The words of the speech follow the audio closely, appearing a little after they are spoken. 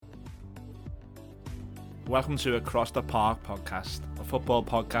Welcome to Across the Park podcast, a football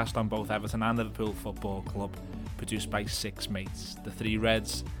podcast on both Everton and Liverpool Football Club, produced by six mates, the three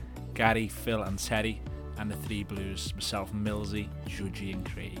Reds, Gary, Phil and Terry, and the three Blues, myself, Millsy, Judgy and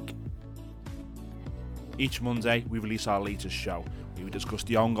Craig. Each Monday we release our latest show. We will discuss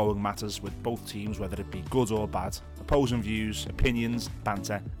the ongoing matters with both teams, whether it be good or bad, opposing views, opinions,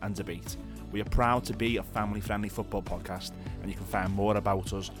 banter and debate. We are proud to be a family-friendly football podcast, and you can find more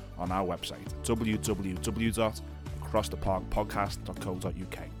about us on our website,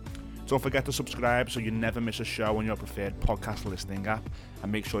 www.acrosstheparkpodcast.co.uk. Don't forget to subscribe so you never miss a show on your preferred podcast listening app, and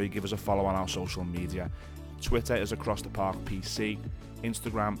make sure you give us a follow on our social media. Twitter is Across the Park PC,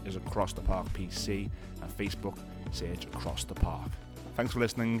 Instagram is Across the Park PC, and Facebook search Across the Park. Thanks for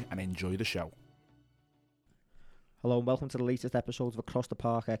listening and enjoy the show. Hello and welcome to the latest episode of Across the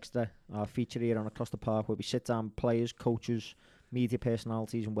Park Extra, our feature here on Across the Park where we sit down with players, coaches, media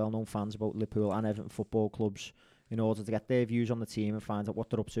personalities and well-known fans about Liverpool and Everton football clubs in order to get their views on the team and find out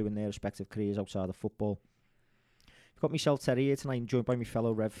what they're up to in their respective careers outside of football. I've got myself Terry here tonight and joined by my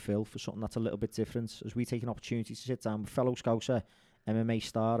fellow Rev Phil for something that's a little bit different as we take an opportunity to sit down with fellow Scouser, MMA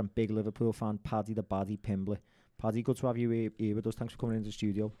star and big Liverpool fan Paddy the Baddy Pimbley. Paddy, good to have you here with us. Thanks for coming into the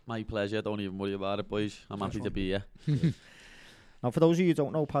studio. My pleasure. Don't even worry about it, boys. I'm happy to be here. Now, for those of you who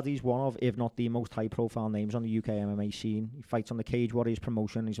don't know, Paddy's one of, if not the most high-profile names on the UK MMA scene. He fights on the Cage Warriors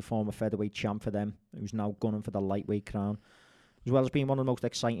promotion. He's a former featherweight champ for them, who's now gunning for the lightweight crown. As well as being one of the most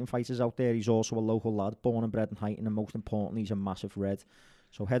exciting fighters out there, he's also a local lad, born and bred in Highton, and most importantly, he's a massive Red.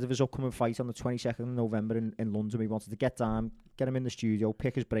 So ahead of his upcoming fight on the 22nd of November in London, we wanted to get down, get him in the studio,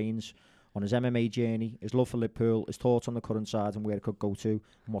 pick his brains on his MMA journey, his love for Liverpool, his thoughts on the current side and where it could go to,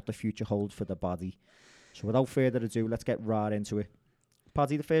 and what the future holds for the Baddy. So without further ado, let's get right into it.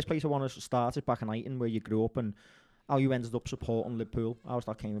 Paddy, the first place I want to start is back in Highton, where you grew up, and how you ended up supporting Liverpool. How's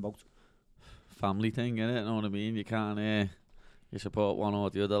that came about? Family thing, innit? You know what I mean? You can't, you support one or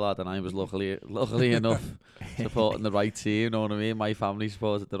the other, lad, and I was luckily enough supporting the right team, you know what I mean? My family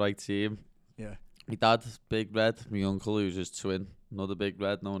supported the right team. Yeah. My dad, big Red. My uncle, who's his twin, another big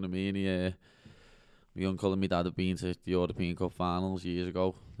Red, you know what I mean? My uncle and my dad have been to the European Cup finals years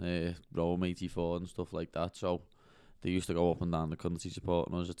ago, Rome 84 and stuff like that, so they used to go up and down the country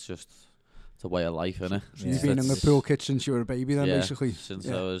supporting us. It's a way of life, innit? So you've been in the pool kit since you were a baby then, basically? Since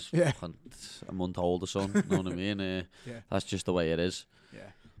I was a month older son, you know what I mean? That's just the way it is.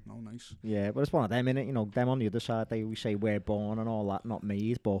 Yeah, no, nice. Yeah, but it's one of them, innit? You know, them on the other side, they always say we're born and all that, not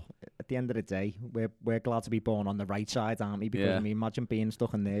made, but at the end of the day, we're glad to be born on the right side, aren't we? Because, I mean, imagine being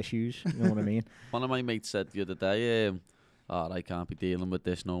stuck in their shoes, you know what I mean? One of my mates said the other day, I can't be dealing with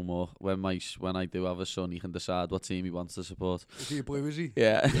this no more. When I do have a son, he can decide what team he wants to support. Is he a Blue, is he?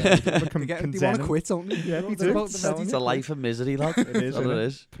 Yeah. They want to quit, don't they? Yeah, they do. It's a life of misery, lad. It is, what it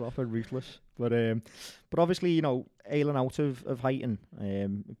is. Proper ruthless. But obviously, you know, ailing out of Highton,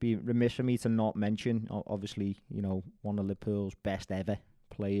 it'd be remiss for me to not mention, obviously, you know, one of Liverpool's best ever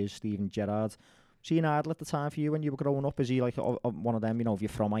players, Steven Gerrard. Was he an idol at the time for you when you were growing up? Is he like one of them, you know, if you're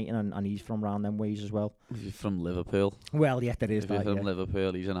from Highton and he's from round them ways as well? If you're from Liverpool. Well, yeah, there is if that, you're from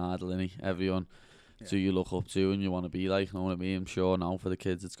Liverpool, he's an idol, isn't he? Everyone who you look up to and you want to be like, you know what I mean? I'm sure now for the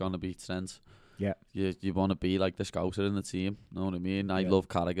kids it's going to be Trent. Yeah. You want to be like the Scouser in the team, you know what I mean? I love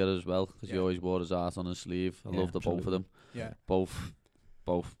Carragher as well, because he always wore his heart on his sleeve. I love the both of them. Yeah. Both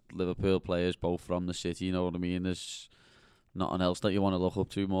Liverpool players, both from the city, you know what I mean? There's nothing else that you want to look up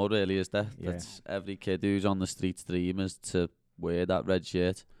to more, really, is there? Yeah. That's every kid who's on the streets dream is to wear that red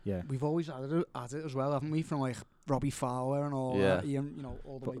shirt. Yeah. We've always had it as well, haven't we? From like Robbie Fowler and all that. Ian, you know,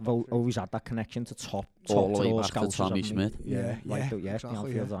 all the way back. Always had that connection to top all the way back scouts, to Tommy Schmidt. Exactly,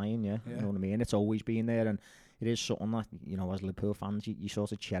 exactly, Iron, you know what I mean? It's always been there, and it is something that, you know, as Liverpool fans, you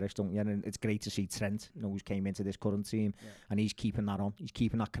sort of cherish, don't you? And it's great to see Trent, you know, who's came into this current team, and he's keeping that on. He's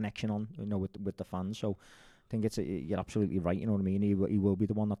keeping that connection on, you know, with the fans. So I think you're absolutely right, you know what I mean? He will be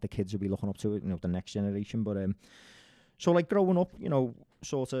the one that the kids will be looking up to, you know, the next generation. But so like growing up, you know,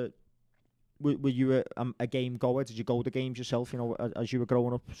 sort of, were you a game goer? Did you go to games yourself, you know, as you were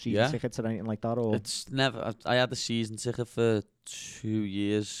growing up, season tickets or anything like that? Or it's never. I had the season ticket for 2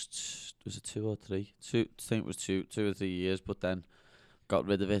 years. Was it 2 or 3? I think it was 2 or 3 years, but then got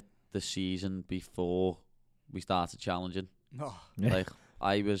rid of it the season before we started challenging. Oh. Like,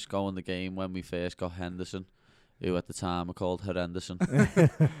 I was going the game when we first got Henderson, who at the time were called Henderson,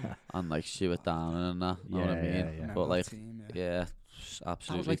 and like Stuart Down and that, you know what I mean? Yeah. But like, team, absolutely.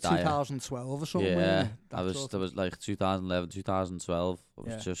 That was like 2012 or something. Yeah, there was like 2011, 2012.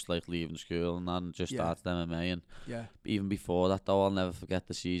 I was just like leaving school and that, and just started MMA. And even before that, though, I'll never forget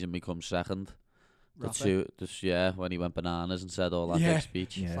the season we come second. when he went bananas and said all that big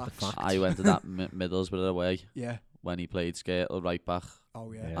speech. Yeah, the Facts. facts. I went to that Middlesbrough away Yeah. when he played Skirtle right back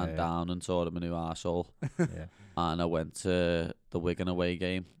Oh, yeah. Yeah. and down and taught him a new arsehole. Yeah. And I went to the Wigan away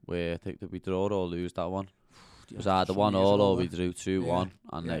game where I think that we draw or lose that one. It was either 1-1 or we drew 2-1,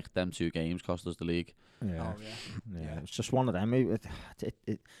 and Yeah. like them 2 games cost us the league. Yeah. Oh, yeah. Yeah, it's just one of them. You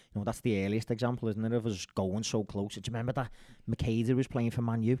know, that's the earliest example, isn't it, of us going so close. Do you remember that Makeda was playing for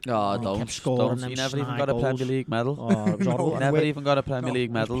Man U? Oh, And he kept scoring them He never even snide got a goals. Premier League medal. Oh, it was horrible. He And never we're- even got a Premier No, League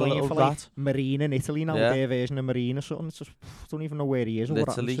he's medal, playing little for like rat. Marine in Italy now, Yeah. their version of Marine or something. It's just, don't even know where he is or what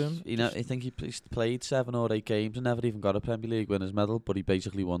Literally, happens to him. I think he played 7 or 8 games and never even got a Premier League winners medal, but he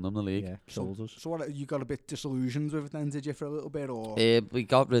basically won them the league. Yeah, killed us. So what, you got a bit disillusioned with it then, did you, for a little bit, or? We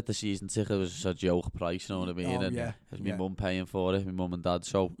got rid of the season ticket. It was a joke price, you know what I mean? Oh, And yeah. it was my Yeah. mum paying for it, my mum and dad.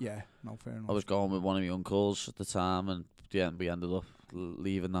 So Yeah, no, fair enough. I was going with one of my uncles at the time, and we ended up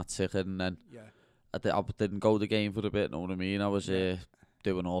leaving that ticket. And then Yeah. I didn't go to the game for a bit, know what I mean? I was Yeah.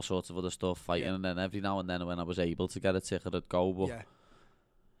 doing all sorts of other stuff, fighting, Yeah. and then every now and then when I was able to get a ticket, I'd go. But Yeah.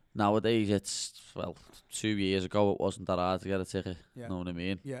 nowadays, it's, 2 years ago, it wasn't that hard to get a ticket, Yeah. know what I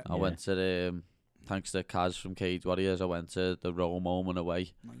mean? Yeah. I went to, thanks to Kaz from Cage Warriors, I went to the Rome home and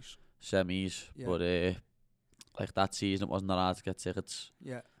away Nice. semis, Yeah. but like that season, it wasn't that hard to get tickets.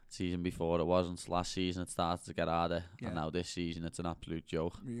 Yeah. Season before it wasn't. Last season it started to get harder, Yeah. and now this season it's an absolute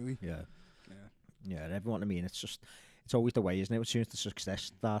joke. Really? Yeah. Yeah. Yeah, everyone, I mean, it's always the way, isn't it? As soon as the success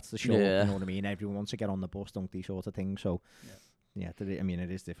starts to show Yeah. up, you know what I mean? Everyone wants to get on the bus, don't they, sort of thing. So, yeah, I mean,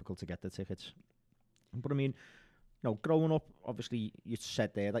 it is difficult to get the tickets. But I mean, you know, growing up, obviously, you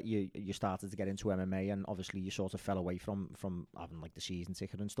said there that you started to get into MMA, and obviously you sort of fell away from having like the season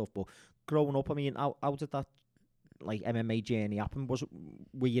ticket and stuff. But growing up, I mean, how did that like MMA journey happen?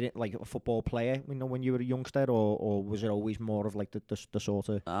 Were you like a football player, you know, when you were a youngster, or was it always more of like the sort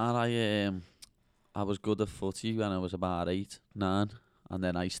of? And I was good at footy when I was about 8, 9, and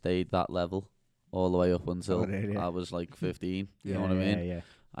then I stayed that level all the way up until really? I was like 15. You Yeah. know what I mean? Yeah.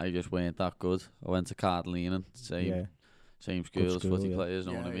 I just weren't that good. I went to Cardlean, same school as school, footy yeah. players.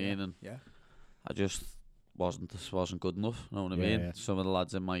 Know what I mean? And Yeah. I just wasn't good enough. Know what I Yeah, mean? yeah. Some of the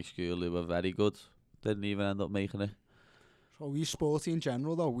lads in my school who were very good didn't even end up making it. So were you sporty in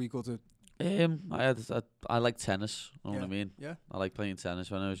general, though? We go to... I like tennis. Know what I mean? Yeah. I like playing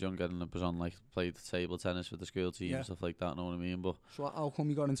tennis when I was younger, and I was on played table tennis with the school team and stuff like that. Know what I mean? But So how come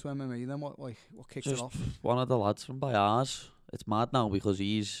you got into MMA then? What kicked it just off? one of the lads from Bayars. It's mad now because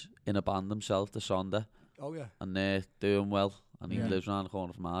he's in a band himself, the Sonda, Oh, yeah. and they're doing well. And he Yeah. lives around the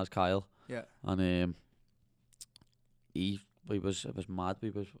corner from ours, Kyle. Yeah. And it was mad.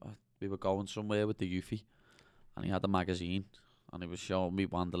 We were going somewhere with the Yuffie, and he had a magazine, and he was showing me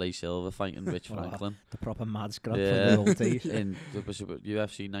Wanderlei Silva fighting Rich Wow. Franklin. The proper mad scrap Yeah. from the old days. In it was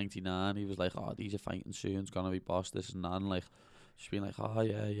UFC 99. He was like, "Oh, these are fighting soon. It's gonna be boss this and that." And like, just being like, "Oh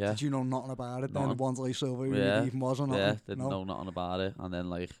yeah." Did you know nothing about it then? Nothing. The Wanderlei Silva who Yeah. it even was or nothing? Yeah, didn't No? know nothing about it. And then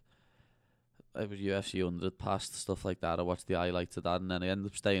like, it was UFC 100 past, stuff like that. I watched the highlights of that, and then I ended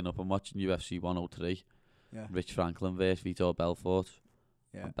up staying up and watching UFC 103. Yeah. Rich Franklin versus Vitor Belfort.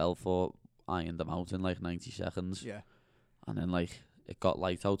 Yeah. And Belfort ironed them out in like 90 seconds. Yeah. And then like, it got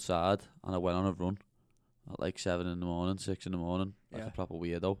light outside, and I went on a run at like 7 in the morning, 6 in the morning, like Yeah. a proper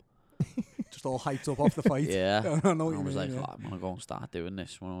weirdo. Just all hyped up off the fight. Yeah. I know what I you was mean, like, yeah. oh, I'm gonna go and start doing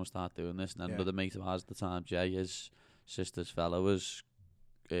this. And then Yeah. another mate of ours at the time, Jay, his sister's fella was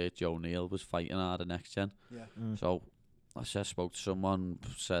Joe Neal, was fighting out the next gen. Yeah. So I just spoke to someone,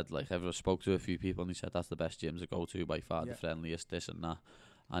 said like, I spoke to a few people, and he said that's the best gym to go to by far, Yeah. the friendliest, this and that.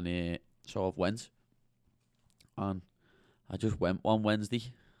 And so I went, and I just went one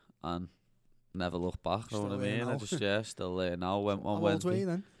Wednesday, and never looked back. Know Still what I there mean? I now. just still there now. Went one How old were Wednesday. you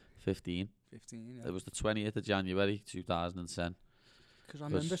then? 15. 15, yeah. It was the 20th of January 2010. Because I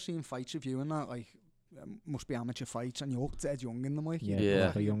remember seeing fights of you and that, like, must be amateur fights, and you looked dead young in them, like. Yeah.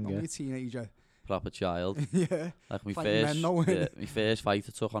 proper young, Only yeah. a teenager. Proper child. Yeah. Like my Fighting men now, innit? my first fight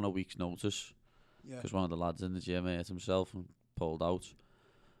I took on a week's notice Yeah. because one of the lads in the gym hurt himself and pulled out.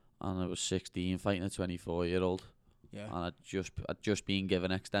 And I was 16 fighting a 24-year-old. Yeah. And I'd just been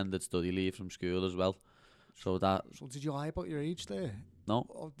given extended study leave from school as well. So that, So did you lie about your age there? no,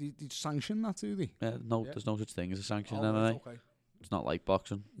 Or did you sanction that, do they? no, Yeah. there's no such thing as a sanction in Oh, MMA. right, okay. It's not like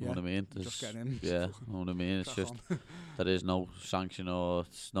boxing, you know Yeah. what I mean? Just get in. Yeah, you know what I mean? It's Crack just, on. there is no sanction or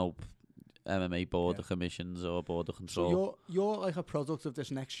it's no MMA board Yeah. of commissions or board of So control. you're like a product of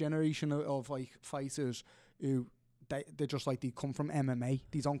this next generation of like fighters who they're just like they come from MMA.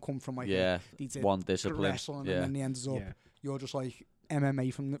 They don't come from like Yeah, they did one discipline. wrestling Yeah. and then they ended up. Yeah. You're just like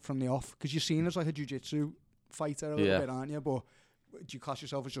MMA from the off because you're seen as like a jiu-jitsu fighter a little Yeah. bit, aren't you? But Do you class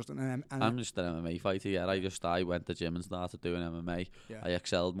yourself as just I'm just an MMA fighter, yeah. I went to gym and started doing MMA. Yeah. I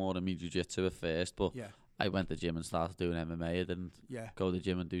excelled more in me jiu-jitsu at first, but Yeah. I went to gym and started doing MMA. I didn't Yeah. go to the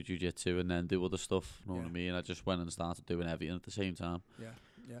gym and do jiu-jitsu and then do other stuff, you know what I Yeah. mean? I just went and started doing everything at the same time. Yeah.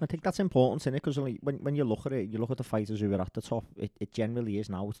 I think that's important, isn't it? Because when you look at it, you look at the fighters who are at the top, it generally is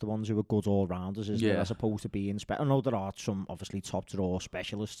now. It's the ones who are good all-rounders, isn't it? Yeah. As opposed to being... I know there are some, obviously, top-draw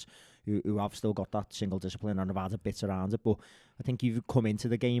specialists who have still got that single discipline and have had bits around it, but I think you've come into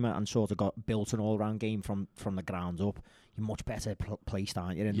the game and sort of built an all-round game from the ground up. You're much better placed,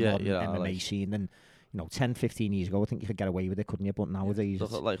 aren't you, in the modern MMA scene than... 10, 15 years ago, I think you could get away with it, couldn't you? But nowadays...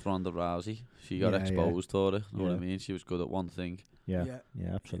 Look at like Ronda Rousey. She got exposed for it, you know what I mean? She was good at one thing. Yeah,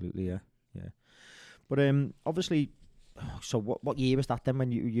 absolutely, yeah. But obviously, so what year was that then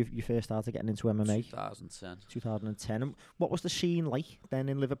when you first started getting into MMA? 2010. 2010. And what was the scene like then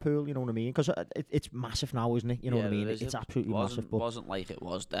in Liverpool, you know what I mean? Because it's massive now, isn't it? You know what I mean? It's absolutely massive. But wasn't like it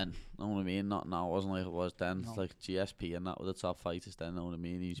was then, you know what I mean? Not now, it wasn't like it was then. No. It's like GSP and that were the top fighters then, you know what I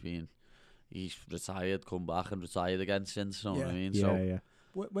mean? He's retired, come back and retired again since, you know what I mean? Yeah.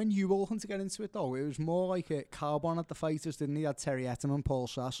 When you were looking to get into it though, it was more like a Carbon at the fighters, didn't he? Had Terry Etterman, Paul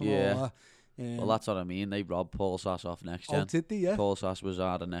Sass and all that. Well, that's what I mean. They robbed Paul Sass off Next Gen. Oh, did they? Yeah. Paul Sass was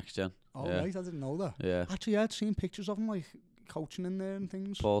out of Next Gen. Oh, yeah. right. I didn't know that. Yeah. Actually, I'd seen pictures of him like coaching in there and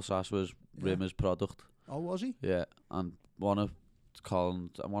things. Paul Sass was Rimmer's product. Oh, was he? Yeah, and one of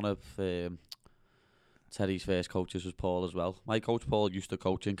Terry's first coaches was Paul as well. My coach Paul used to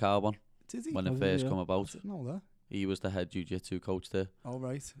coach in Carbon Did he? when it first come about. I didn't know that. He was the head jiu-jitsu coach there. Oh,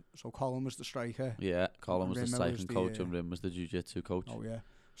 right. So Colin was the striker. Yeah, Colin was the Rimmer striking was the, coach and Rim was the jiu-jitsu coach. Oh, yeah.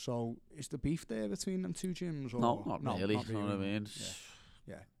 So is the beef there between them two gyms? Or? No, not really. You know what I mean?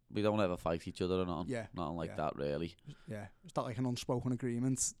 Yeah. We don't ever fight each other or nothing. Yeah. Nothing like that, really. Yeah. Is that like an unspoken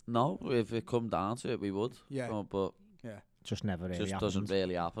agreement? No, if it come down to it, we would. Yeah. But just never really just happened. doesn't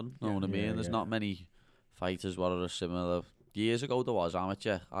really happen. You know what I mean? Yeah, There's yeah. not many fighters what are similar. Years ago there was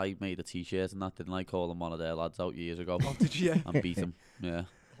amateur. I made a t-shirt and that, didn't I? Call him one of their lads out years ago. Oh, did you? And beat him. Yeah.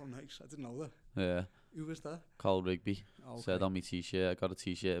 Oh, nice. I didn't know that. Yeah. Who was that? Cole Rigby. Okay. Said on my t-shirt, I got a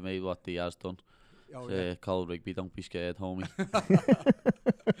t-shirt made what Diaz done. Oh, yeah. Cole Rigby, don't be scared, homie.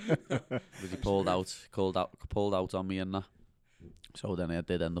 Because he pulled out on me and that. So then I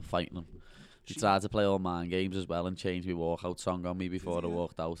did end up fighting him. He tried to play all mind games as well and change my walkout song on me before I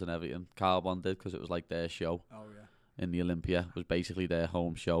walked out and everything. Carbon did, because it was like their show. Oh, yeah. In the Olympia, it was basically their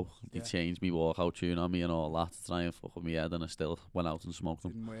home show. They changed me walkout tune on me and all that to try and fuck with me head, and I still went out and smoked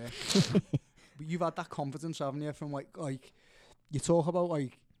them. Didn't work. But you've had that confidence, haven't you? From like you talk about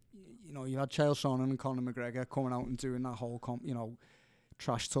like, you had Chael Sonnen and Conor McGregor coming out and doing that whole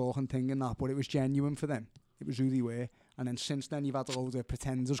trash talking thing and that, but it was genuine for them. It was who they were. And then since then, you've had a load of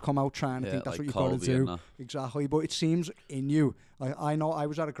pretenders come out trying to think that's like what you've got to do. That. Exactly. But it seems in you. Like, I know I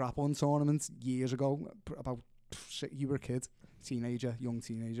was at a grappling tournament years ago. You were a kid, young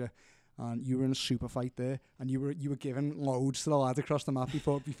teenager, and you were in a super fight there, and you were giving loads to the lad across the map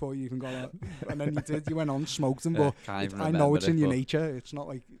before you even got out. And then you went on, smoked him. But I know it's in your nature. It's not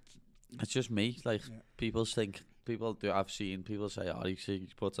like... It's just me. Like, people do. I've seen people say, oh, he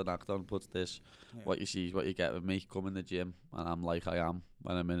puts an act on, puts this. Yeah. What you see is what you get with me. Come in the gym, and I'm like I am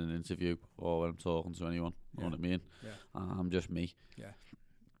when I'm in an interview or when I'm talking to anyone. You know what I mean? Yeah. I'm just me. Yeah.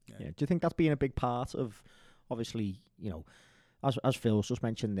 Do you think that's been a big part of, obviously, as Phil's just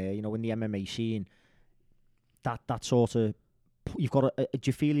mentioned there, in the MMA scene, that sort of, you've got to, do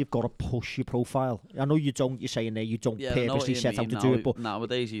you feel you've got to push your profile? I know you don't, you're saying there, you don't purposely set out to do it, but...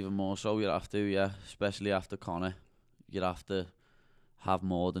 Nowadays even more so, you have to, especially after Conor, you have to have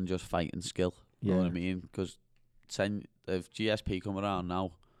more than just fighting skill, you know what I mean? Because if GSP come around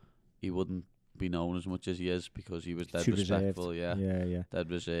now, he wouldn't be known as much as he is because he was dead respectful, dead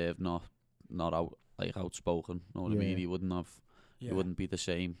reserved, not outspoken, you know what I mean? He wouldn't have, he wouldn't be the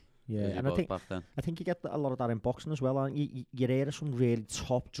same. Yeah, and I think you get a lot of that in boxing as well. And you hear some really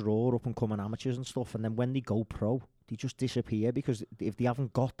top draw up and coming amateurs and stuff, and then when they go pro, they just disappear because if they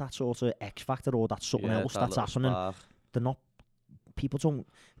haven't got that sort of X factor or that something else that's happening, they're not. People don't.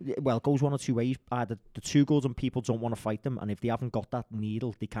 Well, it goes one or two ways. Either the too good and people don't want to fight them, and if they haven't got that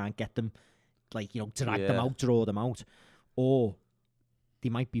needle, they can't get them. Drag them out, draw them out, or they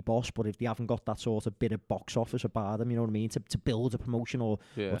might be boss, but if they haven't got that sort of bit of box office about them, you know what I mean, to build a promotion or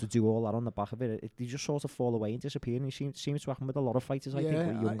to do all that on the back of it, they just sort of fall away and disappear. And it seems to happen with a lot of fighters, I think,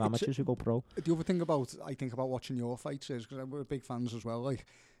 with young amateurs who go pro. The other thing I think about watching your fights is, because we're big fans as well, like,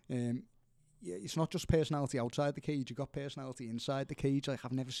 it's not just personality outside the cage. You got personality inside the cage. Like,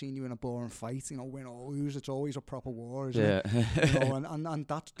 I've never seen you in a boring fight. You know, win or lose, it's always a proper war, isn't it? You know, and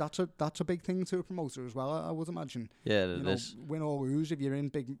that's a big thing to a promoter as well. I would imagine. Yeah, You it know, is. win or lose, if you're in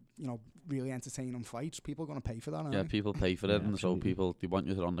big, you know, really entertaining fights, people are going to pay for that. Aren't Yeah, they? people pay for Yeah, it, and so absolutely. people, they want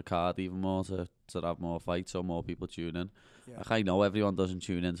you to on the card even more to have more fights, so more people tune in. Yeah. Like, I know everyone doesn't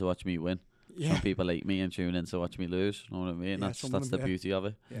tune in to watch me win. Yeah. Some people hate me and tune in to watch me lose. You know what I mean? Yeah, That's some of the them, yeah. beauty of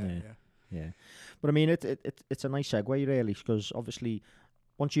it. Yeah. But I mean, it's a nice segue really, because obviously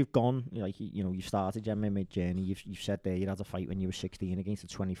once you've gone, like, you know, you've started your MMA journey. You've said there you had a fight when you were 16 against a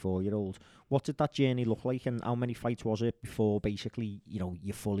 24-year-old. What did that journey look like, and how many fights was it before basically, you know,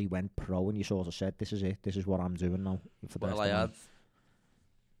 you fully went pro and you sort of said, this is it, this is what I'm doing now for the Well, rest I of my had life?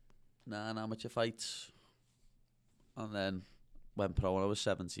 9 amateur fights, and then went pro when I was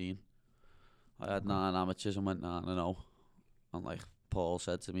 17. I had 9 amateurs and went 9-0. And like Paul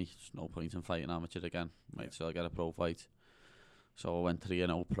said to me, there's no point in fighting amateur again, mate, so I get a pro fight. So I went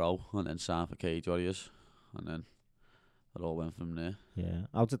 3-0 pro, and then signed for Cage Warriors, and then it all went from there. Yeah.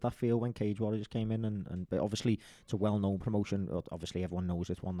 How did that feel when Cage Warriors came in? And but obviously it's a well-known promotion. Obviously everyone knows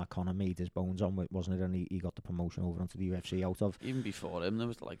it's one that Conor made his bones on, wasn't it? And he got the promotion over onto the UFC out of. Even before him, there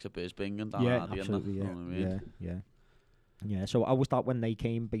was the likes of Bisping and Dan Yeah, Hardy, absolutely. and that, you know what I mean? Yeah. So how was that when they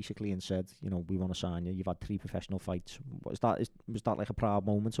came basically and said, you know, we want to sign you? You've had 3 professional fights. Was that like a proud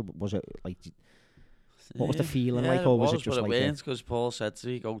moment, or was it like? What was the feeling like, or was it just but like? it weren't, because Paul said to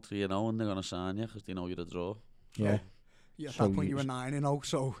me, go 3-0 and they're going to sign you because they know you're a draw. Yeah. Yeah, at So that point you- you were 9-0,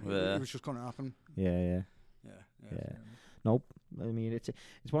 so Yeah. it was just going to happen. Yeah. Yeah. Nope. I mean, it's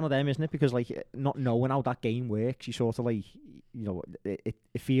one of them, isn't it? Because like not knowing how that game works, you sort of like, you know, it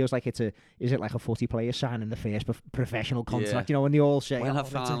feels like is it like a footy player signing the first professional contract? You know, when they all say, When I that's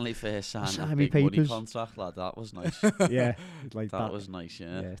it." finally first signed sign that me big money papers. contract, lad, that was nice. Yeah, like That was nice,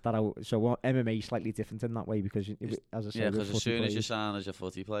 yeah. Yeah, is that how, so what, MMA is slightly different in that way, because as I Yeah, said, because as soon as you sign as a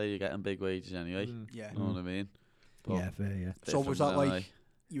footy player, you're getting big wages anyway. Yeah. You know what I mean? But yeah, fair, yeah. So was different that than like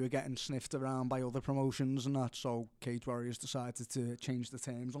you were getting sniffed around by other promotions and that, so Cage Warriors decided to change the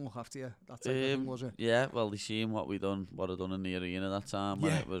terms and look after you? That type of thing, was it? Yeah, well, they seen what I done in the arena that time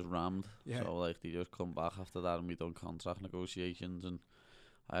when Yeah. it was rammed. Yeah. So like they just come back after that and we done contract negotiations, and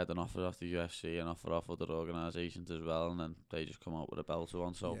I had an offer off the UFC, an offer off other organisations as well, and then they just come out with a belt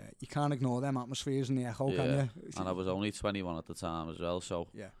one. So Yeah, you can't ignore them atmospheres in the Echo, can Yeah. you? and I was only 21 at the time as well. So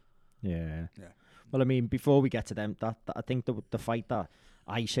Yeah. Yeah. Well, I mean, before we get to them, that I think the fight that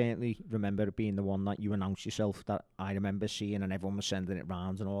I certainly remember it being the one that you announced yourself, that I remember seeing and everyone was sending it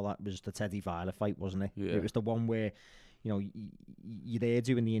round and all that, was the Teddy Violet fight, wasn't it? Yeah. It was the one where, you know, you're there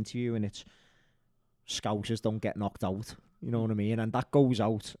doing the interview and it's Scousers don't get knocked out, you know what I mean? And that goes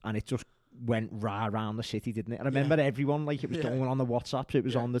out and it just went right around the city, didn't it? I remember everyone, like, it was going on the WhatsApps, it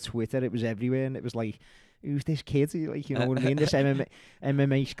was on the Twitter, it was everywhere, and it was like, who's this kid? Like, you know what I mean? This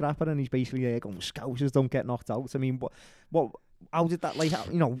MMA scrapper, and he's basically there going, Scousers don't get knocked out. I mean, what? How did that, like,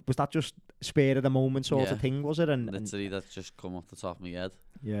 you know, was that just spare of the moment sort Yeah. of thing, was it? And literally that's just come off the top of my head.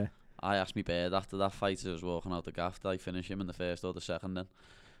 yeah. I asked me bird after that fight as I was walking out the gaff, did I finish him in the first or the second then?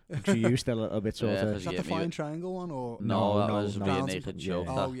 So you still a little bit sort Yeah, of... 'cause Is that he the hit me Fine with- Triangle one, or No, that no, was no. rear Round- naked yeah. choke.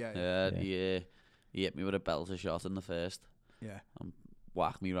 Oh, that. yeah. He hit me with a belter shot in the first. Yeah.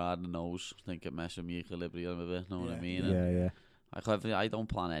 Whacked me right in the nose. I think it messed with my equilibrium a bit, know what I Yeah. mean? Yeah, And I don't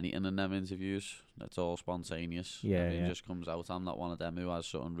plan anything in them interviews. It's all spontaneous. Yeah, Everything yeah. just comes out. I'm not one of them who has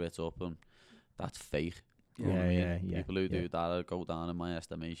something writ up and that's fake. You know Yeah, what I mean? yeah. People who yeah. do that go down in my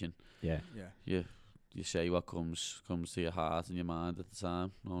estimation. Yeah. Yeah. You say what comes to your heart and your mind at the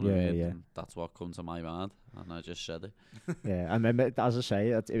time. Know what Yeah, I mean? yeah. And that's what comes to my mind, and I just said it. Yeah, I remember, as I say,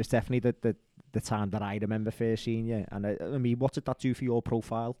 it was definitely the time that I remember first seeing you. And I mean, what did that do for your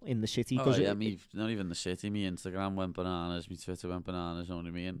profile in the city? Oh yeah, not even the city. My Instagram went bananas. My Twitter went bananas. You know what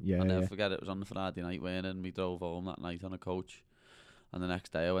I mean? Yeah, I'll never yeah. forget it was on the Friday night wearing, and we drove home that night on a coach. And the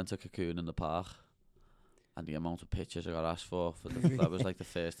next day I went to Cocoon in the park. And the amount of pictures I got asked for that was like the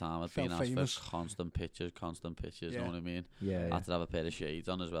first time I'd Felt been asked famous. for constant pictures, you Yeah. know what I mean? Yeah, I had to have a pair of shades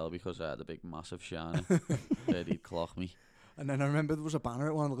on as well because I had a big massive shiner. He'd clock me. And then I remember there was a banner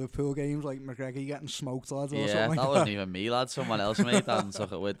at one of the Liverpool games, like McGregor getting smoked, lads, or Yeah, something like that wasn't even me, lad. Someone else made that and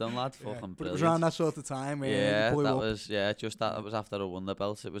took it with them, lad. Yeah. Fucking But it was brilliant. around that sort of time where Yeah, it blew that up. was just that. It was after I won the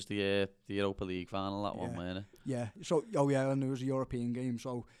belt. It was the Europa League final. That one, Yeah. wasn't it? Yeah. So, and there was a European game.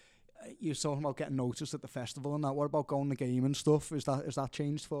 So, you're talking about getting noticed at the festival and that. What about going to the game and stuff? Is that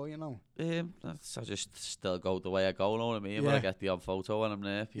changed for you now? I just still go the way I go. Know what I mean? But Yeah. I get the odd photo when I'm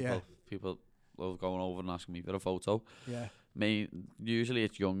there. Yeah. People love going over and asking me for a photo. Yeah. Usually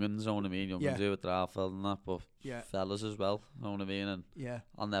it's young'uns, know what I mean? Young'uns who are Draffield and that, but Yeah. fellas as well, know what I mean? And Yeah.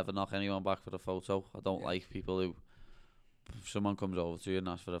 I'll never knock anyone back for a photo. I don't like people who, if someone comes over to you and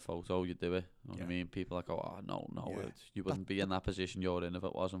asks for a photo, you do it. Know what I mean? People that go, oh, no, Yeah. you wouldn't be in that position you're in if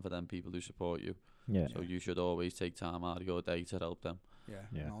it wasn't for them people who support you. Yeah. So you should always take time out of your day to help them.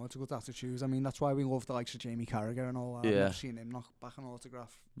 Yeah. No, it's a good attitude. I mean, that's why we love the likes of Jamie Carragher and all that. I've Yeah. never seen him knock back an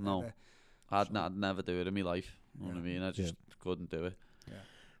autograph. No. ever. I'd never do it in my life. Know what I mean? I just couldn't do it.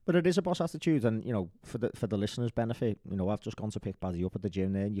 But it is a boss attitude, and for the listeners' benefit, I've just gone to pick Paddy up at the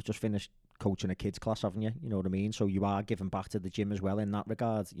gym there, and you've just finished coaching a kids class, haven't you? You know what I mean? So you are giving back to the gym as well in that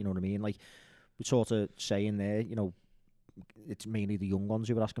regard. You know what I mean? Like we're sort of saying there, it's mainly the young ones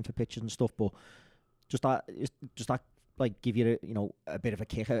who are asking for pictures and stuff, but just that like give you a bit of a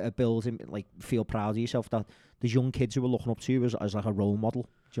kick, a build, like feel proud of yourself that there's young kids who are looking up to you as like a role model.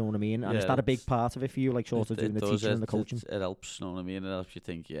 Do you know what I mean? And is that a big part of it for you, like sort of doing the teaching and the coaching? It helps, know what I mean? It helps you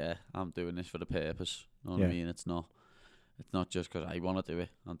think, I'm doing this for the purpose. Know what I mean? It's not just because I want to do it.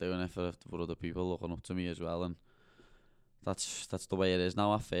 I'm doing it for other people looking up to me as well, and that's the way it is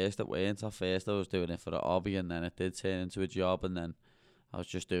now. At first it weren't. At first I was doing it for a hobby, and then it did turn into a job, and then I was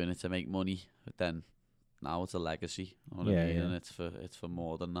just doing it to make money. But then now it's a legacy. Know what I mean? And it's for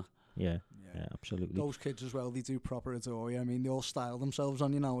more than that. Yeah, absolutely. Those kids as well, they do proper adore you. I mean, they all style themselves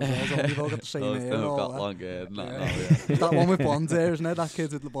on you now as well. So they've all got the same hair and all got that. long hair. It's that one with blonde hair, isn't it? That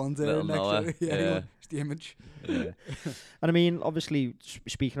kid with the blonde hair Little next Noah, to it. It's the image. Yeah. And I mean, obviously,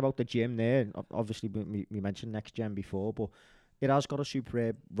 speaking about the gym there, obviously we mentioned Next Gen before, but it has got a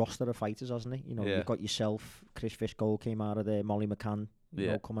superb roster of fighters, hasn't it? You've got yourself, Chris Fishgold came out of there, Molly McCann,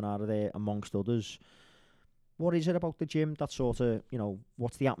 coming out of there, amongst others. What is it about the gym that sort of,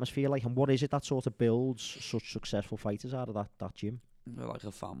 what's the atmosphere like, and what is it that sort of builds such successful fighters out of that gym? We're like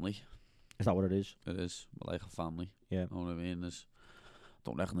a family. Is that what it is? It is. We're like a family. Yeah. Know what I mean?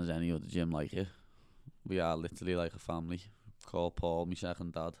 Don't reckon there's any other gym like it. We are literally like a family. Call Paul my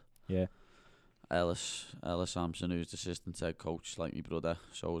second dad. Yeah. Ellis Sampson, who's the assistant head coach, like my brother.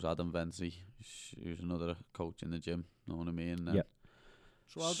 So is Adam Venti, who's another coach in the gym. Know what I mean? Yeah.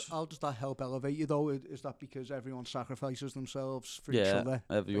 So how does that help elevate you though? Is that because everyone sacrifices themselves for each other?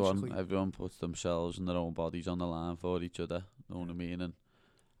 Everyone puts themselves and their own bodies on the line for each other. Know what I mean? And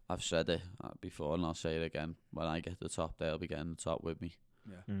I've said it before and I'll say it again. When I get to the top, they'll be getting the top with me.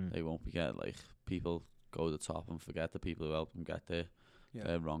 Yeah. They won't be getting, like, people go to the top and forget the people who helped them get there.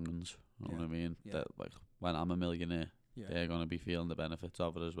 They're wrong-uns. Know what I mean? Yeah. That, like, when I'm a millionaire, they're going to be feeling the benefits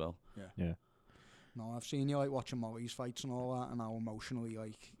of it as well. Yeah. No, I've seen you like watching Molly's fights and all that, and how emotionally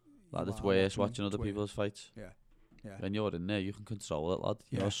Lad, it's worse watching other people's fights. Yeah. When you're in there, you can control it, lad.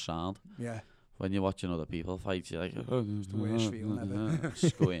 You're sound. Yeah. When you're watching other people fight, you're like, it's the worst feeling ever.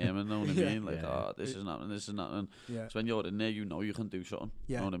 Screaming, know what I mean? Like, this is nothing. Yeah. So when you're in there, you know you can do something.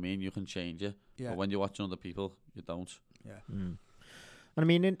 Yeah. Know what I mean? You can change it. Yeah. But when you're watching other people, you don't. Yeah. And I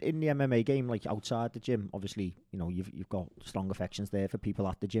mean, in the MMA game, like outside the gym, obviously, you've got strong affections there for people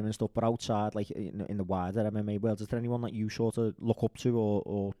at the gym and stuff. But outside, like in the wider MMA world, is there anyone that you sort of look up to,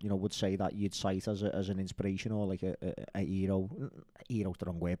 or would say that you'd cite as an inspiration, or like a hero? Hero's the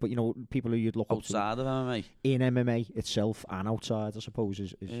wrong word, but people who you'd look outside up to of MMA, in MMA itself and outside, I suppose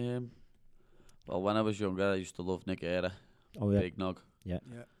is. Well, when I was younger, I used to love Nick Guerra. Oh yeah, Big Nog. Yeah.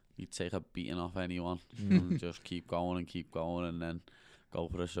 He'd take a beating off anyone and just keep going, and then go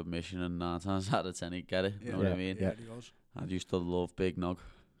for a submission, and 9 times out of 10 he'd get it. You know what I mean? Yeah, he goes. I used to love Big Nog.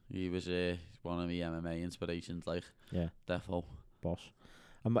 He was one of the MMA inspirations, like. Yeah. Defo. Boss.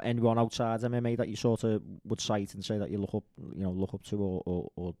 And anyone outside MMA that you sort of would cite and say that you look up to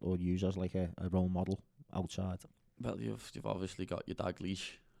or use as like a role model outside? Well, you've obviously got your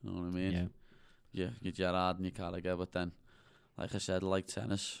Dalglish, you know what I mean? Yeah. Your Gerard and your Carragher, but then, like I said, like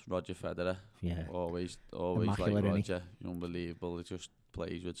tennis, Roger Federer. Yeah. Always like Roger. Unbelievable. He just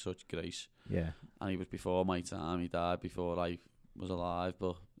plays with such grace. Yeah. And he was before my time. He died before I was alive,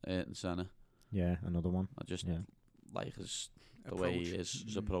 but Ayrton Senna. Yeah, another one. I just like the Approach. way he is,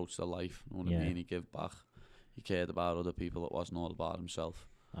 his approach to life. You know what I mean? He gave back. He cared about other people. It wasn't all about himself.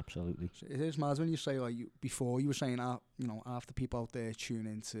 Absolutely. So it is mad when you say, like, before you were saying after people out there tune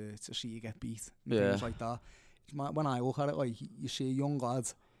in to see you get beat and things like that. It's mad when I look at it, like, you see a young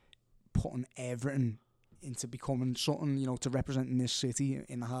lad putting everything into becoming something, to representing this city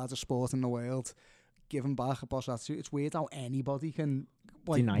in the hardest sport in the world, giving back a boss attitude. It's weird how anybody can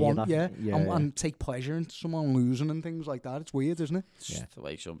deny that. And take pleasure in someone losing and things like that. It's weird, isn't it? It's the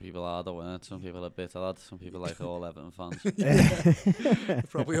way some people are, though, isn't it? Some people are bitter, lad. Some people like all Everton fans.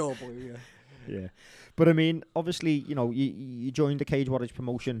 Probably all blue, yeah. But I mean, obviously, you joined the Cage Warriors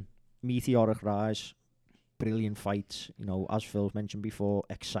promotion, meteoric rise, brilliant fights. You know, as Phil's mentioned before,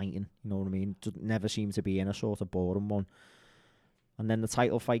 exciting. You know what I mean? Never seem to be in a sort of boring one. And then the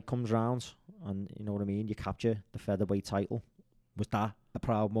title fight comes round, and you know what I mean? You capture the featherweight title. Was that a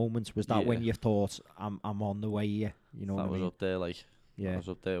proud moment? Was that when you thought, I'm on the way here? You know what I mean? That was up there, like, that was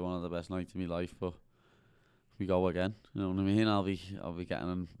up there, one of the best nights of my life, but we go again, you know what I mean? I'll be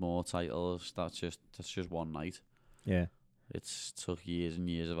getting more titles. That's just one night. Yeah. It's took years and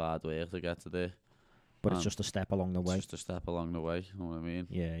years of hard work to get to there. But it's just a step along the way. It's just a step along the way, you know what I mean?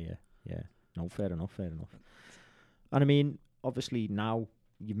 Yeah. No, fair enough. And I mean, obviously now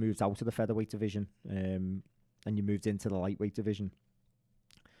you've moved out of the featherweight division, and you moved into the lightweight division.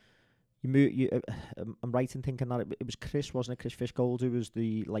 I'm right in thinking that it was Chris, wasn't it? Chris Fishgold, who was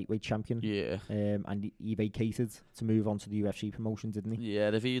the lightweight champion. Yeah. And he vacated to move on to the UFC promotion, didn't he? Yeah,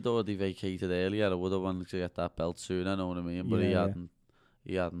 if he'd already vacated earlier, I would have wanted to get that belt sooner, know what I mean? But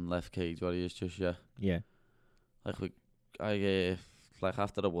he hadn't left Cage Warriors just yet. Yeah. Like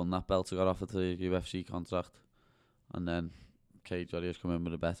after I won that belt, I got offered the UFC contract, and then Cage Warriors come in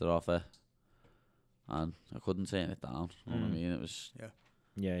with a better offer, and I couldn't turn it down. You know what I mean? It was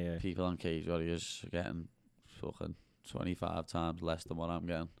Yeah. people on Cage Warriors are getting fucking 25 times less than what I'm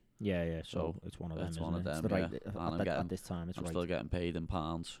getting. Yeah. So it's one of them. It's isn't one of it? them. It's the right, And at this time, it's I'm right. still getting paid in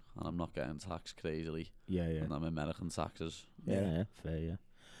pounds, and I'm not getting taxed crazily. Yeah. And I'm American taxes. Yeah, fair, yeah.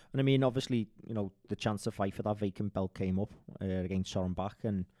 And I mean, obviously, you know, the chance to fight for that vacant belt came up against Soren Bach,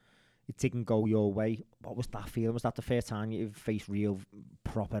 and it didn't go your way. What was that feeling? Was that the first time you faced real,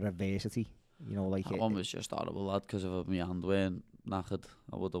 proper adversity? You know, like... That one was just horrible, lad, because if my hand weren't knackered,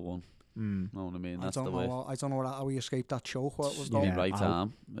 I would have won. Know what I mean? That's the way. I don't know how he escaped that choke. What was My going? right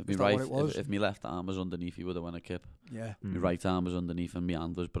arm. If my left arm was underneath, he would have won a kip. Yeah. My right arm was underneath and my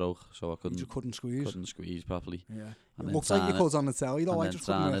hand was broke, so I couldn't squeeze properly. Yeah. And It looks like you could on the telly though. I just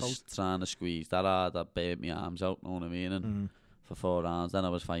couldn't work out. trying to squeeze that hard, that burnt my arms out, know what I mean? And for 4 rounds, then I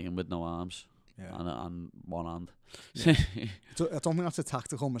was fighting with no arms. Yeah. And one hand. I don't think that's a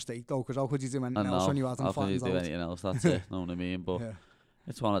tactical mistake though, because how could you do anything else when you had them how could you flattens do out? anything else? That's it, know what I mean? But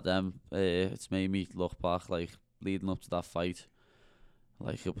it's one of them. It's made me look back, like leading up to that fight,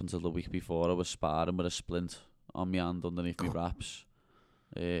 like up until the week before, I was sparring with a splint on my hand underneath my wraps.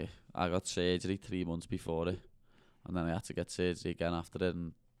 I got surgery 3 months before it, and then I had to get surgery again after it.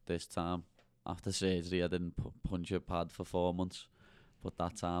 And this time, after surgery, I didn't punch a pad for 4 months, but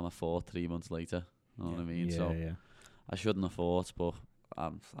that time I fought 3 months later. Know what I mean? I shouldn't have fought, but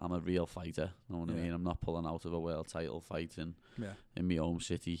I'm a real fighter. Know what I mean? I'm not pulling out of a world title fight in my home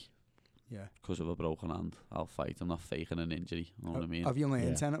city. Yeah. Because of a broken hand, I'll fight. I'm not faking an injury. Know what I mean? Have you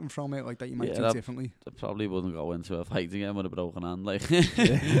learned anything from it, like that you might do differently? I probably wouldn't go into a fight again with a broken hand, like.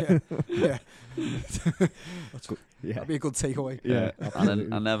 Yeah. That'd be a good takeaway. Yeah. And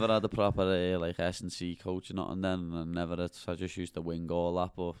then I never had a proper like S&C coach or nothing then, and I just used to wing all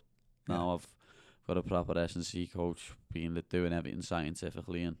that, but now I've got a proper S&C coach, doing everything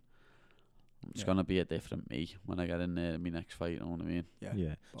scientifically, and it's gonna be a different me when I get in there in my next fight. You know what I mean?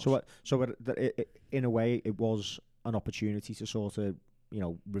 Yeah. So in a way, it was an opportunity to sort of, you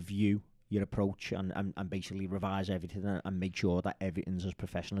know, review your approach and basically revise everything and make sure that everything's as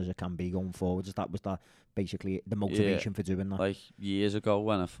professional as it can be going forward. Was that basically the motivation for doing that? Like years ago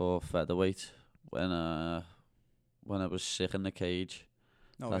when I fought featherweight, when I was sick in the cage,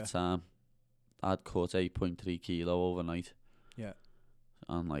 time I'd cut 8.3 kilo overnight. Yeah.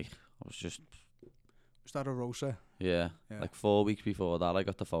 And like I was just... Was that a Rosa? Yeah. Like 4 weeks before that, I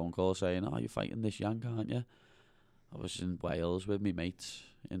got the phone call saying, "Oh, you're fighting this yank, aren't you?" I was in Wales with me mates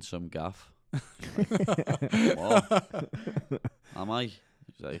in some gaff. What? Am I?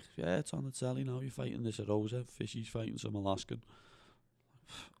 He's like, "Yeah, it's on the telly now. You're fighting this Rosa. Fishy's fighting some Alaskan."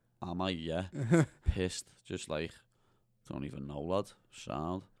 Am I? Yeah. Pissed. Just like, don't even know, lad.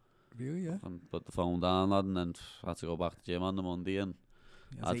 Sound. Really? Yeah. And put the phone down, lad, and then had to go back to gym on the Monday, and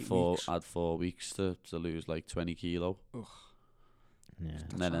I had 4 weeks to lose like 20 kilo. Ugh. Yeah.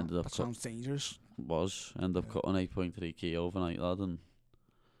 And then ended up... That sounds dangerous. Ended up cutting 8.3 kilo overnight, lad, and...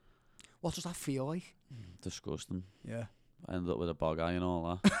 What does that feel like? Disgusting. Yeah. I ended up with a bog eye and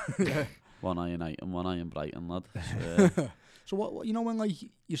all that. Yeah. One eye in Night and one eye in Brighton, lad. So what you know when like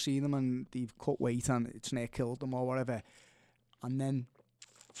you see them and they've cut weight and it's near killed them or whatever, and then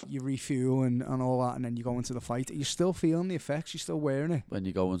you refuel and all that, and then you go into the fight, are you still feeling the effects? You still wearing it? When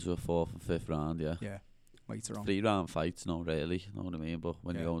you go into a 4th and 5th round, yeah. Yeah, later on. 3-round fights, not really, you know what I mean? But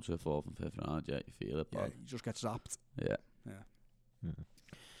when you go into a 4th and 5th round, yeah, you feel it. Yeah, you just get zapped. Yeah. Yeah.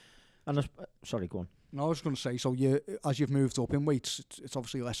 And sorry, go on. No, I was going to say, so as you've moved up in weights, it's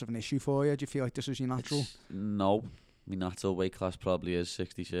obviously less of an issue for you. Do you feel like this is your natural? No, My natural weight class probably is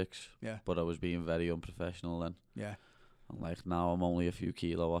 66. Yeah. But I was being very unprofessional then. Yeah. And like now I'm only a few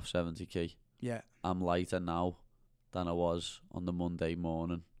kilo off 70k. Yeah. I'm lighter now than I was on the Monday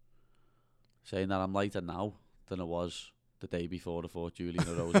morning. Saying that I'm lighter now than I was the day before I fought Julian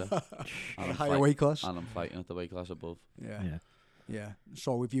Erosa. A higher weight class. And I'm fighting at the weight class above. Yeah. Yeah. Yeah.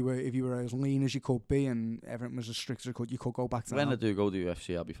 So if you were as lean as you could be and everything was as strict as you could go back to When that. I do go to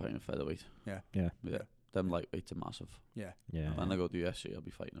UFC, I'll be fighting featherweight. Yeah. Them lightweights are massive. Yeah. When I go to UFC, I'll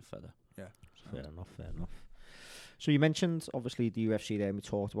be fighting a feather. Fair enough. So you mentioned obviously the UFC there, and we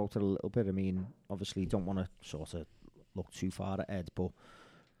talked about it a little bit. I mean, obviously you don't want to sort of look too far ahead, but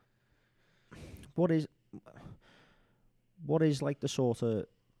what is like the sort of,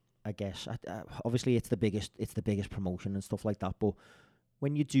 I guess, obviously it's the biggest promotion and stuff like that, but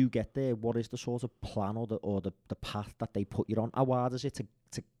when you do get there, what is the sort of plan or the path that they put you on? How hard is it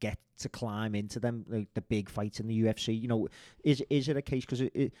to get to climb into them, like the big fights in the UFC? You know, is it a case, because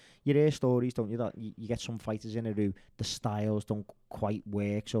you hear stories, don't you, that you get some fighters in it who the styles don't quite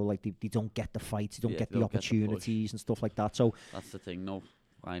work, so like they don't get the fights, they don't get the opportunities and stuff like that. So that's the thing. No,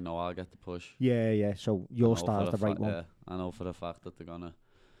 I know I'll get the push. Yeah. So your style's the right one. Yeah, I know for a fact that they'll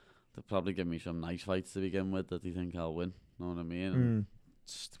probably give me some nice fights to begin with that they think I'll win. Know what I mean? And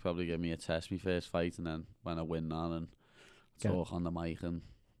just probably give me a test me first fight, and then when I win that and talk on the mic, and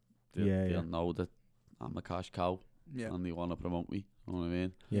they'll know that I'm a cash cow, and they want to promote me. Know what I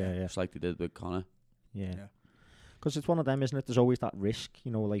mean? Yeah. Just like they did with Conor. Yeah. Because it's one of them, isn't it? There's always that risk,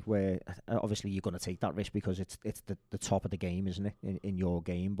 you know, like where obviously you're going to take that risk because it's the top of the game, isn't it, in your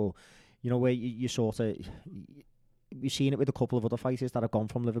game? But you know where you sort of, we've seen it with a couple of other fighters that have gone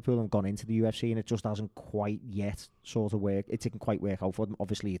from Liverpool and gone into the UFC, and it just hasn't quite yet sort of worked. It didn't quite work out for them.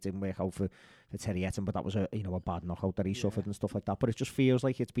 Obviously, it didn't work out for Terry Etten, but that was a bad knockout that he suffered and stuff like that. But it just feels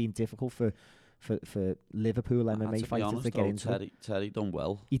like it's been difficult for Liverpool MMA fighters to get into. Terry done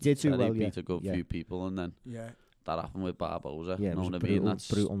well. He did do well. Terry beat a good few people, and then that happened with Barboza. Yeah, know it was what a I mean? That's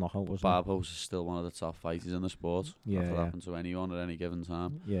brutal knockout, wasn't it? Barboza is still one of the top fighters in the sport. Yeah, that could happen to anyone at any given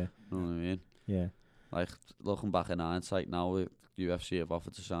time. Yeah. Know what I mean? Yeah. Like, looking back in hindsight now, UFC have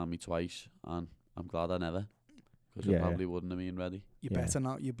offered to sign me twice, and I'm glad I never, because I probably wouldn't have been ready. You're better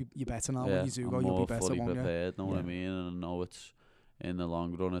now. You're better now when you do go. You'll be better. I'm more fully prepared. Know what I mean? And I know it's in the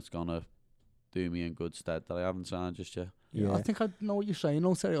long run, it's gonna do me in good stead that I haven't signed just yet. Yeah, I think I know what you're saying.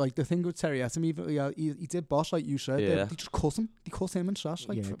 No, Terry. Like the thing with Terry Etten, he did boss, like you said. Yeah. They just cut him. They cut him and Sass,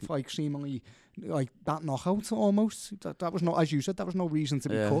 like for like seemingly like that knockout almost. That was not, as you said, that was no reason to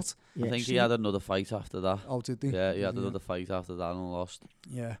be cut. I think he had another fight after that. Oh, did he? Yeah, he had another fight after that and lost.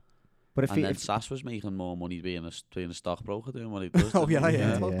 Yeah. But then Sass was making more money being a stockbroker doing what he does. Oh yeah.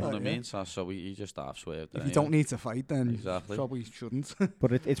 You know what I mean? So he just half swerved. If you don't need to fight, then probably shouldn't.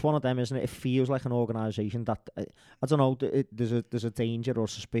 But it's one of them, isn't it? It feels like an organisation that I don't know. There's a danger or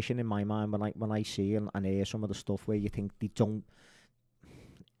suspicion in my mind when I see and hear some of the stuff where you think they don't.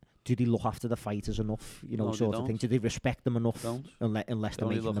 Do they look after the fighters enough? You know, no, sort of thing. Do they respect them enough? Don't. Unless they're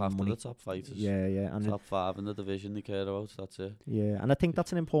making look them after money. the top fighters. Yeah. And top 5 in the division they care about. That's it. Yeah, and I think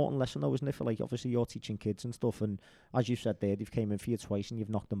that's an important lesson, though, isn't it? For like, obviously, you're teaching kids and stuff, and as you said there, they've came in for you twice and you've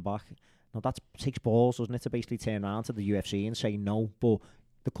knocked them back. Now that takes balls, doesn't it, to basically turn around to the UFC and say no, but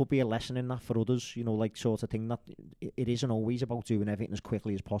there could be a lesson in that for others, you know, like sort of thing that it isn't always about doing everything as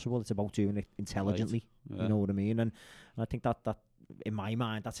quickly as possible. It's about doing it intelligently. Right. Yeah. You know what I mean? And I think that in my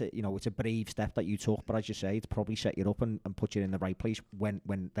mind, that's it. You know, it's a brave step that you took, but as you say, it's probably set you up and put you in the right place when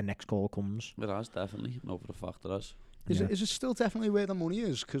the next call comes. It has, definitely. No, for the fact it has. Is it still definitely where the money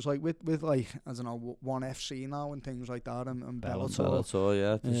is? Because like with like, I don't know, ONE FC now and things like that, and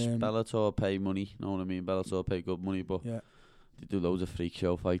Bellator, yeah. Bellator pay money, you know what I mean? Bellator pay good money, but they do loads of freak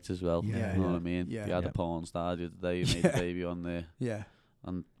show fights as well. Yeah, you know what I mean? Yeah, they had a porn star the other day who made a baby on there. Yeah.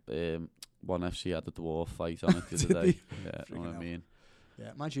 And ONE FC had the dwarf fight on it the other day. Yeah, you know what I mean?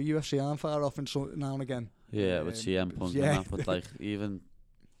 Yeah, mind you, UFC aren't far off now and again. Yeah, with CM Punk and that, but like even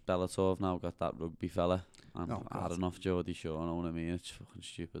Bellator have now got that rugby fella and adding off Geordie Shaw, you know what I mean? It's fucking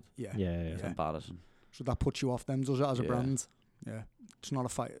stupid. Yeah. It's embarrassing. So that puts you off them, does it, as a brand? Yeah. It's not a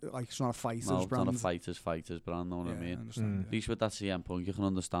fight, like it's not a fighter's brand. It's not a fighter's brand, know what I mean? At least with that CM Punk, you can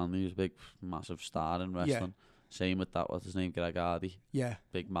understand he was a big, massive star in wrestling. Yeah. Same with that, what's his name, Greg Hardy. Yeah.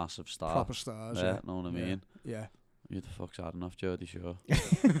 Big, massive star. Proper stars, know what I mean? Yeah. Who the fuck's adding off Geordie Shaw?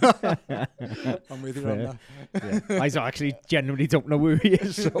 I'm with you on that. Yeah. I actually genuinely don't know who he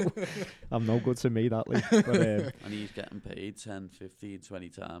is, so I'm no good to me, that. Like. But, and he's getting paid 10, 15, 20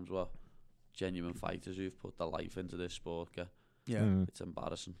 times what genuine fighters who've put their life into this sport get. Yeah. It's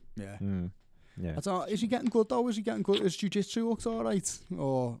embarrassing. Yeah. Yeah. I don't know, is he getting good though? Is he getting good? Is jiu-jitsu looks alright?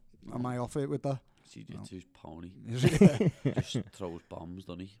 Or am I off it with that? Jiu-jitsu's pony. Yeah. Just throws bombs,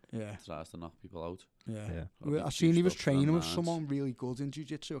 doesn't he? Yeah. Tries to knock people out. Yeah. Probably I seen he was juiced up training from with that. someone really good in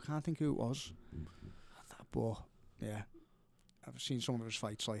jiu-jitsu. I can't think who it was. But, yeah. I've seen some of his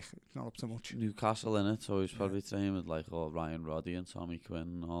fights, like, not up to much. Newcastle in it, so he's probably training with like Ryan Roddy and Tommy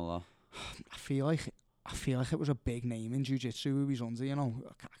Quinn and all that. I feel like it was a big name in jiu-jitsu who he's under, you know.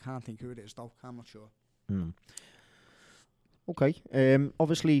 I can't think who it is, though. I'm not sure. Okay.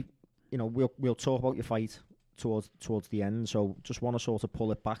 Obviously, you know, we'll talk about your fight towards the end. So just want to sort of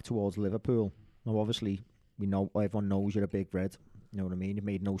pull it back towards Liverpool. Now, obviously, we know everyone knows you're a big red. You know what I mean? You've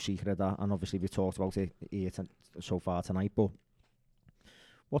made no secret of that, and obviously we've talked about it here so far tonight. But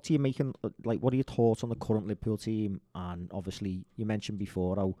what are you making? Like, what are your thoughts on the current Liverpool team? And obviously, you mentioned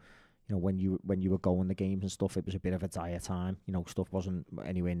before how, you know, when you were going the games and stuff, it was a bit of a dire time. You know, stuff wasn't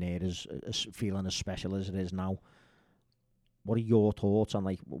anywhere near as feeling as special as it is now. What are your thoughts on,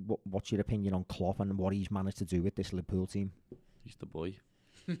 like, what's your opinion on Klopp and what he's managed to do with this Liverpool team? He's the boy.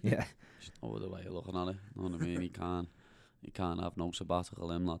 Yeah. Just no other way of looking at it. You know what I mean? He can't have no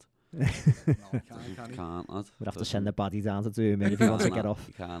sabbatical him, lad. No, He can't he? can't, lad. We'd have to send the baddie down to do him if he wants to get off.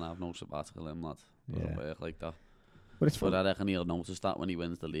 He can't have no sabbatical him, lad. Yeah. Doesn't work like that. But it's But fun. I reckon he'll notice that when he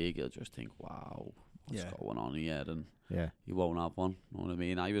wins the league, he'll just think, wow, what's going on here? And Yeah. he won't have one. You know what I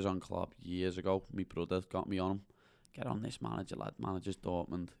mean? I was on Klopp years ago. My brother got me on him. Get on this manager, lad. Manager's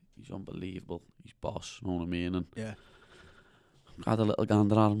Dortmund. He's unbelievable. He's boss. You know what I mean? And Yeah. had a little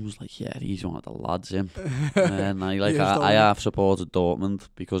gander at him. Was like, yeah, he's one of the lads, him. And I He is, I don't he? half supported Dortmund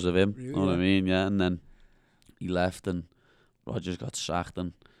because of him. Really, You know what I yeah. mean? Yeah. And then he left, and Rodgers got sacked,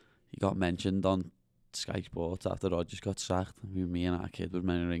 and he got mentioned on Sky Sports after Rodgers got sacked. Me and our kid were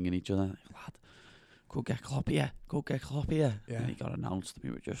ringing each other. Like, lad, go get Klopp here. Go get Klopp here. Yeah. And he got announced, and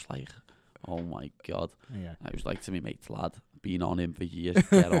we were just like, oh my God. Yeah. I was like to me mates, lad, been on him for years.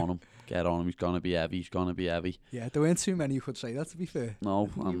 Get on him. Get on him. He's gonna be heavy. He's gonna be heavy. Yeah, there weren't too many who could say that, to be fair. No,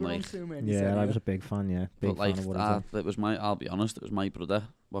 You I'm were on like, too many, Yeah, said I you. was a big fan, yeah. Big but like fan of what he did. it was I'll be honest, it was my brother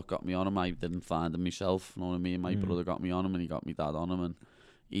what got me on him. I didn't find him myself. You know what I mean? My brother got me on him, and he got me dad on him, and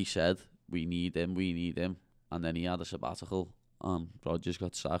he said, we need him. And then he had a sabbatical, and Rodgers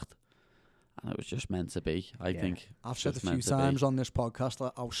got sacked. And it was just meant to be, I think. I've said a Just few meant to be. times on this podcast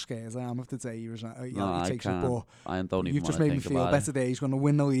like, how scared I am of the day he was. No, He I takes it, can't. but I don't even you've just wanna made me think feel about better that he's going to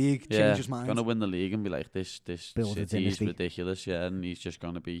win the league, change his He's mind. going to win the league and be like, this Build a city is dynasty. ridiculous, yeah, and he's just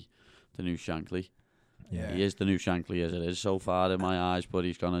going to be the new Shankly. Yeah. He is the new Shankly as it is so far in my eyes, but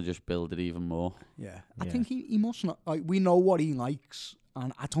he's going to just build it even more. Yeah. I Yeah. think he must not. Like, we know what he likes,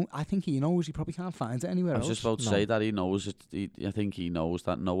 and I think he knows. He probably can't find it anywhere I else. was just about to No. say that he knows it. I think he knows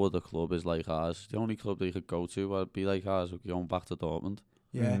that no other club is like ours. The only club that he could go to would be like ours, would be going back to Dortmund.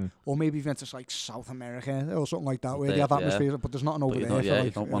 Yeah. Mm. Or maybe he went to like South America or something like that, where They- they have yeah. atmosphere, but there's nothing over But you there. don't, for, yeah, like,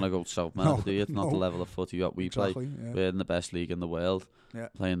 you don't want to go to South America, No, do you? It's not the no. level of footy that we play. Exactly. Yeah. We're in the best league in the world, Yeah.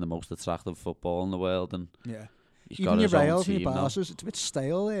 playing the most attractive football in the world, and Yeah. he's Even got your his own Reals and team your now. Barca's, it's a bit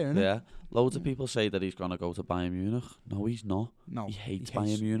stale there, isn't it? Yeah, loads of people say that he's going to go to Bayern Munich. No, he's not. No. He hates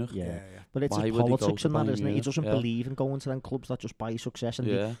Bayern Munich. Yeah. But it's Why his would he go politics to and that, Bayern isn't it? He Munich? doesn't Yeah. believe in going to them clubs that just buy success, and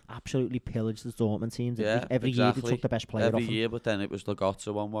they Yeah, absolutely pillaged the Dortmund team. didn't yeah. they? Every year they exactly. took the best player Every off him. year, but then it was the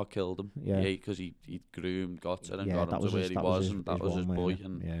Götze one what killed him. Yeah. Because he groomed Götze and Yeah, got that him was to where his, he that was, and that was his one, boy. wasn't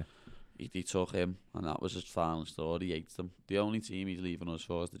And it? Yeah. he took him, and that was his final story. He hates them. The only team he's leaving us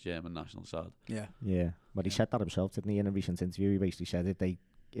for is the German national side. Yeah. Yeah, but he said that himself, didn't he? In a recent interview, he basically said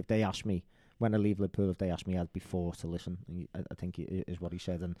if they asked me when I leave Liverpool, if they asked me, I'd be forced to listen. I think it is what he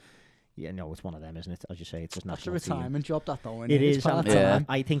said, and yeah, no, it's one of them, isn't it? As you say, it's his That's a national team. retirement job, that though. It It's is, part and of Yeah. time.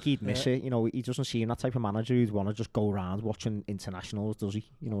 I think he'd miss Yeah. it. You know, he doesn't seem that type of manager who'd want to just go around watching internationals, does he?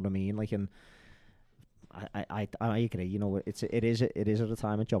 You know what I mean? Like, and I agree. You know, it is a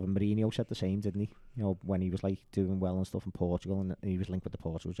retirement job, and Mourinho said the same, didn't he? You know, when he was like doing well and stuff in Portugal, and he was linked with the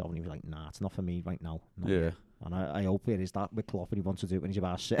Portugal job, and he was like, "Nah, it's not for me right now." Not Yeah. yet." And I hope it is that with Klopp, and he wants to do it when he's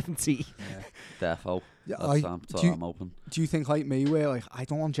about 70. Defo. Yeah, That's do you- I'm open. Do you think like me, where like I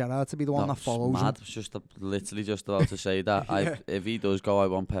don't want Gerrard to be the one that That's follows mad. him? It's just literally just about to say that. Yeah. If he does go, I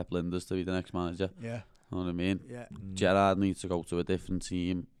want Pep Linders to be the next manager. Yeah. You know what I mean? Yeah. Gerrard needs to go to a different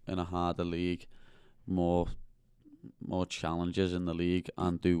team in a harder league, more challenges in the league,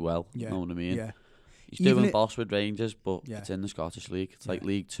 and do well. Yeah. You know what I mean? Yeah. He's Even doing it- boss with Rangers, but Yeah. it's in the Scottish League. It's like Yeah.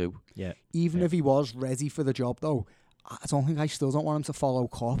 League Two. Even Yeah. if he was ready for the job, though, I still don't want him to follow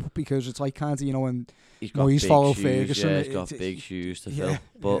Klopp, because it's like kind of, you know, when He's No, got he's big followed shoes. Ferguson. Yeah, he's got It- big shoes to yeah, fill.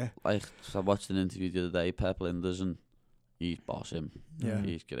 But yeah. like, I watched an interview the other day, Pep Linders, and he's boss him. Yeah.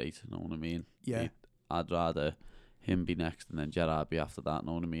 He's great. You know what I mean? Yeah. I'd rather him be next and then Gerrard be after that,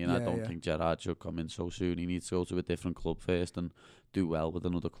 know what I mean? I Yeah, don't yeah. think Gerrard should come in so soon. He needs to go to a different club first and do well with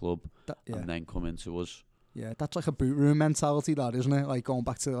another club and then come into us. Yeah, that's like a boot room mentality, that, isn't it? Like going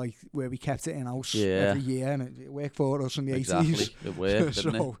back to like where we kept it in house every year, and it worked for us in the 80s. It worked,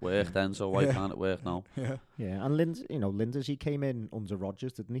 didn't So, it? Worked then, so why can't it work now? Yeah. Yeah, and Linders, he came in under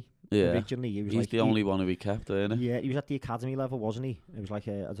Rodgers, didn't he? Yeah. Originally, he was He's like, the only one who we kept, isn't he? Yeah, he was at the academy level, wasn't he? It was like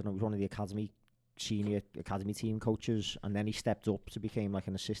I don't know, he was one of the senior academy team coaches, and then he stepped up to become like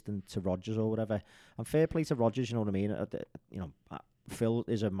an assistant to Rodgers or whatever. And fair play to Rodgers, you know what I mean? Phil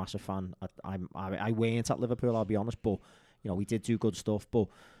is a massive fan. I weren't at Liverpool, I'll be honest, but he did do good stuff. But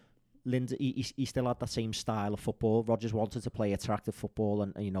Linda, he still had that same style of football. Rodgers wanted to play attractive football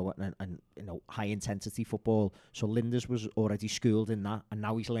and high intensity football. So Linders was already schooled in that, and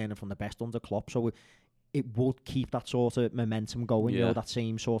now he's learning from the best under Klopp. So it would keep that sort of momentum going, that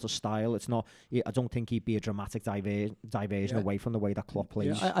same sort of style. It's not. I don't think he'd be a dramatic diversion away from the way that Klopp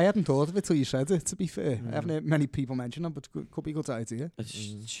plays. Yeah, I hadn't thought of it till you said it, to be fair. I haven't heard many people mention it, but could be a good idea. It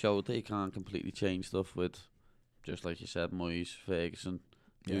showed that you can't completely change stuff with, just like you said, Moyes, Ferguson,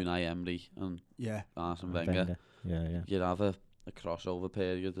 Unai Emery and Arsene Wenger. Yeah. You'd have a crossover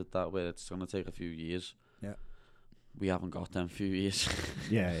period at that where it's going to take a few years. Yeah. We haven't got them few years.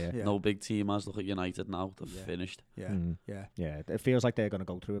 Yeah. No big team has. Look at United now. They're finished. Yeah. It feels like they're going to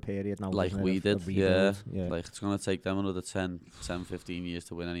go through a period now. Like we did. Yeah. Like it's going to take them another 10, 15 years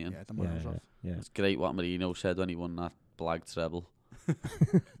to win anything. Yeah, the money's off. Yeah. It's great what Mourinho said when he won that Blag treble.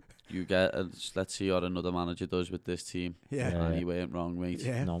 You get, let's see what another manager does with this team. Yeah. And he went wrong, mate.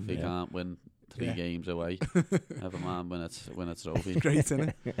 Yeah. No, If he can't win 3 games away, never mind win a trophy. Great,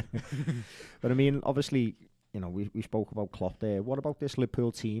 isn't it? But I mean, obviously, we spoke about Klopp there. What about this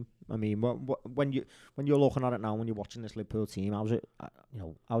Liverpool team? I mean, when you're looking at it now, when you're watching this Liverpool team, how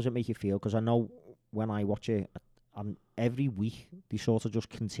does it make you feel? Because I know when I watch it, every week they sort of just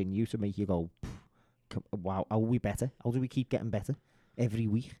continue to make you go, wow, how are we better? How do we keep getting better every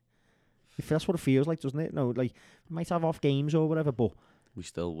week? That's what it feels like, doesn't it? No, like we might have off games or whatever, but we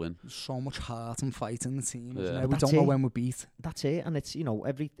still win. There's so much heart and fight in the team. Isn't Yeah. there? We That's don't know it. when we're beat. that's it. And it's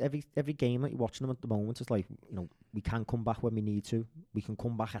every game that you're watching them at the moment, it's like we can come back when we need to. We can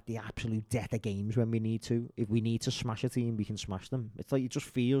come back at the absolute death of games when we need to. If we need to smash a team, we can smash them. It's like it just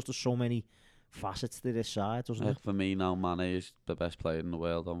feels there's so many facets to this side, doesn't it? For me now, Mane is the best player in the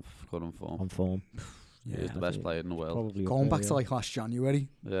world on current form. On form. He is the best player in the world. Probably Going back to like last January,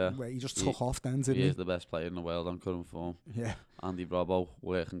 Yeah. where he just He- took off then, He didn't is the best player in the world on current form. Yeah. Andy Robbo,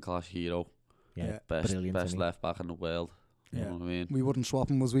 working class hero, yeah, best brilliant. best isn't he? left back in the world. You Yeah. know what I mean? We wouldn't swap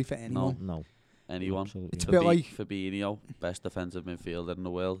him, was we, for anyone? No, Anyone. absolutely It's a not. bit like- Fabinho, best defensive midfielder in the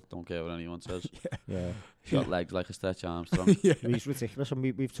world. Don't care what anyone says. Yeah. He's got legs like a Stretch Armstrong. Yeah. He's ridiculous, and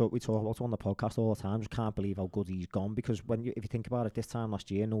we talk about it on the podcast all the time. Just can't believe how good he's gone, because if you think about it, this time last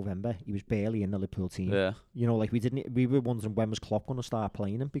year, November, he was barely in the Liverpool team. Yeah. Like we were wondering when was Klopp going to start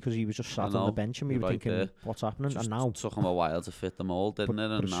playing him, because he was just sat on the know, bench and we you're were right thinking, there. what's happening? Just And now, took him a while to fit them all, didn't it?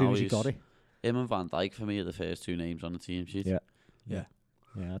 but And as now soon as he he's got it, him and Van Dijk for me are the first 2 names on the team sheet. Yeah.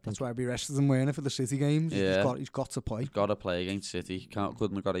 I That's think why we rested him wearing it for the City games. Yeah. He's got to play. He's got to play against City.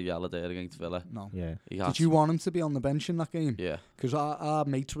 Couldn't have got a yellow there against Villa. No. He has Did you want him to be on the bench in that game? Yeah. Because our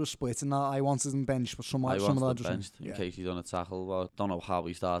mates were splitting that. I wanted him benched, but some I of wanted the him lads benched in case he done a tackle. Well, don't know how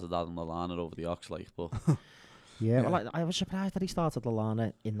he started Adam Lallana over the Ox, like, but Yeah, well, I was surprised that he started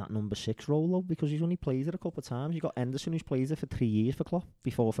Lallana in that number 6 role, though, because he's only played it a couple of times. You got Henderson, who's played it for 3 years for Klopp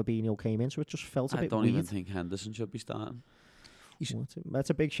before Fabinho came in, so it just felt a I bit don't weird. even think Henderson should be starting.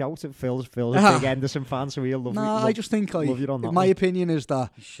 That's a big shout. Phil's a big Henderson fan, so he'll love you. Nah, I just think, like, love you on that my one. opinion is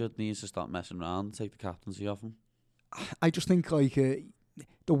that He needs to stop messing around and take the captaincy off him. I just think, like,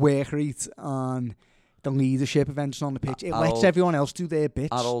 the work rate and the leadership of Henderson on the pitch, it At lets Old- everyone else do their bits.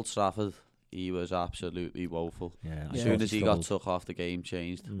 At Old Trafford, he was absolutely woeful. Yeah, As Yeah. soon as he got took off, the game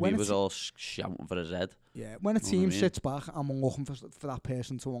changed. When He was it's- all shouting for his head. Yeah, when a Know what I team mean? sits back and we're looking for that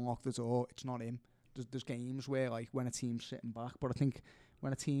person to unlock the door, it's not him. There's games where, like, when a team's sitting back, but I think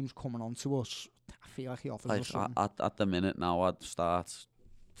when a team's coming on to us, I feel like he offers us Like something. at the minute now, I'd start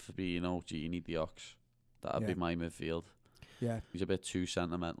Fabinho, Gini, Diox. That'd Yeah. be my midfield. Yeah. He's a bit too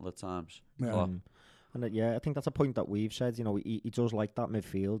sentimental at times. Yeah. Klopp. And I think that's a point that we've said. He does like that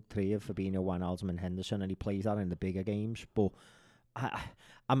midfield three of Fabinho, Wijnaldum and Henderson, and he plays that in the bigger games. But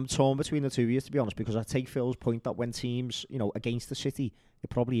I'm torn between the two of you, to be honest, because I take Phil's point that when teams, against the City, it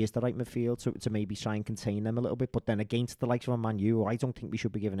probably is the right midfield to maybe try and contain them a little bit. But then against the likes of a Man U, I don't think we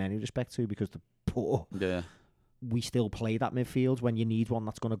should be given any respect to, because the poor, Yeah. we still play that midfield when you need one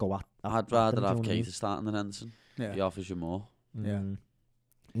that's going to go at I'd rather have Keita starting than Henderson. Yeah. He offers you more. Yeah.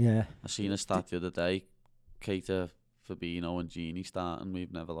 Yeah. I seen a stat the other day. Keita, Fabinho and Gini starting,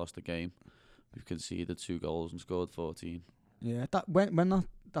 we've never lost a game. We've conceded 2 goals and scored 14. Yeah, that when that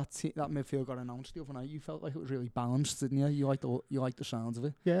midfield got announced the other night, you felt like it was really balanced, didn't you? You liked the sounds of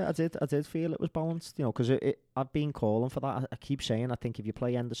it. Yeah, I did feel it was balanced, you know, because I've been calling for that. I keep saying, I think if you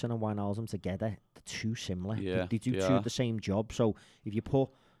play Henderson and Wijnaldum together, they're too similar. Yeah, they do the same job. So if you put,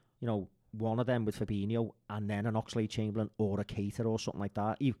 you know, one of them with Fabinho and then an Oxlade-Chamberlain or a Keita or something like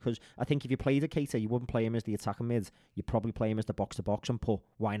that, because I think if you played a Keita, you wouldn't play him as the attacking mid. You'd probably play him as the box-to-box and put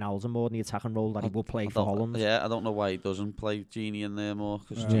Wijnaldum more in the attacking role that he would play for Holland. Yeah, I don't know why he doesn't play Gini in there more,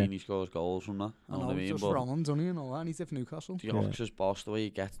 because Gini scores goals from that. I know what I mean? Just for Holland, doesn't he, and all that, and he's for Newcastle. The Yorkshire's boss, the way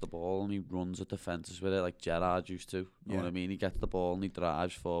he gets the ball and he runs at defences with it like Gerrard used to. You know what I mean? He gets the ball and he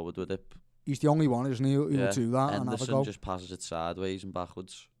drives forward with it. He's the only one, isn't he, who will do that and have a Henderson go. just passes it sideways and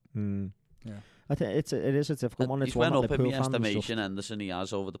backwards. Yeah. I think it is a difficult one. It's He's went one up in my estimation, estimation, Henderson. He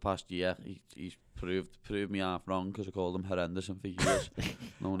has over the past year. He's proved me half wrong because I called him Henderson for years.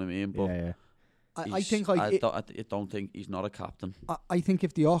 Know what I mean? But yeah. I think like I don't think he's not a captain. I think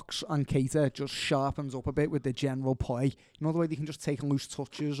if the Ox and Keita just sharpens up a bit with the general play, you know the way they can just take loose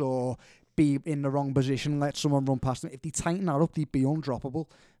touches or be in the wrong position, let someone run past them. If they tighten that up, they'd be undroppable.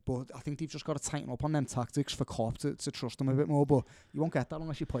 But I think they've just got to tighten up on them tactics for Klopp to trust them a bit more. But you won't get that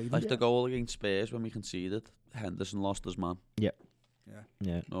unless you play them. Like the goal against Spurs when we conceded, Henderson lost his man. Yeah.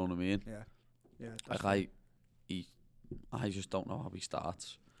 Know what I mean? Yeah. Like I just don't know how he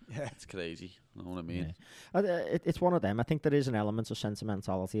starts. Yeah, it's crazy. You know what I mean? Yeah. It's one of them. I think there is an element of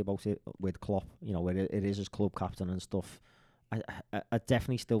sentimentality about it with Klopp. You know, it is his club captain and stuff. I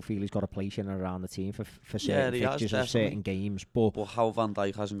definitely still feel he's got a place in and around the team for certain fixtures of certain games. But how Van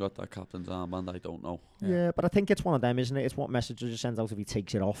Dijk hasn't got that captain's armband, I don't know. Yeah, but I think it's one of them, isn't it? It's what messages he sends out if he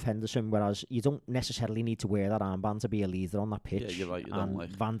takes it off Henderson, whereas you don't necessarily need to wear that armband to be a leader on that pitch. Yeah, you're right. You and don't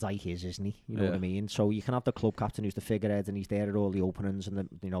Van Dijk isn't he? You know what I mean? So you can have the club captain who's the figurehead and he's there at all the openings and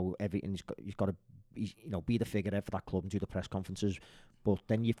everything. He's got to be the figurehead for that club and do the press conferences. But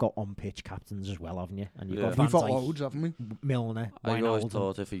then you've got on-pitch captains as well, haven't you? And you've got Van We've got Dijk, loads, haven't we? Milner, I always Wijnaldum.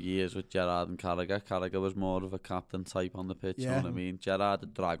 thought it for years with Gerrard and Carragher. Carragher was more of a captain type on the pitch, you know what I mean? Gerrard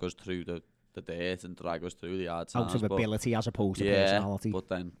would drag us through the dirt and drag us through the hard times. Out of ability as opposed to personality. But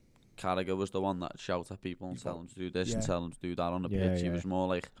then Carragher was the one that shout at people and tell them to do this and tell them to do that on the pitch. He was more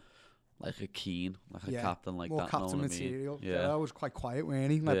like a keen, like a captain like more that. More captain know material. I mean? Yeah, I was quite quiet, weren't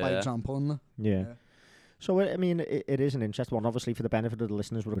he? Like by example. And yeah. So, I mean, it is an interesting one. Obviously, for the benefit of the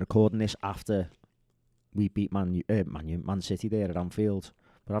listeners, we're recording this after we beat Man City there at Anfield.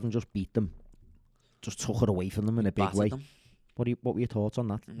 But haven't just beat them, just took it away from them in a big way. Them. What were your thoughts on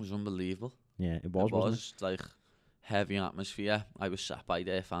that? It was unbelievable. Yeah, it was, wasn't it? Like heavy atmosphere. I was sat by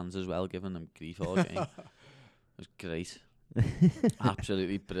their fans as well, giving them grief all game. It was great.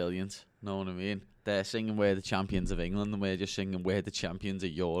 Absolutely brilliant. Know what I mean? They're singing "We're the champions of England" and we're just singing "We're the champions of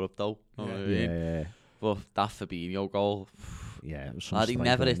Europe," though. Know what I mean? Yeah. But that Fabinho goal, it was lad, he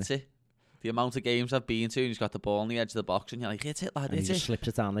never hits it. The amount of games I've been to, and he's got the ball on the edge of the box, and you're like, hit it, lad, and hit he it. Just slips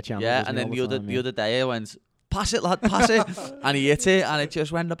it down the channel. Yeah, and then the other day I went, pass it, lad, pass it, and he hit it, and it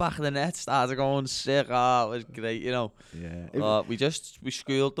just went the back of the net, started going sick. Oh, it was great, you know. Yeah. We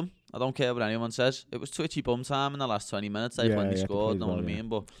schooled them. I don't care what anyone says. It was twitchy bum time in the last 20 minutes, when they scored. Know what I mean?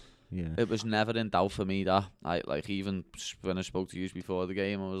 But it was never in doubt for me that even when I spoke to you before the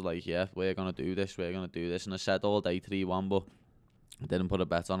game, I was like, yeah, we're gonna do this, and I said all day 3-1, but I didn't put a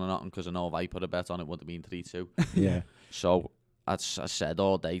bet on or nothing because I know if I put a bet on it would have been 3-2. Yeah. So I said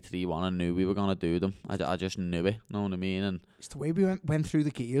all day 3-1. I knew we were gonna do them. I just knew it. Know what I mean? And it's the way we went through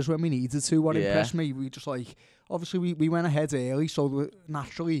the gears when we needed to. What impressed me, we just obviously we went ahead early, so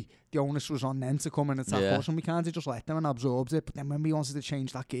naturally the onus was on them to come and attack us, and we kind of just let them and absorbed it. But then when we wanted to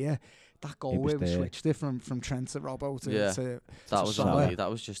change that gear, that goal where we switched it from Trent to Robbo to that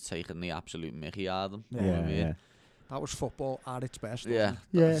was just taking the absolute mickey out of them. Yeah, know what I mean? Yeah. That was football at its best. Yeah.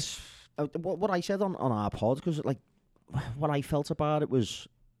 What I said on our pod, because what I felt about it was,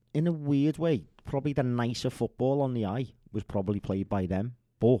 in a weird way, probably the nicer football on the eye was probably played by them.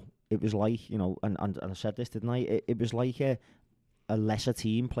 But it was like, and I said this, didn't I? It was like a lesser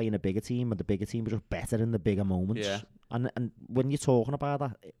team playing a bigger team, and the bigger team was just better in the bigger moments. Yeah. And when you're talking about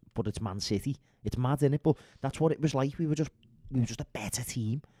that, but it's Man City, it's mad, innit? But that's what it was like. We were just a better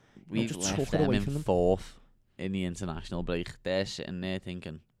team. We just left took it them away in from them. fourth in the international break. They're sitting there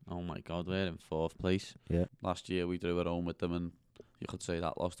thinking, oh my God, we're in fourth place. Yeah. Last year we drew at home with them, and you could say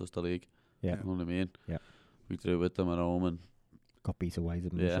that lost us the league. Yeah. You know what I mean? Yeah. We drew with them at home and got beat away,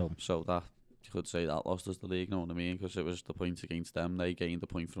 didn't we? So that you could say that lost us the league. You know what I mean? Because it was the points against them. They gained a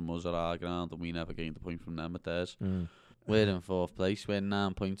point from us at our ground, and we never gained a point from them at theirs. We're in fourth place. We're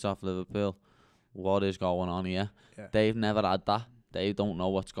 9 points off Liverpool. what is going on here? Yeah. They've never had that. They don't know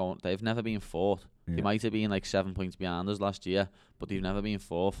what's going. They've never been fourth. They Yeah. might have been like 7 points behind us last year, but they've never been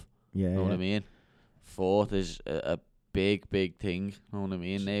fourth. Yeah, You know what I yeah. mean? Fourth is a big thing. You know what I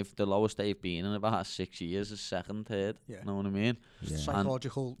mean? The lowest they've been in about 6 years is second, third. Yeah. You know what I mean? Yeah.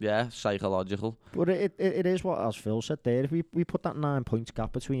 Psychological. Yeah, psychological. But it is what, as Phil said there, if we put that 9 points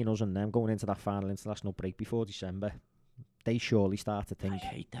gap between us and them going into that final international break before December, they surely start to I think,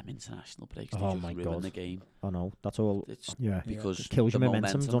 hate them international breaks. Oh They just my ruin God. the game. oh no, that's all. It's Yeah. because It kills the your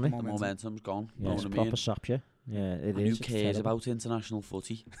momentum, doesn't it? The momentum's gone. You Yeah, know it's what I proper mean? saps you. Yeah, it And is. who it's cares terrible. about international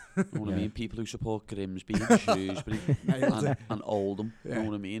footy? You know what I Yeah. mean? People who support Grimsby, and Shrewsbury, Nailed it. and Oldham. You Yeah. know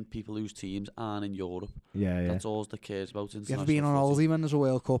what I mean? People whose teams aren't in Europe. Yeah, yeah. That's all that cares about You international ever been on footy. Aldi when there's a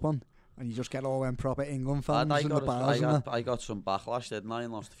World Cup on? And you just get all them proper England fans in the bars and that? I got some backlash, didn't I?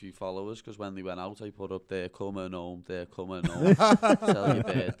 And lost a few followers because when they went out, I put up, they're coming home, they're coming home. Tell your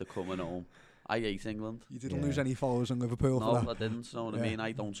bird, they're coming home. I hate England. You didn't Yeah. lose any followers in Liverpool No, for that. I didn't. You know what I Yeah. mean?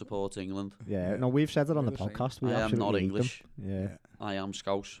 I don't support England. Yeah, Yeah. no, we've said it on We're the the same. podcast. We I am absolutely not hate English. them. Yeah. I am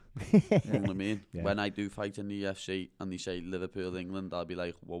Scouse. You know what I mean? Yeah. When I do fight in the UFC and they say Liverpool, England, I'll be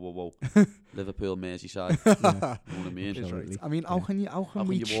like, whoa, whoa, whoa. Liverpool, Merseyside. You know what I mean? It is right. Absolutely. I mean, how Yeah. can you? How How can can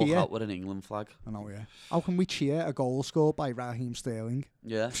we you walk cheer? out with an England flag? I know, yeah. How can we cheer a goal scored by Raheem Sterling?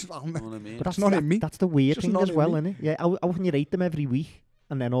 Yeah. You know what I mean? But that's not in me. That's the weird Just thing not as in well, me. isn't it? Yeah, how can you rate them every week?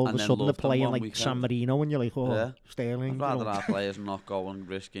 And then all of And a then sudden they're love them playing one like weekend. San Marino and you're like, oh, Yeah. Sterling. I'd you rather know. our players not go and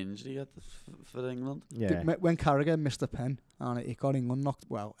risk injury for England. Yeah. When Carragher missed a pen and it got England knocked,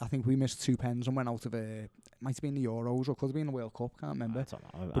 well, I think we missed 2 pens and went out of it might have been the Euros or could have been the World Cup, can't remember. I don't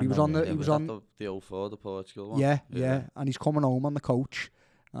know. But he was on the- It he was at on- the 04, the Portugal one. Yeah, and he's coming home on the coach.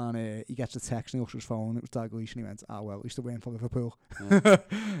 And he gets a text and he looks at his phone. It was Dalglish, and he went, "Ah, well, at least they're waiting for Liverpool." Yeah.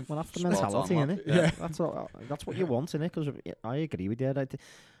 Well, that's the Spot on, mentality, lad. isn't it? Yeah. That's what you want, innit? Because I agree with you.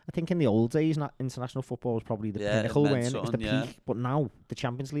 I think in the old days, international football was probably the Yeah, it pinnacle, meant when it was the something, yeah. peak. But now the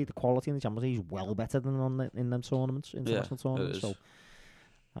Champions League, the quality in the Champions League is well better than in them tournaments, international tournaments. is. So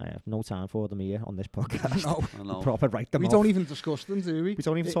I have no time for them here on this podcast. No, I know. Proper write them we off. don't even discuss them, do we? We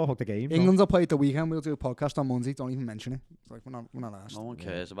don't even I- talk about the game. no. England's are played the weekend. We'll do a podcast on Monday. Don't even mention it. It's like we're not asked. No one Yeah.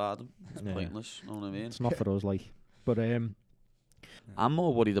 cares about them. It's Yeah. pointless. You know what I mean? It's not for us, like. But I'm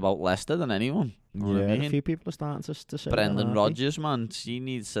more worried about Leicester than anyone. You know what I yeah, a mean? few people are starting to say that, Brendan aren't they? Rodgers, man, he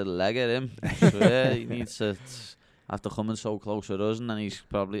needs to leg at him. I swear, he needs to after coming so close with us, and then he's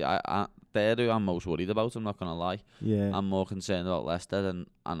probably they're who I'm most worried about. I'm not gonna lie. Yeah. I'm more concerned about Leicester,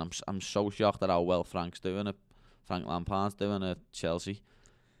 and I'm so shocked at how well Frank's doing it. Frank Lampard's doing at Chelsea,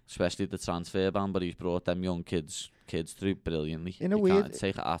 especially the transfer ban. But he's brought them young kids through brilliantly. In a You way, can't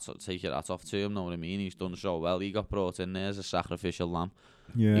take your hat off to him. Know what I mean? He's done so well. He got brought in there as a sacrificial lamb.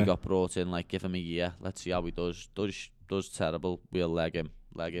 Yeah. He got brought in, like, give him a year. Let's see how he does. Does terrible. We'll leg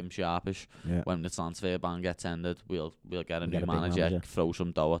him sharpish. Yeah. When the transfer ban gets ended, we'll get a We'll new get a big manager, manager. throw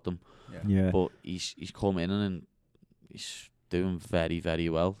some dough at them. Yeah. But he's come in and he's doing very, very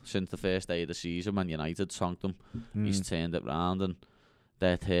well. Since the first day of the season when United sonked him, he's turned it round, and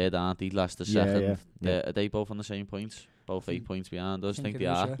they're third, aren't they? Leicester Yeah, second. yeah. Are they both on the same points? Both 8 points behind us. I think it they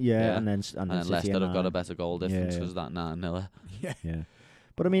is, are. Yeah, and then And then City Leicester and have got a Nine. better goal difference Yeah, because that 9-0. Yeah.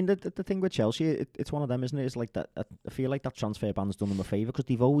 But I mean, the thing with Chelsea, it's one of them, isn't it? It's like that. I feel like that transfer ban's done them a favour because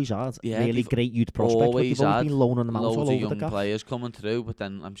they've always had really they've great youth prospects. But always they've always had been loaning them out all loads over of the young gaff. players coming through, but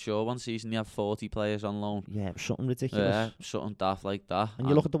then I'm sure one season you have 40 players on loan. Yeah, it was something ridiculous. Yeah, something daft like that. And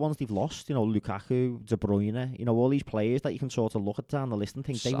you look at the ones they've lost, you know, Lukaku, De Bruyne, you know, all these players that you can sort of look at down the list and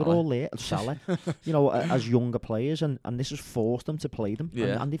think they were Salah. all there, Salah, you know, as younger players, and this has forced them to play them.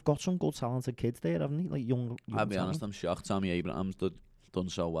 Yeah. And they've got some good talented kids there, haven't they? Like young I'll be honest, talent. I'm shocked. Tammy Abraham's done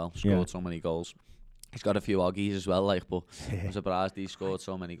so well, scored so many goals. He's got a few Oggies as well, like, but I'm surprised he scored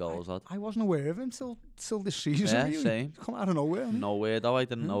so many goals. Lad. I wasn't aware of him till this season. Yeah, really. same. Come out of nowhere. hasn't he? Nowhere though, I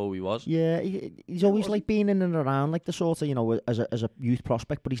didn't know who he was. Yeah, he's always like been in and around like the sort of, you know, as a youth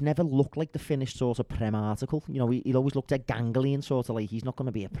prospect, but he's never looked like the finished sort of Prem article. You know, he'd always looked at gangly and sort of like he's not going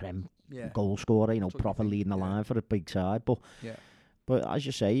to be a Prem Yeah. goal scorer, you know, That's what you proper think, leading the yeah. line for a big side. But Yeah. but as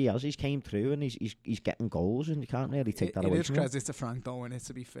you say, he's came through and he's getting goals, and you can't really take that It away is from him. credit to Frank, though, and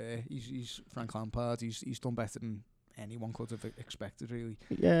to be fair, he's Frank Lampard. He's done better than anyone could have expected, really.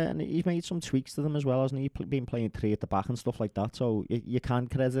 Yeah, and he's made some tweaks to them as well, hasn't he? Been playing three at the back and stuff like that, so you can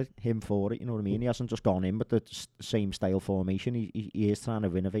credit him for it, you know what I mean? He hasn't just gone in with the same style formation. He is trying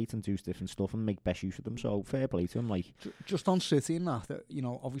to innovate and do different stuff and make best use of them, so fair play to him. Like, Just on City and that, you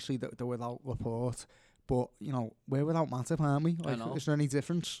know, obviously they're without Laporte, but, you know, we're without Matip, aren't we? Like, know. is there any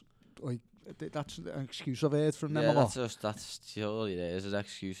difference? Like, that's an excuse I've heard from them Yeah, a lot. that's surely there is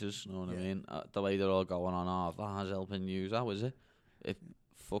excuses. You know what I Yeah. mean? The way they're all going on, VAR's helping you. How is it? If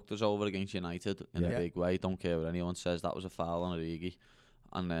fucked us over against United in a Yeah. big way. Don't care what anyone says. That was a foul on Origi.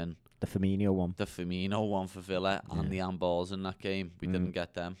 And then The Firmino one. the Firmino one for Villa and the handballs in that game. We didn't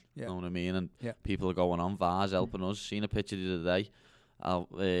get them. Yeah. Know what I mean? And Yeah. people are going on. VAR's helping us. Seen a picture the other day.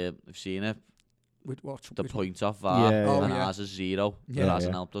 I've seen it. The points off VAR. Yeah, and yeah. ours is 0. Yeah. It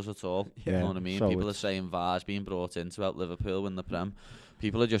hasn't Yeah. helped us at all. Yeah. You know what I mean? So People are it's- saying VAR's being brought in to help Liverpool win the Prem.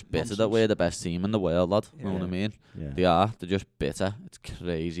 People are just bitter that Nonsense. we're the best team in the world, lad. You know what I Yeah. mean? Yeah. They are. They're just bitter. It's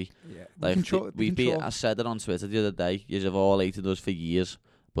crazy. Yeah. Like, we I said it on Twitter the other day. Yous have all hated us for years,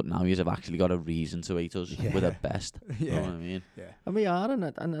 but now yous have actually got a reason to hate us. We're the best. You know what I mean? And we are, and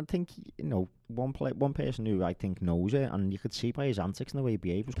I think, you know, one person who I think knows it, and you could see by his antics and the way he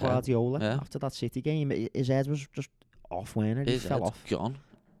behaved, was Yeah. Guardiola. Yeah. After that City game, his head was just off, weren't it? He His fell head's off. gone.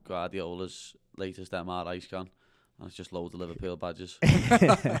 Guardiola's latest MRI scan, and it's just loads of Liverpool badges.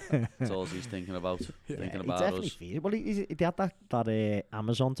 That's all he's thinking about. Thinking He about definitely us. feels. Well, he had that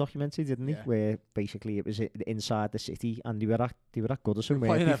Amazon documentary, didn't he? Yeah. Where basically it was inside the city, and they were at Goodison. Playing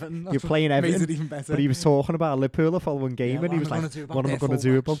weren't they? Everton. You're playing Made Everton, it even better. but he was talking about Liverpool the following game, Yeah, and he was what am I like, gonna do about "What am I their going to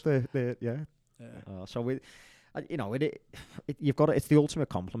do about fullbacks?" the yeah?" Yeah. So you know, you've got it's the ultimate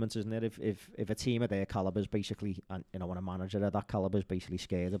compliment, isn't it? If a team of their calibers basically, and you know, when a manager of that caliber is basically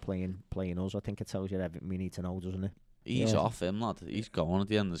scared of playing us, I think it tells you everything we need to know, doesn't it? He's Yeah. off him, lad. He's going at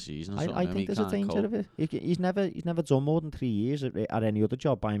the end of the season. Or I something. think He there's a can't danger cope. of it. He's never done more than 3 years at any other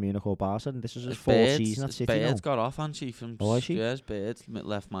job, Bayern Munich or Barca, and this is his fourth season at City now. Beard's got off, hasn't she? From Oh, has she? Yeah, his Beard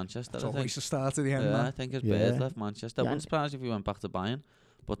left Manchester. It's I think. always the start of the end. Yeah, I man. think his Yeah. Beard left Manchester. Yeah. Wouldn't surprise if he went back to Bayern.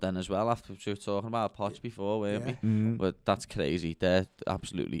 But then as well, after we were talking about Poch before, weren't Yeah. we? Mm. But that's crazy. They're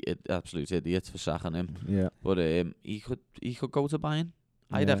absolute idiots for sacking him. Yeah. But he could go to Bayern.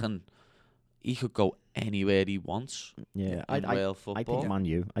 I Yeah. reckon he could go anywhere he wants Yeah, in Wales I football. think Man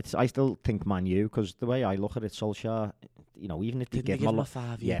U. I still think Man U, because the way I look at it, Solskjaer, you know, even if they Didn't give they him a give him a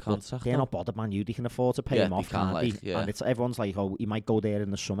lot, 5-year but contract? they're though? not bothered. Man U, they can afford to pay Yeah, him they off, can, can't like, they? yeah. And everyone's like, oh, he might go there in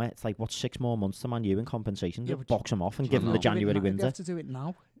the summer. It's like, what, 6 more months to Man U in compensation? Yeah, Just but box him off and I give him know. the Do it January You window. have to do it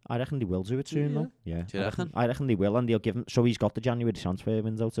now. I reckon they will do it soon, Yeah. though. Yeah, Do you reckon? I reckon they will, and they'll give him. So he's got the January transfer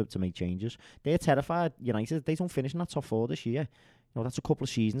window to make changes. They're terrified. United, they don't finish in that top 4 this year. You know, that's a couple of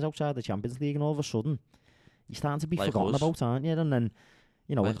seasons outside the Champions League, and all of a sudden, you're starting to be Like forgotten us. about, aren't you? And then,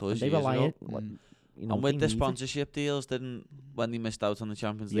 you know, Like and us they years rely ago. it. You know, And with they the need it. sponsorship deals, when they missed out on the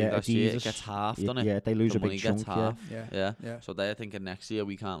Champions League Yeah, last year, it Adidas. gets half, Yeah, doesn't it? yeah, they lose The a money big gets chunk. Yeah. half. Yeah. Yeah. Yeah. So they're thinking next year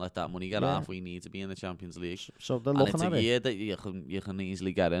we can't let that money get Yeah. half. We need to be in the Champions League. So they're And looking it's at a it. year that you can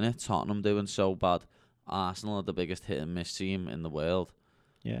easily get in it. Tottenham doing so bad. Arsenal are the biggest hit and miss team in the world.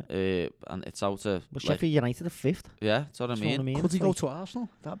 Yeah. And it's out of But like, Sheffield United are 5th. yeah, that's what I That's what mean. Could It's he go like- to Arsenal?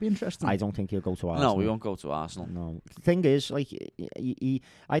 That'd be interesting. I don't think he'll go to Arsenal. No, we won't go to Arsenal. No. The thing is, like,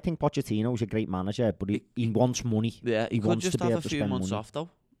 I think Pochettino's a great manager, but he wants money. Yeah, he could wants just to be have able a to few spend months money. off though.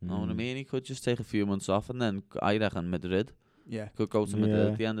 Know what I Mm. mean? He could just take a few months off, and then I reckon Madrid Yeah. could go to Madrid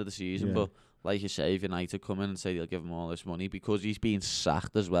Yeah. at the end of the season. Yeah. But like you say, if United come in and say they'll give him all this money because he's being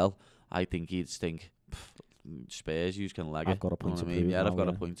sacked as well, I think he'd think Spurs, you can leg it. I've got a point Know to what I mean? prove Yeah, now, I've got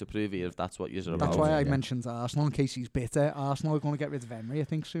a yeah. point to prove here if that's what you're about. That's why I Yeah. mentioned Arsenal in case he's bitter. Arsenal are going to get rid of Emery, I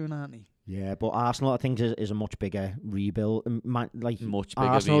think, soon, aren't they? Yeah, but Arsenal, I think, is a much bigger rebuild. Like, Much bigger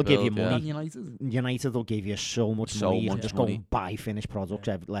Arsenal will give you rebuild, yeah. money. And United. United will give you so much So money. You can much just money. go and buy finished products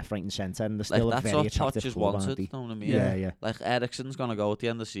left, right, and centre, and they're Like, still a that's very what attractive Poch has club, aren't wanted, they? know what I mean? Yeah, yeah. Like Eriksen's gonna go at the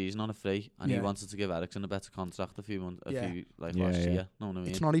end of the season on a free, and he Yeah. wanted to give Eriksen a better contract a few Yeah. Yeah, last yeah. year. Know what I mean?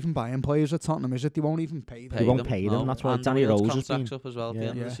 It's not even buying players at Tottenham, is it? They won't even pay them. They won't pay them, no. that's why And Danny Wales Rose has contract's been- up as well at the Yeah.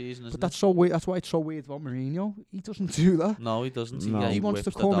 end of Yeah. the season, isn't But that's so weird. That's why it's so weird about Mourinho. He doesn't do that. No, he doesn't. No. He wants to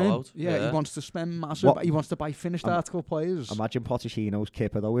whips the come dough in. out. Yeah, he wants to spend massive. What- He wants to buy finished article players. Imagine Pochettino's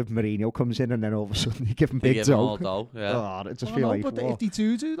kipper, though, if Mourinho comes in and then all of a sudden you give him They big give him all dough. dough. Yeah. Oh, it just Well, feel no, like, but whoa. if they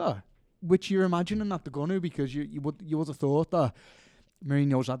do that, which you're imagining that they're gonna, because you would have thought that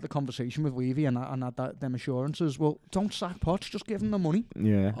Mourinho's had the conversation with Levy and had them assurances. Well, don't sack Poch, just give him the money.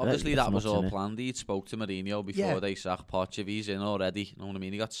 Yeah, Obviously, it's that was nuts, all innit? planned. He spoke to Mourinho before Yeah. they sacked Poch. If he's in already, you know what I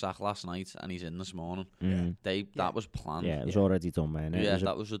mean? He got sacked last night and he's in this morning. Mm. That was planned. Yeah, it was already done, man. Yeah, It was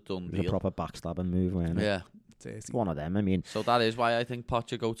that was a done it was a deal. proper backstabbing move, man. Yeah. It's one of them. I mean, So that is why I think Poch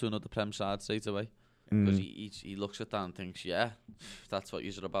should go to another Prem side straight away. Because mm, he looks at that and thinks, yeah, that's what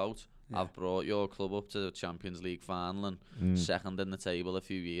you're about. Yeah. I've brought your club up to the Champions League final and mm, second in the table a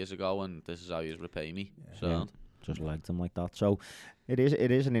few years ago, and this is how you repay me. Yeah. So Yeah. just legged him like that. So it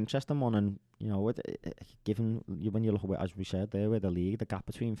is an interesting one, and you know, given when you look at, as we said there, with the league, the gap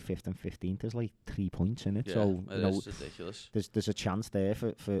between 5th and 15th is like 3 points in it. yeah, So it you know, is ridiculous. there's a chance there for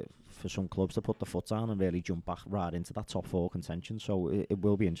some clubs to put the foot down and really jump back right into that top 4 contention. So it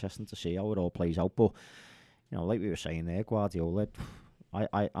will be interesting to see how it all plays out. But you know, like we were saying there, Guardiola,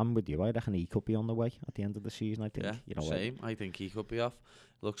 I'm with you. I reckon he could be on the way at the end of the season. I think. Yeah, You know, same. I think he could be off.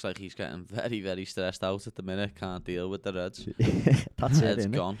 Looks like he's getting very, very stressed out at the minute. Can't deal with the Reds. That's it, Head's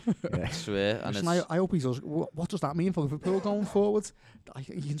isn't gone. Yeah. I swear. And Listen, it's, I hope he does. What does that mean for Liverpool going forward?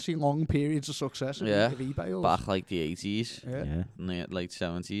 You can see long periods of success if he bails. back like the 80s, Yeah. late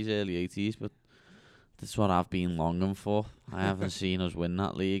 70s, early 80s. But that's what I've been longing for. I haven't seen us win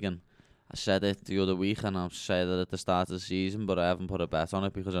that league, and I said it the other week, and I've said it at the start of the season, but I haven't put a bet on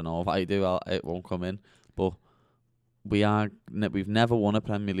it because I know if I do, it won't come in. But we've never won a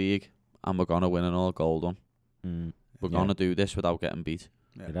Premier League, and we're gonna win an all gold one. We're gonna do this without getting beat.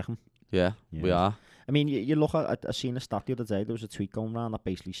 You reckon? Yeah, we are. I mean, you look at. I seen a stat the other day. There was a tweet going around that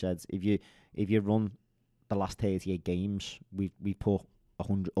basically said if you run the last 38 games, we put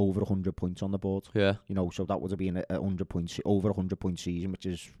over 100 points on the board. Yeah. You know, so that would have been a 100 points over 100 point season, which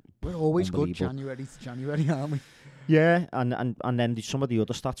is We're always good unbelievable. January to January, aren't we? Yeah, and then some of the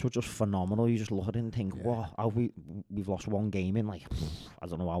other stats were just phenomenal. You just look at it and think, Yeah. wow, how we've lost one game in like I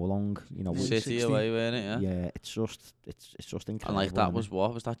don't know how long. You know, Yeah. City 60. away, weren't it? Yeah. yeah, it's just incredible. And like that isn't was it?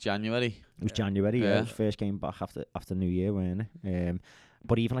 what? Was that January? It was Yeah. January. Yeah, Yeah. it was first game back after New Year, weren't it?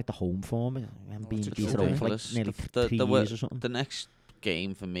 But even like the home form, we haven't been it's beaten just over for like ridiculous. nearly The 3 way- years or something. The next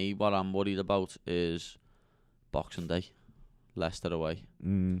game for me, what I'm worried about is Boxing Day, Leicester away.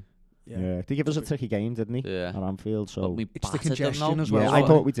 Yeah, they give us a tricky game, didn't he? Yeah. At Anfield, so But we It's the battered them congestion now. as well. yeah, so I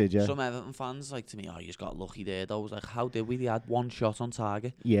thought we did. Yeah, Some Everton fans like to me, oh, you just got lucky there. Though I was like, how did we? They had one shot on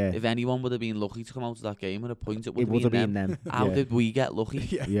target. yeah. If anyone would have been lucky to come out of that game with a point, it would It would have have been been them. them. How yeah. did we get lucky?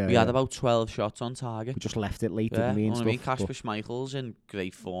 Yeah. Yeah, We yeah. had about 12 shots on target. We just left it late, Yeah, didn't we? you And know what I mean? stuff, Kasper Schmeichel's in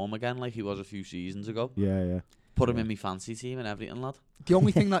great form again, like he was a few seasons ago. yeah. Put him Yeah. in my fancy team and everything, lad. The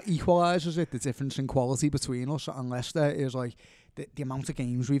only thing that equalises it, the difference in quality between us and Leicester, is like the amount of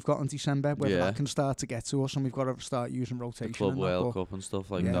games we've got in December, whether Yeah. that can start to get to us, and we've got to start using The rotation Club and that, World but- Cup and stuff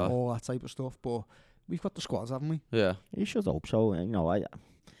like yeah, that. all that type of stuff. But we've got the squads, haven't we? Yeah. You should hope so. You know,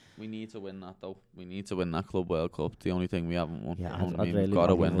 We need to win that though. We need to win that Club World Cup. The only thing we haven't won. yeah, You know what I I'd mean? really We've got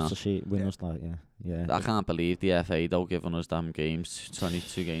to like win us to that. see win Yeah. us that. Yeah. I can't believe the FA though giving us damn games,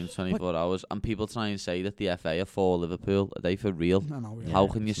 22 games, 24 hours, and people try and say that the FA are for Liverpool. Are they for real? I know. Yeah. How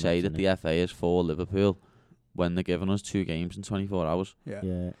can you it's say nuts, that the FA is for Liverpool when they're giving us 2 games in 24 hours? Yeah.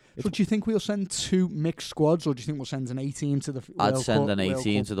 Yeah. So do you think we'll send 2 mixed squads, or do you think we'll send an A team to the I'd World send Cup, an A World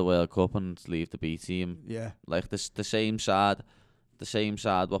team Cup? to the World Cup and leave the B team. Yeah. Like the same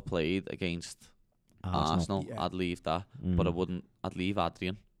side what played against Arsenal. Yeah. I'd leave that, Mm. but I wouldn't. I'd leave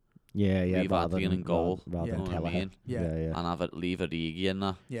Adrian yeah. leave rather Adrian than- in goal, rather Yeah. than you know what I Kelleher. mean? Yeah. Yeah. and have it leave Origi in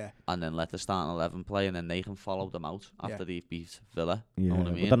there, Yeah. and then let the starting 11 play, and then they can follow them out Yeah. after they've beat Villa. Yeah, You know what I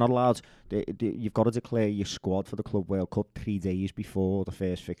but mean? they're not allowed. You've got to declare your squad for the Club World Cup 3 days before the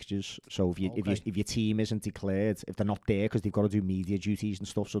first fixtures. So if your team isn't declared, if they're not there because they've got to do media duties and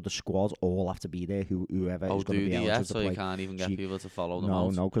stuff, so the squads all have to be there. Whoever Oh, is going to do be they? Yeah, eligible so to you play. can't even get So you- people to follow them No,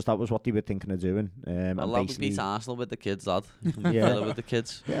 out. because that was what they were thinking of doing. And Well, that would basically, beat Arsenal with the kids, lad. You can Yeah. fill it with the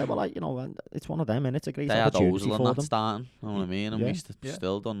kids. yeah, well, it's one of them, and it's a great They had opportunity Ozil for and that them. starting, you know what I mean? And Yeah. we Yeah.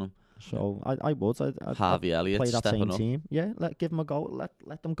 still done them. So I would. I'd Harvey Elliott play that stepping same up. team. Yeah, give them a go.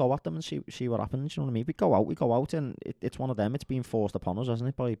 Let them go at them and see what happens. You know what I mean? We go out, and it's one of them. It's been forced upon us, hasn't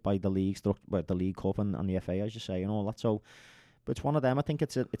it, by the league, the League Cup and the FA, as you say, and all that. So, but it's one of them. I think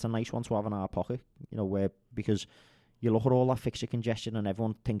it's a nice one to have in our pocket. You know, where because you look at all that fixture congestion, and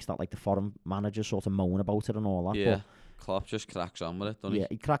everyone thinks that like the foreign managers sort of moan about it and all that. Yeah, Klopp just cracks on with it, But, doesn't yeah,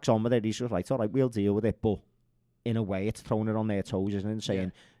 he cracks on with it. He's just like, all right, we'll deal with it, but in a way, it's throwing it on their toes, isn't it? And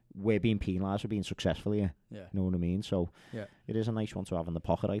saying we're being penalised for being successful here. Yeah. You know what I mean? So Yeah. it is a nice one to have in the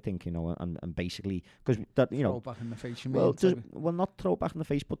pocket, I think, you know, and basically, because that, you know, Throw back in the face, you well, mean? well, not throw it back in the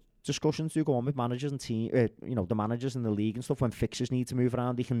face, but discussions do go on with managers and team, you know, the managers in the league and stuff. When fixtures need to move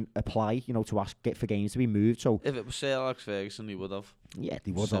around, they can apply, you know, to ask for games to be moved. So If it was Sir Alex Ferguson, he would have. yeah,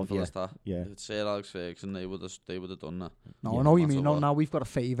 they would have, Simple yeah, as that. yeah. If it's Sir Alex Ferguson, they would have done that. No, Yeah, I know what you matter mean. No, what. now we've got a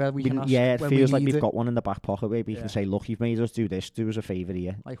favour we can ask. Yeah, it when feels we like need we've it. got one in the back pocket where we Yeah. can say, look, you've made us do this, do us a favour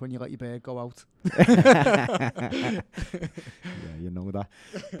here. Like when you let your bird go out. Yeah, you know that.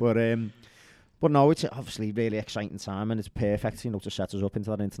 But no, it's obviously really exciting time, and it's perfect, you know, to set us up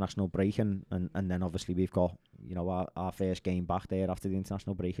into that international break, and then obviously we've got, you know, our first game back there after the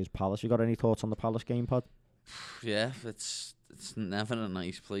international break is Palace. You got any thoughts on the Palace game, Pod? Yeah, it's never a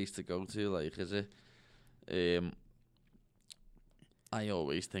nice place to go to, like, is it? I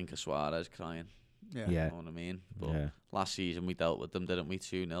always think of Suarez crying. Yeah. You know what I mean? But Yeah. last season we dealt with them, didn't we?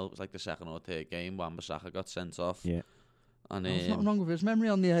 2-0. It was like the second or third game. Wan-Bissaka got sent off. Yeah. And There's nothing wrong with his memory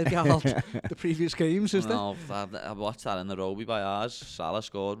on the previous games, is there? no, I watched that in the Roby by ours. Salah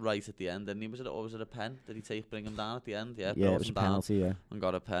scored right at the end, didn't he? Was it a pen? Did he bring him down at the end? Yeah, Yeah, brought it was a him down penalty, yeah. and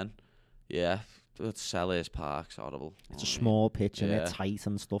got a pen. Yeah, Selhurst Park's horrible. It's a small pitch and Yeah. it's tight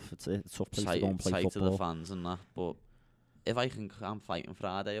and stuff. It's a tough place to go and play tight to the football. fans and that, but if I'm fighting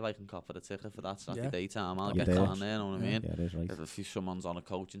Friday, if I can cop for the ticket for that Saturday time, I'll You get do. down there, you know what I mean? Yeah, it is right. If someone's on a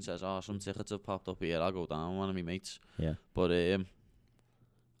coach and says, some tickets have popped up here, I'll go down with one of my mates. Yeah. But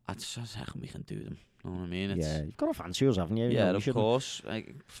I just reckon we can do them, you know what I mean? Yeah, you've got to fancy us, haven't you? You Yeah, know, we of shouldn't- course.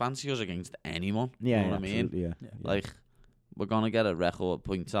 Like, fancy us against anyone, Yeah, you know what I mean? absolutely, yeah. Like, we're going to get a record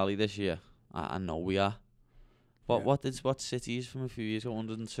point tally this year. I know we are. What cities from a few years ago,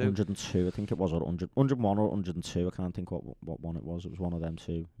 102? 102, I think it was, or 101 or 102. I can't think what one it was. It was one of them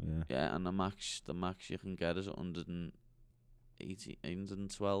two. Yeah. Yeah, and the max you can get is 180,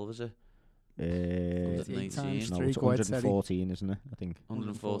 112, is it? 8 times No, 3, it's go ahead, Teddy. 114, isn't it? I think.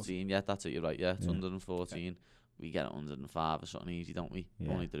 114, yeah, that's it, you're right, yeah, it's Yeah. 114. We get 105 or something easy, don't we?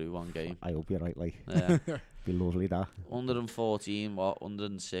 Yeah. Only do one game. I hope you're right. Like, Yeah. be lovely that. 114,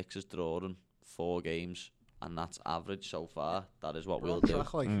 106 is drawing 4 games, and that's average so far. That is what We're we'll on do.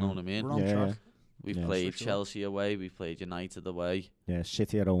 track, like. You know what I mean? We're on Yeah. track. We've Yeah, played for sure. Chelsea away, we've played United away, Yeah,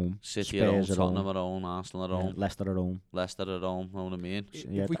 City at home, City at home, Spurs at Tottenham home, at home, Arsenal at yeah, home, Leicester at home. Leicester at home, you know what I mean?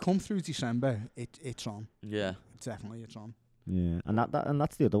 Yeah, If we come through December, it's on. Yeah. Definitely, it's on. Yeah, and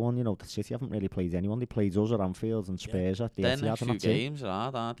that's the other one. You know, the City haven't really played anyone. They played us at Anfield and Spurs at the Then Etihad, next and few that's it. games are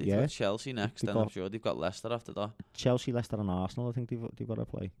hard, aren't they? Yeah. They've got Chelsea next, They've then I'm got- sure they've got Leicester after that. Chelsea, Leicester, and Arsenal. I think they've got to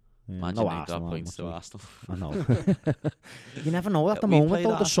play. Yeah. Imagine No, they got Arsenal, points to actually. Arsenal. I know. You never know at the We moment, played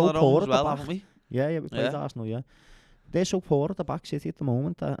though. They're so Arsenal at home poor as at well, the haven't back. we? Yeah, we played Yeah. Arsenal, yeah. They're so poor at the back, City, at the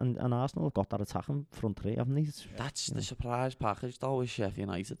moment, and Arsenal have got that attacking front three, haven't they? That's Yeah. the surprise package though with Sheffield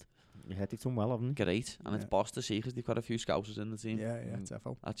United. You headed them well, haven't they? Great. And it's Yeah. boss to see because they've got a few scousers in the team. Yeah, Mm.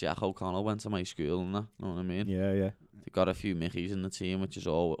 defo. That Jack O'Connell went to my school and that, you know what I mean? Yeah, yeah. They've got a few Mickeys in the team, which is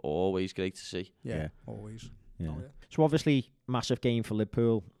always great to see. Yeah, Yeah. always. Yeah. Oh, yeah. So obviously, massive game for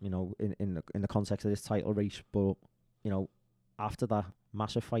Liverpool, you know, in the context of this title race. But you know, after that,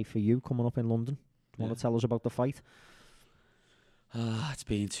 massive fight for you coming up in London. Do you want Yeah. to tell us about the fight? It's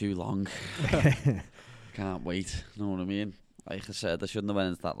been too long. Can't wait, you know what I mean? Like I said, I shouldn't have went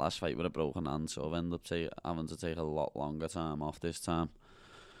into that last fight with a broken hand, so I've ended up having to take a lot longer time off this time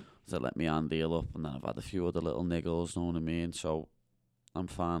to let my hand heal up, and then I've had a few other little niggles, you know what I mean? So I'm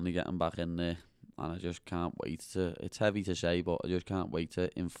finally getting back in there, and I just can't wait to, it's heavy to say, but I just can't wait to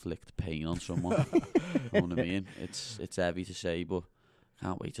inflict pain on someone, you know what I mean? It's heavy to say, but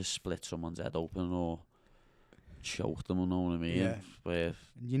can't wait to split someone's head open or choke them, you know what I mean? Yeah. But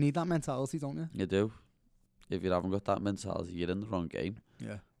You need that mentality, don't you? you do. If you haven't got that mentality, you're in the wrong game.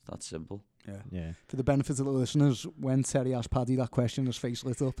 Yeah. It's that simple. Yeah. Yeah. For the benefit of the listeners, when Terry asked Paddy that question, his face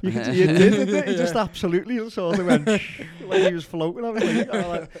lit up. You did, didn't it? He just absolutely sort of went when he was floating. I was like, oh,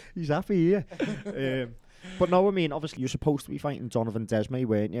 like, he's happy here. But no, I mean, obviously you're supposed to be fighting Donovan Desmay,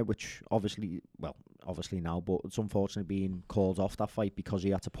 weren't you? Which obviously now, but it's unfortunately being called off that fight because he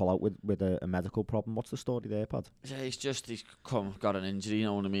had to pull out with a medical problem. What's the story there, Pad? Yeah, he's got an injury, you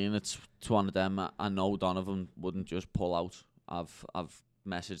know what I mean? It's one of them. I know Donovan wouldn't just pull out. I've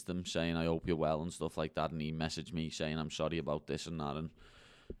messaged him saying I hope you're well and stuff like that, and he messaged me saying I'm sorry about this and that, and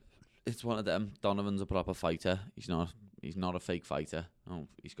it's one of them. Donovan's a proper fighter. He's not a fake fighter. No,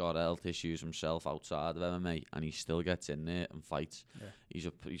 he's got health issues himself outside of MMA, and he still gets in there and fights. Yeah.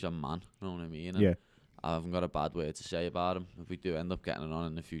 He's a man, you know what I mean? And Yeah. I haven't got a bad word to say about him. If we do end up getting it on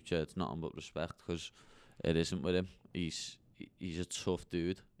in the future, it's nothing but respect, because it isn't with him. He's a tough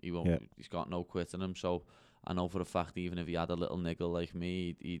dude. He won't. Yeah. He's got no quit in him. So I know for a fact, even if he had a little niggle like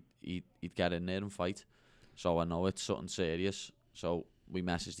me, he'd get in there and fight. So I know it's something serious. So we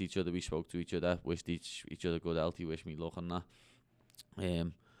messaged each other, we spoke to each other, wished each other good health. He wished me luck on that.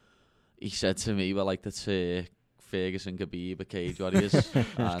 He said to me, well, like that's Ferguson Khabib, a Cage Warriors.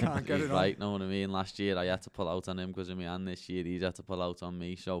 And Can't get he's it on. right, know what I mean? Last year I had to pull out on him because of my hand. This year he's had to pull out on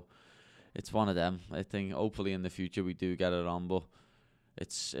me. So it's one of them. I think hopefully in the future we do get it on, but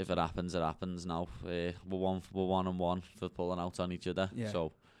if it happens, it happens now. We're 1-1 for pulling out on each other. Yeah.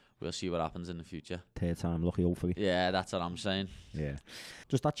 So we'll see what happens in the future. Third time lucky, hopefully. Yeah, that's what I'm saying. Yeah.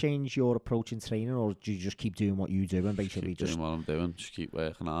 Does that change your approach in training, or do you just keep doing what you do and basically Keep just doing what I'm doing. Just keep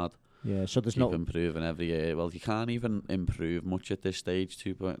working hard. yeah? So there's Keep no improving every year. Well, you can't even improve much at this stage,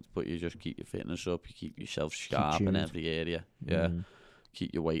 but you just keep your fitness up. You keep yourself sharp in tuned. every area. Yeah.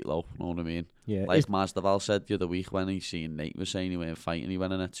 Keep your weight low. Know what I mean? yeah. Like Masvidal said the other week when he seen Nate was saying he weren't fighting, he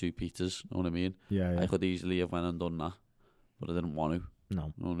went in at 2 Peters. Know what I mean? yeah. I could easily have went and done that, but I didn't want to.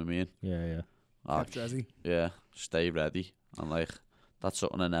 No. Know what I mean? Yeah. Ah, Kept ready. yeah, stay ready. And like, that's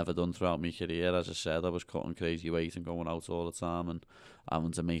something I never done throughout my career. As I said, I was cutting crazy weight and going out all the time and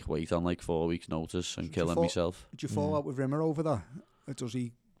having to make weight on like 4 weeks' notice and killing myself. Did you fall out with Rimmer over that? Or does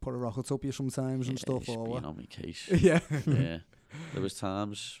he put a rocket up you sometimes and stuff? He's Or been what? on my case. Yeah. Yeah. There was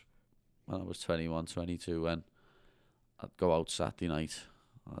times when I was 21, 22 when I'd go out Saturday night.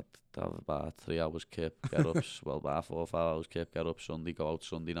 I'd have about 3 hours kip, get up, well, about 4 or 5 hours kip, get up Sunday, go out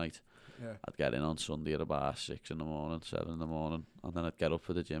Sunday night. Yeah. I'd get in on Sunday at about 6 in the morning, 7 in the morning, and then I'd get up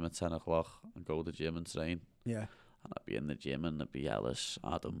for the gym at 10 o'clock and go to the gym and train. Yeah. And I'd be in the gym and there'd be Ellis,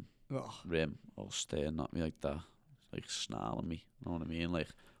 Adam, Ugh. Rim, all staring at me like that, like snarling me, you know what I mean? Like,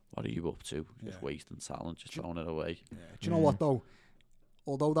 what are you up to? Just Yeah. wasting talent, just throwing it away. Yeah. Do you know what though?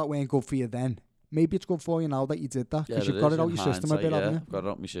 Although that weren't good for you then, maybe it's good for you now that you did that because you've got it out your system a bit, haven't you? I've got it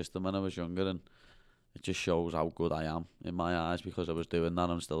out my system when I was younger, and it just shows how good I am in my eyes because I was doing that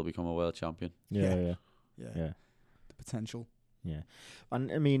and still become a world champion. Yeah. The potential. Yeah.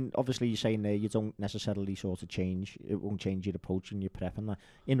 And I mean, obviously you're saying there you don't necessarily sort of change, it won't change your approach and your prep and that.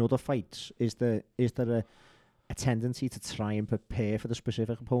 In other fights, is there a tendency to try and prepare for the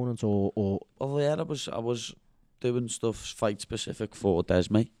specific opponent or Well, yeah, I was doing stuff fight specific for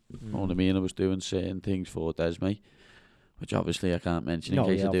Desmay. You know what I mean? I was doing certain things for Desmay, which obviously I can't mention in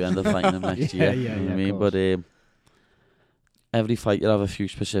case I do end up fighting him next year. You know what I mean? But every fight you have a few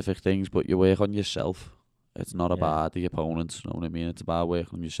specific things, but you work on yourself. It's not about the opponents, you know what I mean? It's about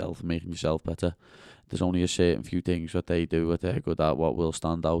working on yourself and making yourself better. There's only a certain few things that they do that they're good at, what will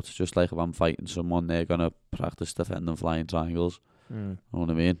stand out. Just like if I'm fighting someone, they're going to practice defending flying triangles. You know what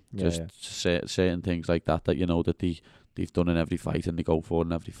I mean? Certain things like that you know that they've done in every fight and they go for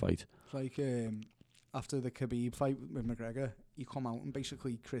in every fight. It's like after the Khabib fight with McGregor, he come out and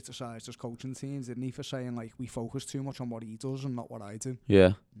basically criticised his coaching teams, didn't he, for saying like we focus too much on what he does and not what I do.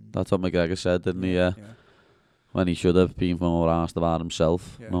 Yeah, that's what McGregor said, didn't he? Yeah. When he should have been more asked about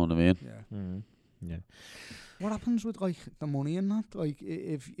himself. You know what I mean? Yeah. What happens with like the money and that? Like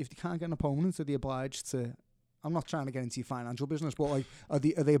if they can't get an opponent, are they obliged to? I'm not trying to get into your financial business, but like, are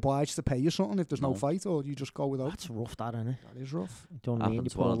they obliged to pay you something if there's no fight, or do you just go without? That's rough, that, isn't it? That is rough. Don't happened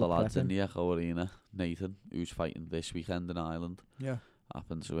to one of the lads in the Echo Arena, Nathan, who's fighting this weekend in Ireland. Yeah.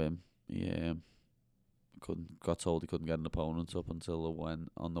 Happened to him. He got told he couldn't get an opponent up until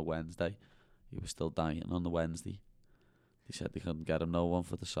on the Wednesday. He was still dying on the Wednesday. They said they couldn't get him no one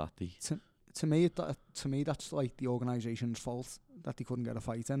for the Saturday. To me, that's like the organisation's fault that they couldn't get a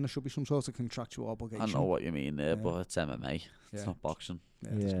fight in. There should be some sort of contractual obligation. I know what you mean there, but it's MMA. It's not boxing.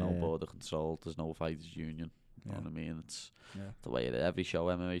 There's no border control. There's no fighters union. You know what I mean? It's the way it is. Every show,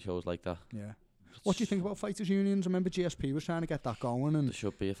 MMA shows like that. Yeah. What do you think about fighters unions? I remember GSP was trying to get that going. And there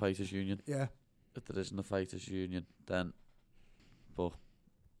should be a fighters union. Yeah. If there isn't a fighters union, then... But...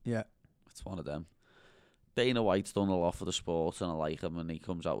 Yeah. It's one of them. Dana White's done a lot for the sport and I like him and he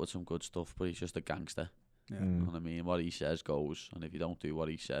comes out with some good stuff, but he's just a gangster. You know what I mean? What he says goes, and if you don't do what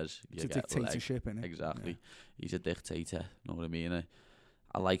he says, you it's get a dictatorship, innit? Exactly. He's a dictator, you know what I mean?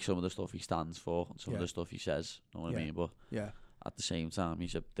 I like some of the stuff he stands for and some of the stuff he says, you know what I mean? But at the same time,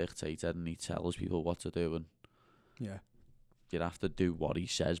 he's a dictator and he tells people what to do and you have to do what he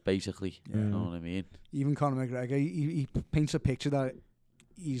says, basically. You know what I mean? Even Conor McGregor, he paints a picture that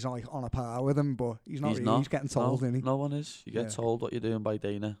he's like on a par with him, but he's not really. He's getting told, isn't he? No one is. You get told what you're doing by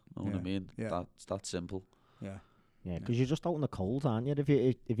Dana. You know what I mean? Yeah. That's that simple. Yeah. Yeah, because you're just out in the cold, aren't you?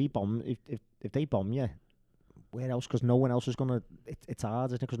 If they bomb you, where else? Because no one else is gonna. It's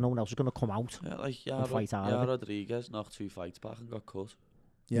hard, isn't it? Because no one else is gonna come out. Yeah, like fight hard. Rodriguez knocked 2 fights back and got cut.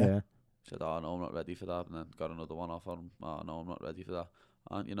 Yeah. Said, oh no, I'm not ready for that, and then got another one off on him. Oh no, I'm not ready for that.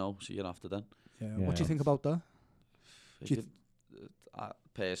 And see you after then. Yeah. What do you think about that?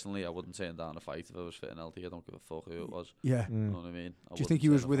 Personally, I wouldn't turn down a fight if I was fitting LT. I don't give a fuck who it was. Yeah. You know what I mean? Do you think he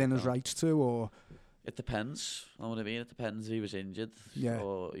was within his rights to, or? It depends. You know what I mean? It depends if he was injured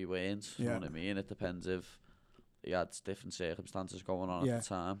or he weren't. You know what I mean? It depends if he had different circumstances going on at the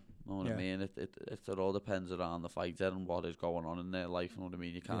time. You know what I mean? It all depends around the fighter and what is going on in their life. You know what I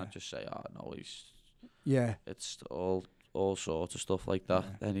mean? You can't just say, oh no, he's... Yeah. It's all sorts of stuff like that.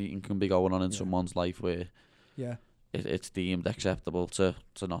 Anything can be going on in someone's life where... Yeah. It's deemed acceptable to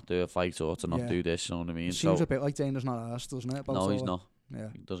not do a fight or to not do this, you know what I mean? It seems a bit like Dana's not asked, doesn't it? No, he's not. Yeah.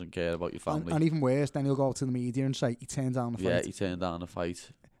 He doesn't care about your family. And even worse, then he'll go out to the media and say he turned down the fight. Yeah, he turned down a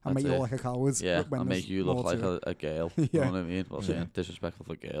fight. And make you look like a coward. Yeah, and make you look like a girl. You know what I mean? Well, saying disrespectful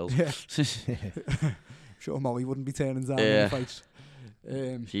for girls. Yeah. Sure, Molly wouldn't be turning down any fights.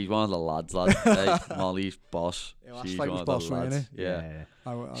 She's one of the lads, lad. Hey, Molly's boss. Yeah, last She's fight one was of the boss, wasn't lads. it? Yeah.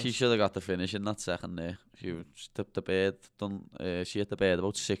 I She was- should have got the finish in that second there. She tipped the bed, she hit the bed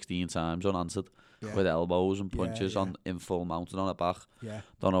about 16 times unanswered yeah, with elbows and Yeah, punches yeah. on in full mountain on her back. yeah.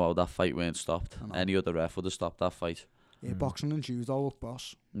 Don't know how that fight weren't stopped. I know. Any other ref would have stopped that fight. Yeah, boxing and judo look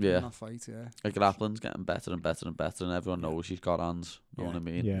boss. In Yeah. that fight, yeah. Like grappling's getting better and better and better, and everyone knows she's got hands. Know what I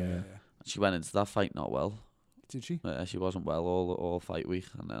mean? Yeah. She went into that fight not well. Did she? She wasn't well all fight week,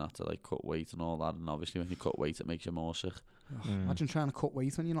 and then had to like cut weight and all that. And obviously, when you cut weight, it makes you more sick. Ugh, Imagine trying to cut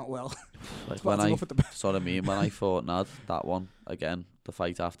weight when you're not well. Like It's when bad I, enough at the best. sort of mean when I fought Nad, that one again, the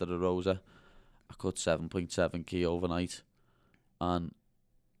fight after the Rosa, I cut 7.7 kg overnight, and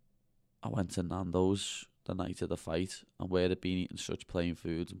I went to Nando's the night of the fight, and where I'd been eating such plain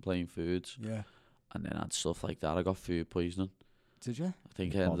foods, Yeah. and then I had stuff like that. I got food poisoning. Did you? I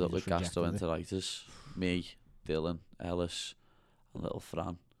think Your I ended body up with just rejected it. gastroenteritis. Me, Dylan, Ellis, and little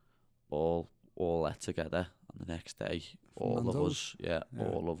Fran, all let together. And the next day, all of Nando's? us, yeah, Yeah.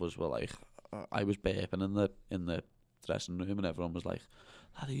 all of us were like, I was burping in the dressing room, and everyone was like,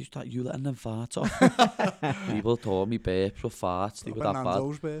 "Laddie, you letting them farts off?" People told me burps were farts. They were that bad.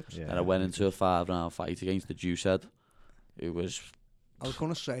 Nando's babes. Yeah. And I went into a 5-round fight against the Juicehead, who was. I was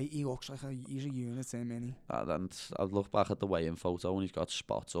gonna say he looks like he's a unit, him, ain't And I look back at the weigh-in photo, and he's got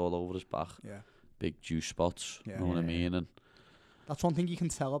spots all over his back, he? Yeah. big juice spots. Yeah. You know what I Yeah. mean? And That's one thing you can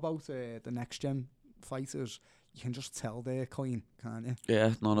tell about the next gen fighters. You can just tell they're clean, can't you?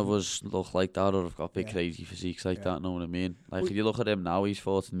 yeah, none of us look like that or have got big Yeah. crazy physiques like Yeah. that, know what I mean? Like, Well- if you look at him now, he's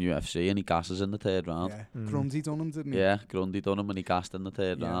fought in UFC and he gasses in the third round. Yeah. Mm. Grundy done him, didn't he? Yeah, Grundy done him and he gassed in the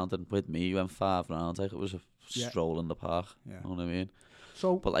third Yeah. round, and with me, he went 5 rounds, like it was a Yeah. stroll in the park, Yeah. know what I mean?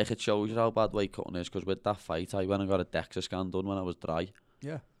 So But like, it shows you how bad weight cutting is, because with that fight, I went and got a DEXA scan done when I was dry,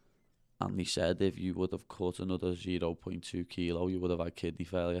 yeah. and he said if you would have cut another 0.2 kilo, you would have had kidney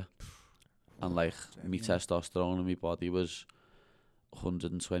failure. And like, my Yeah. testosterone in my body was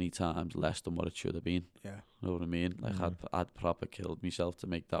 120 times less than what it should have been. Yeah. Know what I mean? Like, I'd proper killed myself to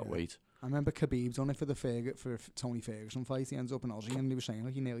make that Yeah. weight. I remember Khabib done it for for Tony Ferguson fight. He ends up in Aussie, and he was saying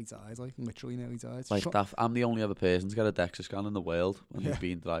like he nearly died, like literally nearly died. Like So- that, I'm the only other person to get a DEXA scan in the world when Yeah. they've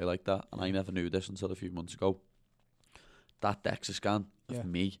been dry like that, and I never knew this until a few months ago. That DEXA scan of Yeah.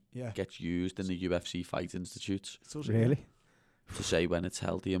 me Yeah. gets used in the UFC fight institutes It does, Really? to say when it's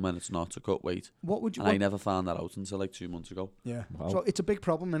healthy and when it's not to cut weight. What would you? And I What, never found that out until like 2 months ago. yeah. Wow. So it's a big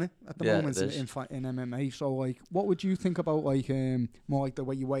problem, innit? At the Yeah, moment it is. in MMA. So like, what would you think about like more like the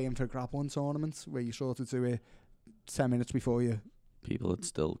way you weigh in for a grappling tournament, where you sort of do it 10 minutes before you? People had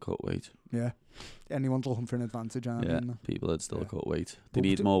still cut weight. Yeah. Anyone's looking for an advantage, aren't Yeah, they? people had still Yeah. cut weight. They But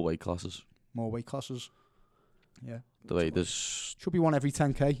need do- more weight classes. More weight classes. Yeah. The way So, there's should be one every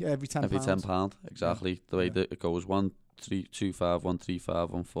 10k, every 10 every pounds. £10, exactly. The way Yeah. that it goes 1-3-2-5,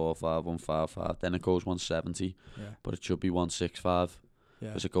 1-3-5, 1-4-5, 1-5-5. Then it goes 170, Yeah. but it should be 165.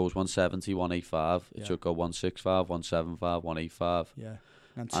 Yeah. As it goes 170, 185, it Yeah. should go 165, 175, 185, Yeah.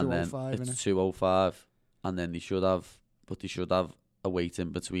 And and then 205, it's innit? 205, and then they should have a weight in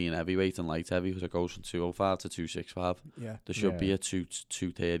between heavyweight and light heavy, because it goes from 205 to 265. Yeah. There should be Yeah. a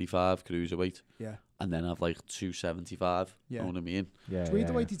 235 cruiserweight, Yeah. and then have like 275. Yeah. Know what I mean? Yeah, It's weird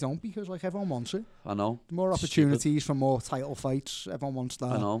the way they don't, because like everyone wants it. I know. The more It's opportunities for more title fights, everyone wants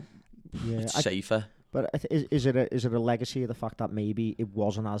that. I know. yeah. It's I- safer. But is it a legacy of the fact that maybe it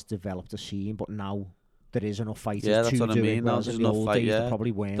wasn't as developed a scene, but now there is enough fighters Yeah, that's to what I do mean. it, Now whereas there's in the enough old fight, days yeah. there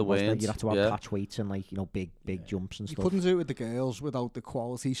probably weren't. There Was there? weren't, You'd have to have yeah. catch weights and like big jumps and You stuff. couldn't do it with the girls without the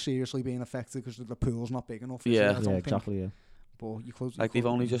quality seriously being affected because the pool's not big enough. is it? Yeah. I don't Yeah, think. exactly. Yeah. But you could. Like, they've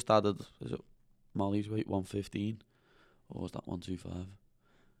only just added, is it Molly's weight 115, or was that 125?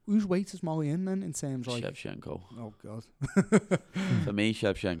 Whose weight is Molly in then in terms of like? Shevchenko. Oh God. For me,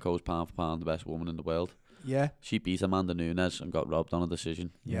 Shevchenko's pound for pound the best woman in the world. Yeah. She beat Amanda Nunes and got robbed on a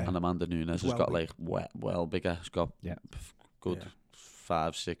decision. Yeah. And Amanda Nunes Well has got big. like well bigger. She's got Yeah. good Yeah.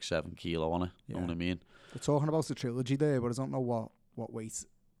 5, 6, 7 kilo on her. Yeah. Know what I mean? They're talking about the trilogy there, but I don't know what weight.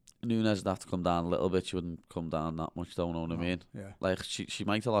 Nunes would have to come down a little bit. She wouldn't come down that much. Don't know what I No. mean? Yeah. Like, she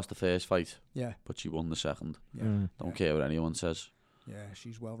might have lost the first fight, Yeah. but she won the second. Yeah. Don't Yeah. care what anyone says. Yeah.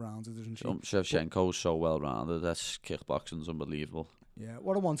 She's well rounded, isn't she? Shevchenko's so well rounded. That's kickboxing's unbelievable. Yeah.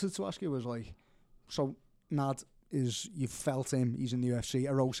 What I wanted to ask you was like, so Nad you felt him. He's in the UFC.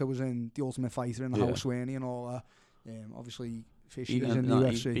 Arosa was in The Ultimate Fighter in the Yeah. House Swaney and all that. Obviously Fisher He's is in the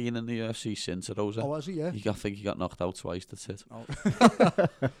he's UFC. been in the UFC since Rosa. Oh, was he? Yeah. I think he got knocked out twice. That's it. Oh.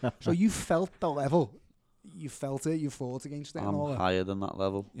 So you felt the level. You felt it. You fought against it and all I'm that. higher than that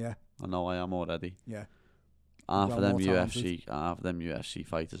level. Yeah. I know I am already. Yeah. Half Well of them more UFC, half of them UFC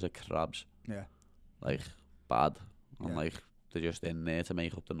fighters are crabs. Yeah. Like, bad. And Yeah. like, they're just in there to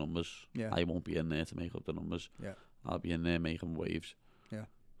make up the numbers. Yeah. I won't be in there to make up the numbers. Yeah. I'll be in there making waves.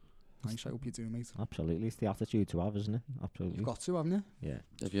 Nice, I hope you do, mate. Absolutely, it's the attitude to have, isn't it? Absolutely. You've got to, haven't you? Yeah.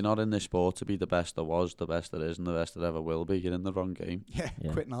 If you're not in this sport to be the best there was, the best there is, and the best there ever will be, you're in the wrong game. Yeah,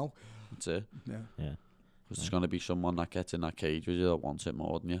 Yeah. quit now. That's it. Yeah. Yeah. Because there's going to be someone that gets in that cage with you that wants it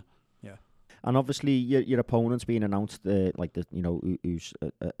more than you. And obviously, your opponent's being announced, who's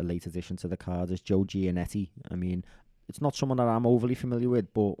a late addition to the card is Joe Giannetti. I mean, it's not someone that I'm overly familiar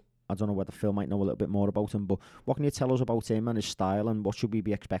with, but I don't know whether Phil might know a little bit more about him. But what can you tell us about him and his style, and what should we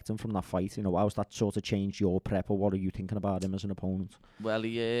be expecting from that fight? You know, how's that sort of changed your prep, or what are you thinking about him as an opponent? Well,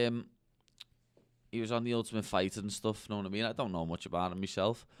 he was on the Ultimate Fighter and stuff, you know what I mean? I don't know much about him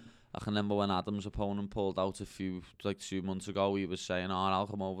myself. I can remember when Adam's opponent pulled out 2 months ago, he was saying, I'll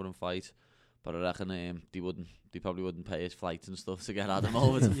come over and fight. But I reckon they probably wouldn't pay his flights and stuff to get Adam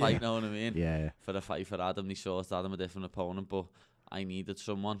over to fight, know what I mean? Yeah. For the fight for Adam, they sorted Adam a different opponent, but I needed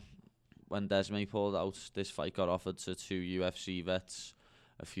someone. When Desmay pulled out, this fight got offered to 2 UFC vets,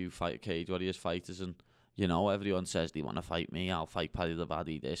 a few Cage Warriors fighters, and you know, everyone says they want to fight me, I'll fight Paddy the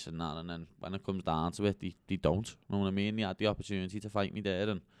Baddy, this and that, and then when it comes down to it, they don't, know what I mean? They had the opportunity to fight me there,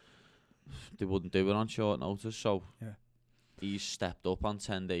 and they wouldn't do it on short notice, so Yeah. he's stepped up on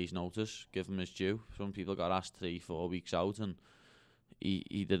 10 days notice, give him his due. Some people got asked 3-4 weeks out, and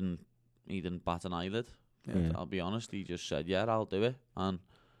he didn't bat an eyelid. Yeah. I'll be honest, he just said, yeah, I'll do it, and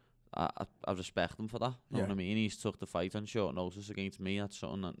I respect him for that. Know Yeah. what I mean? He's took the fight on short notice against me. That's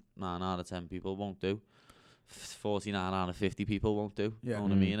something that 9 out of 10 people won't do. 49 out of 50 people won't do. Yeah. Know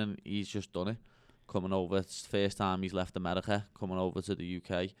what I mean? And he's just done it. Coming over, it's the first time he's left America, coming over to the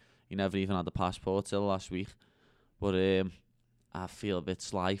UK. He never even had the passport till last week. But I feel a bit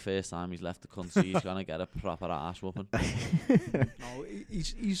sly. First time he's left the country, he's gonna get a proper ass whooping. No,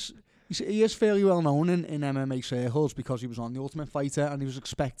 he is fairly well known in MMA circles because he was on the Ultimate Fighter and he was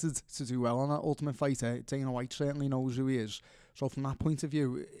expected to do well on that Ultimate Fighter. Dana White certainly knows who he is. So from that point of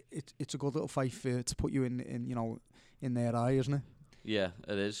view, it's a good little fight to put you in their eye, isn't it? Yeah,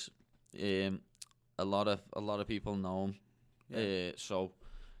 it is. A lot of people know him, so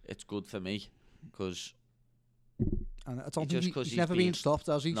it's good for me because. And I don't Just think 'cause he's he's never been- been stopped,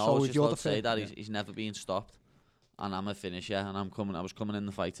 has he? No, so I was if just you're about the to say that yeah. he's never been stopped, and I'm a finisher, and I was coming in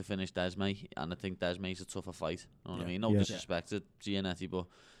the fight to finish Desmay, and I think Desmay's a tougher fight. You know what I mean? No Yeah. disrespect to Giannetti, but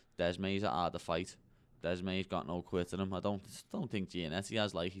Desmay's a harder fight. Desmay's got no quit in him. I don't think Giannetti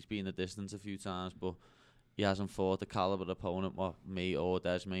has. Like, he's been the distance a few times, but he hasn't fought the caliber opponent what me or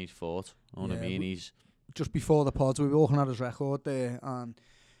Desmay's fought. You know what I Yeah, mean? He's Just before the pod, we were looking at his record there, and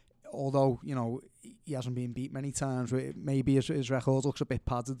although he hasn't been beat many times, maybe his record looks a bit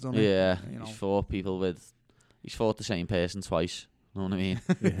padded, doesn't it? yeah, You know. he's fought he's fought the same person twice. You know what I mean?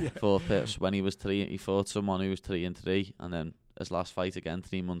 When he was 3, he fought someone who was 3-3, and then his last fight again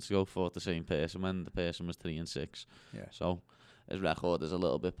 3 months ago fought the same person when the person was 3-6. Yeah. So his record is a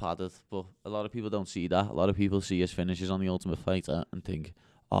little bit padded, but a lot of people don't see that. A lot of people see his finishes on the Ultimate Fighter and think,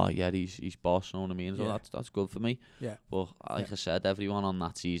 oh yeah, he's boss. You know what I mean? So Yeah. that's good for me. Yeah. But like I said, everyone on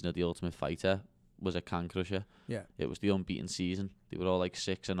that season of the Ultimate Fighter was a can crusher. Yeah. It was the unbeaten season. They were all like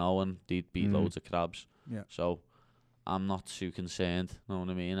 6-0 and they'd beat loads of crabs. Yeah. So I'm not too concerned, know what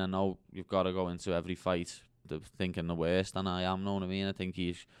I mean? I know you've got to go into every fight thinking the worst, and I am, know what I mean? I think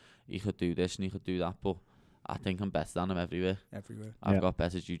he could do this and he could do that, but I think I'm better than him everywhere. Everywhere. I've got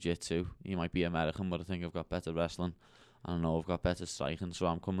better jiu-jitsu. He might be American, but I think I've got better wrestling. I know I've got better striking, so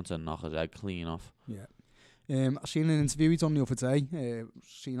I'm coming to knock his head clean off. Yeah. I seen an interview he done the other day,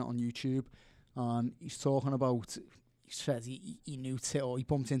 seen it on YouTube, and he's talking about, he said he knew Till, he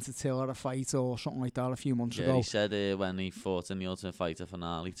bumped into Till at a fight or something like that a few months Yeah, ago. he said when he fought in the Ultimate Fighter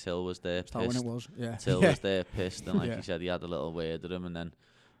finale, Till was there Is that when pissed. it was? Yeah. Till was there pissed, and like Yeah. he said, he had a little word with him, and then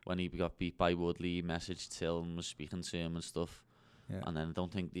when he got beat by Woodley, he messaged Till and was speaking to him and stuff. Yeah. And then I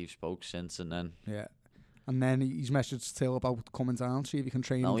don't think they've spoke since, and then Yeah. And then he's messaged Till about coming down, see if he can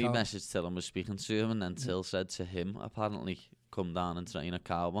train no, him. he messaged Till and was speaking to him, and then Till said to him, apparently, come down and train at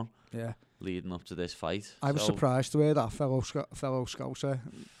Carbon, Yeah. leading up to this fight. I was So, surprised to hear that fellow Scouser.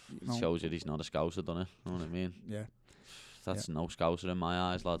 You know. shows you he's not a Scouser, doesn't it? You know what I mean? Yeah. That's no Scouser in my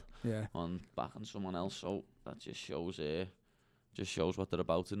eyes, lad. Yeah. On backing someone else, so that just shows what they're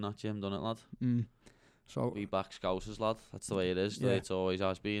about in that gym, doesn't it, lad? Mm. So We back Scousers, lad. That's the way it is. The Yeah. way it's always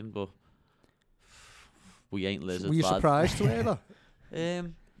has been. But we ain't lizards, were you lad. surprised to hear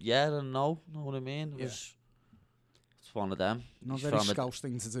that? Yeah and no. Know what I mean? Yeah. It's one of them. Not a He's very from Scouse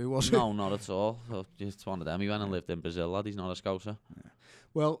thing to do, was it? No, not at all. It's one of them. He went and lived in Brazil, lad. He's not a Scouser.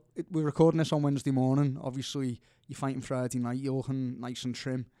 Well, we're recording this on Wednesday morning. Obviously, you're fighting Friday night. You're looking nice and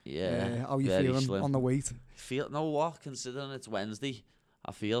trim. Yeah. How are you very feeling slim. on the weight? Know what? Considering it's Wednesday,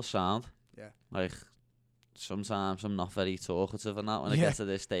 I feel sound. Yeah. Like, sometimes I'm not very talkative and that when I Yeah, get to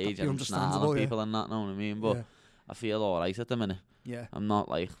this stage that'd be and I'm snarling understandable, at yeah. people and that, know what I mean? But Yeah. I feel alright at the minute. Yeah. I'm not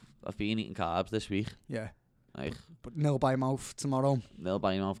like, I've been eating carbs this week. Yeah. Like, But nil by mouth tomorrow. nil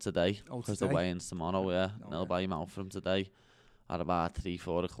by mouth today. Oh, Because the today? weigh-in's tomorrow, yeah. Oh, Nil yeah. by mouth from today. At about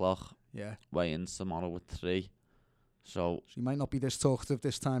 3-4 o'clock. Yeah. Weigh-in's tomorrow at 3. So, So you might not be this talkative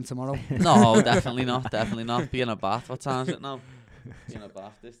this time tomorrow. no, definitely not. Definitely not. Be in a bath. What time is it now? Be in a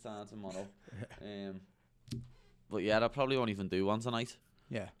bath this time tomorrow. But yeah, I probably won't even do one tonight.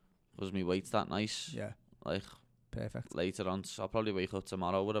 Yeah. Because my weight's that nice. Yeah. Like, Perfect. later on, so I'll probably wake up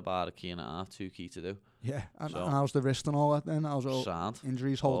tomorrow with about a key and a half, 2 key to do. Yeah. And, So- and how's the wrist and all that then? How's all Sound.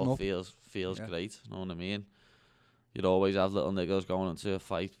 injuries holding All up? feels Yeah. great. Know what I mean? You'd always have little niggles going into a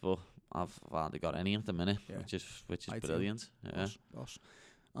fight, but I've hardly got any at the minute, Yeah. which is Ideal. brilliant. Yeah. Boss.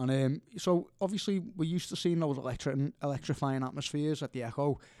 And so obviously we're used to seeing those electrifying atmospheres at the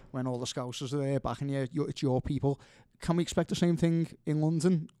Echo when all the Scousers are there backing you. It's your people. Can we expect the same thing in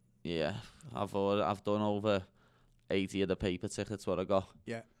London? Yeah, I've done over 80 of the paper tickets what I got.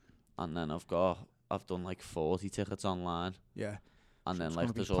 Yeah. And then I've done like 40 tickets online. Yeah. And So then it's like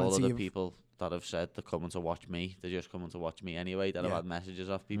gonna be there's all of plenty the of- people that have said they're coming to watch me. They're just coming to watch me anyway. That Yeah. have had messages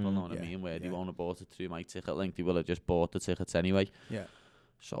off people, know what I Yeah, mean? Where they yeah. won't have bought it through my ticket link. They will have just bought the tickets anyway. Yeah.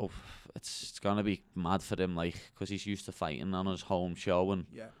 So it's gonna be mad for him, like, because he's used to fighting on his home show and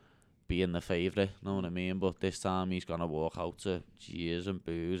Yeah. being the favourite, know what I mean? But this time he's gonna walk out to cheers and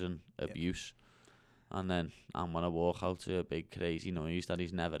boos and abuse. And then I'm gonna walk out to a big crazy noise that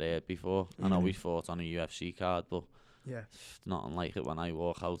he's never heard before. I know he's fought on a UFC card, but Yeah. it's nothing like it when I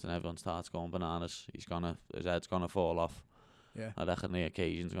walk out and everyone starts going bananas. His head's gonna fall off. Yeah. I reckon the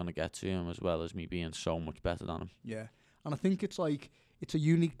occasion's gonna get to him, as well as me being so much better than him. Yeah. And I think it's a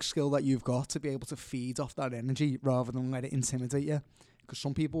unique skill that you've got to be able to feed off that energy rather than let it intimidate you. Because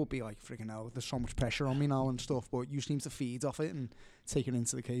some people would be like, freaking hell, there's so much pressure on me now and stuff, but you seem to feed off it and take it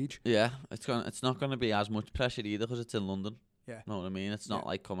into the cage. Yeah, it's not gonna be as much pressure either because it's in London. Yeah. Know what I mean? It's not Yeah.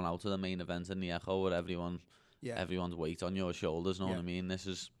 like coming out to the main event in the Echo where Yeah. everyone's weight on your shoulders. Know what I Yeah. mean?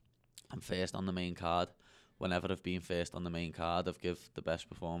 I'm first on the main card. Whenever I've been first on the main card, I've give the best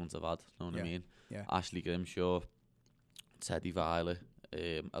performance I've had. Know what I Yeah. mean? Yeah. Ashley Grimshaw, Teddy Violet,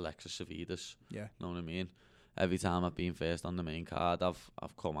 Alexis Savidas. Yeah. Know what I mean? Every time I've been first on the main card, I've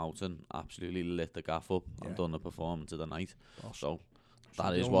come out and absolutely lit the gaff up Yeah. and done the performance of the night. Boss. So So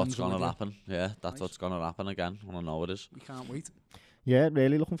that the is old what's ones are gonna with you. happen. Yeah, that's Nice. what's gonna happen again. I know it is. We can't wait. Yeah,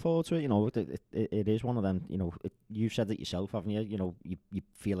 really looking forward to it. You know, it is one of them. You know, you've said it yourself, haven't you? You know, you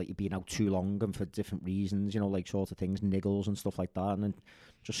feel like you've been out too long and for different reasons. You know, like sort of things, niggles and stuff like that. And then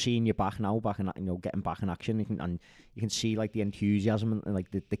just seeing you back in, you know, getting back in action, and you can see like the enthusiasm and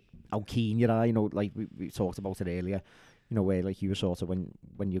like the how keen you are. You know, like we talked about it earlier. You know, where like you were sort of when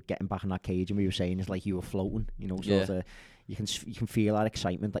you're getting back in that cage, and we were saying it's like you were floating. You know, sort of you can feel that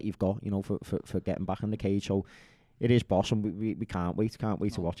excitement that you've got. You know, for getting back in the cage. So. It is boss, and we can't wait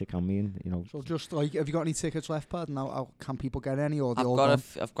to watch it, can we? And you know, So just like, have you got any tickets left, Pad? Now, can people get any, or they I've all got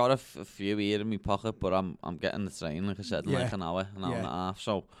gone? I've got a few here in my pocket, but I'm getting the train, like I said, in Yeah. like an hour and a half.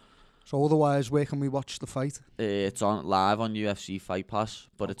 So So otherwise, where can we watch the fight? it's on live on UFC Fight Pass,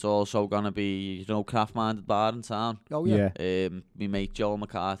 but it's also gonna be, you know, Craft Minded Bar in town. Oh yeah. My mate Joel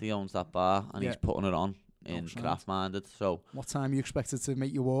McCarthy owns that bar, and Yeah. he's putting it on in sound. Craft Minded. So, What time are you expected to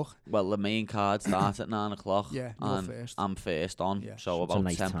make your walk? well, the main card starts at 9 o'clock. Yeah, you're and first. I'm first on. Yeah. So It's a about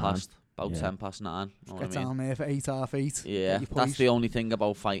nice 10 time. past. About Yeah. 10 past 9. Know what I Get mean? down there for 8, half 8. Yeah, get your that's poise. the only thing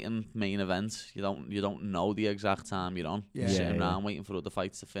about fighting main events. You don't know the exact time you're on. Yeah. You're sitting Yeah, around waiting for other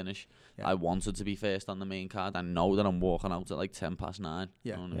fights to finish. Yeah. I wanted to be first on the main card. I know that I'm walking out at like 10 past 9.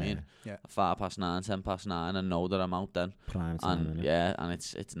 Yeah. You know what I mean? Yeah. 5 past 9, 10 past 9. I know that I'm out then. prime time. And innit? yeah, and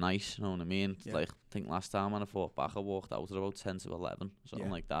it's nice. You know what I mean? Yeah. Like, I think last time when I fought back, I walked out at about 10 to 11, something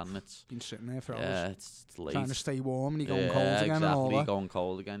Yeah. like that. And it's Been sitting there for yeah, hours. it's late. Trying to stay warm and you're going yeah, cold again exactly. and all that. Going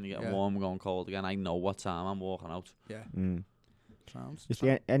cold again. You get Yeah. warm, going cold again. I know what time I'm walking out. Yeah. Sounds. Is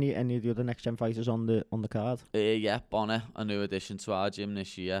there any of the other next gen fighters on the card? Yeah, Bonner, a new addition to our gym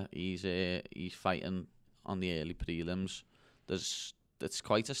this year. He's fighting on the early prelims. It's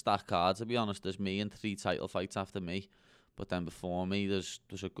quite a stacked card, to be honest. There's me and 3 title fights after me, but then before me, there's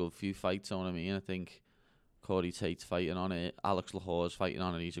a good few fights. You know what I mean? I think Corey Tate's fighting on it. Alex Lahore's fighting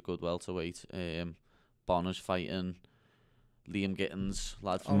on it. He's a good welterweight. Bonner's fighting. Liam Gittins,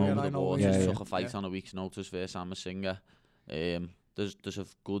 lad from Oh, yeah, over I the know border, him. just Yeah, took a fight yeah. on a week's notice versus Amasinga. there's a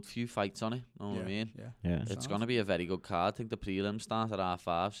good few fights on it. Know what I mean? Yeah. Yeah. It's going to be a very good card. I think the prelims start at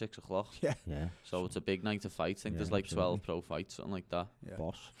 5:30, 6 o'clock. Yeah. So it's a big night of fights. I think Yeah, there's like absolutely. 12 pro fights, something like that. Yeah.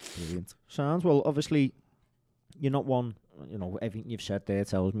 Boss. Brilliant. Sounds well. Obviously, you're not one. Everything you've said there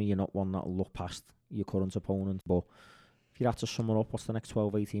tells me you're not one that'll look past your current opponent. But if you had to sum it up, what's the next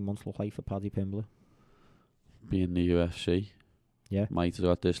 12-18 months look like for Paddy Pimblett? Be in the UFC. Yeah. Might have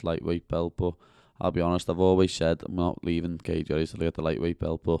got this lightweight belt, but I'll be honest, I've always said I'm not leaving Cage Warriors to get the lightweight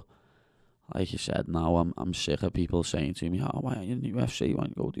belt, but like you said, now I'm sick of people saying to me, "Oh, why aren't you in the UFC? Why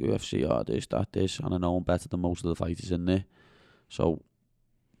don't you go to the UFC? Oh, this, that, this." And I know I'm better than most of the fighters in there. So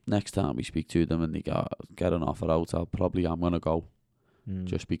next time we speak to them and they get an offer out, I'm going to go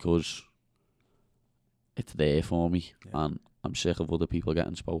just because it's there for me. Yeah. And I'm sick of other people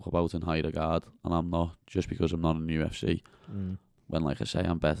getting spoke about in high regard, and I'm not, just because I'm not in the UFC. When, like I say,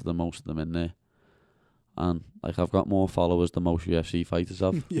 I'm better than most of them in there. And like I've got more followers than most UFC fighters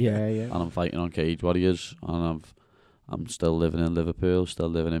have. Yeah. And I'm fighting on Cage Warriors, and I'm still living in Liverpool, still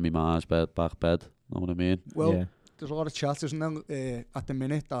living in my ma's back bed. Know what I mean? Well, yeah. there's a lot of chat, isn't there, at the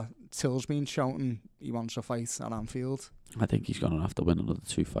minute that Till's been shouting he wants a fight at Anfield. I think he's going to have to win another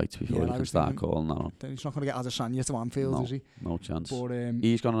 2 fights before Yeah, he I can was start thinking- calling that on. Then he's not going to get Adesanya to Anfield, No. is he? No chance. But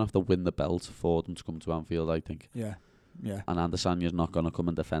He's going to have to win the belt for them to come to Anfield, I think. yeah. And Adesanya's not going to come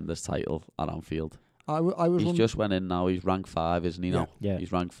and defend his title at Anfield. I was He's just went in now. He's ranked 5, isn't he? Yeah. Now Yeah.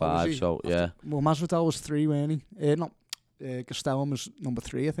 he's ranked Oh, is 5. he? So yeah, Well, Masvidal was 3, weren't he? Gastelum was number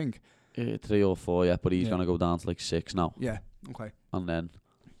 3, I think. 3 or 4. Yeah, but he's Yeah. going to go down to like 6 now. Yeah. Okay. And then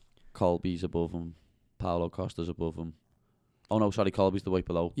Colby's above him. Paulo Costa's above him. Oh no, sorry, Colby's the weight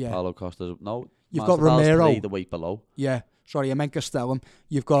below. Yeah. Paulo Costa's no. You've got Masvidal's Romero. 3, the weight below. Yeah. Sorry, I meant Gastelum.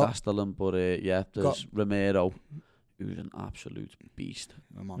 You've got Gastelum, but yeah, there's Romero, who's an absolute beast.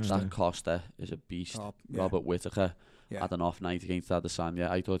 a monster. That Costa is a beast. Top, yeah. Robert Whittaker Yeah. had an off night against Adesanya.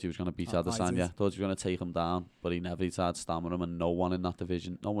 I thought he was going to beat I Adesanya. did. Thought he was going to take him down, but he never. He tried to stammer him, and no one in that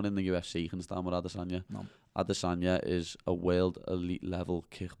division, no one in the UFC can stammer Adesanya. No. Adesanya is a world elite level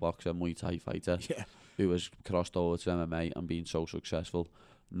kickboxer, Muay Thai fighter Yeah. who has crossed over to MMA and been so successful.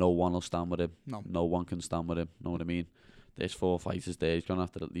 No one will stand with him. No. No one can stand with him. Know what I mean? There's 4 fighters there. He's going to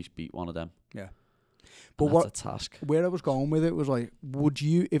have to at least beat one of them. Yeah. But But that's a task. Where I was going with it was like, would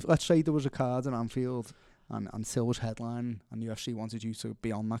you, if let's say there was a card in Anfield and Till was headline and the UFC wanted you to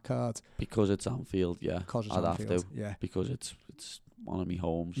be on that card Because it's Anfield, yeah. because it's I'd Anfield. have to. Yeah. Because it's one of my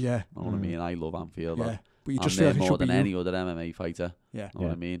homes. Yeah. Know what I mean? I love Anfield. Yeah. But you I'm just feel there like it more should be than you. any other MMA fighter. Yeah. Know what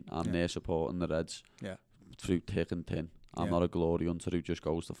Yeah. I mean? I'm Yeah. there supporting the Reds. Yeah. Through thick and thin. I'm Yeah. not a glory hunter who just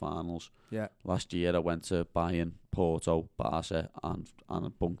goes to finals. Yeah. Last year I went to Bayern, Porto, Barca and I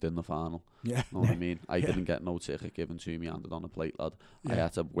bunked in the final. Yeah. Know what I mean? I Yeah. didn't get no ticket given to me, handed on a plate, lad. I Yeah.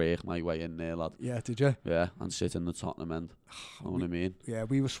 had to work my way in there, lad. Yeah. Did you? Yeah, and sit in the Tottenham end. Know what I mean? Yeah.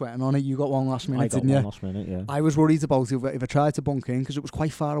 We were sweating on it. You got one last I minute, got didn't one you? last minute, yeah. I was worried about if I tried to bunk in because it was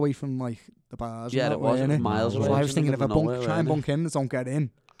quite far away from like the bars. Yeah, and it that, was. It weren't was miles So away. I was It thinking in if the I middle of try nowhere, and weren't bunk in, don't get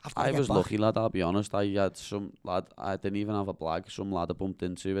in. I've gotta I get was back. lucky, lad, I'll be honest. I had some lad, I didn't even have a blag, some lad I bumped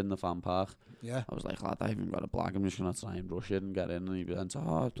into in the fan park. Yeah. I was like, lad, I haven't got a blag, I'm just going to try and rush it and get in. And he went,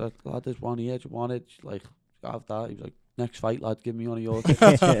 oh, lad, there's one here, do you want it? Like, have that. He was like, next fight, lad, give me one of your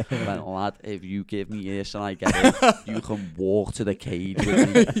tickets. I went, lad, if you give me this and I get it, you can walk to the cage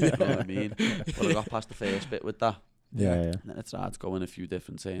with me. You know what I mean? But I got past the first bit with that. Yeah. And then I tried to go in a few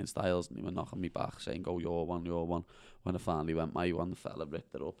different saying styles and he were knocking me back, saying, go your one, your one. When I finally went my one, the fella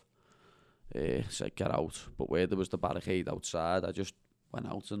ripped it up. Said, get out. But where there was the barricade outside, I just went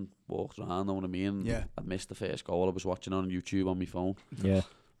out and walked around, know what I mean? Yeah. I missed the first goal I was watching on YouTube on my phone. Yeah.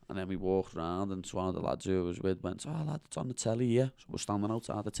 And then we walked around and one of the lads who I was with went, oh lad, it's on the telly here. So we're standing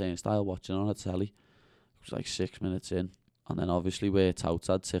outside the turnstile watching on the telly. It was like 6 minutes in. And then obviously where Touts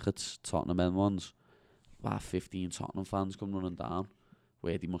had tickets, Tottenham end ones, about 15 Tottenham fans come running down.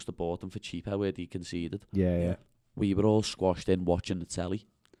 Where they must have bought them for cheaper, where they conceded. Yeah. We were all squashed in watching the telly.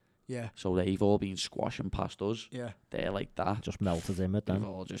 Yeah. So they've all been squashing past us. Yeah. They're like that. Just melted in it They've then.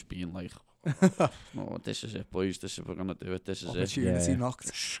 all just been like, oh, this is it, boys. This is we're going to do it. This is it. Opportunity Yeah.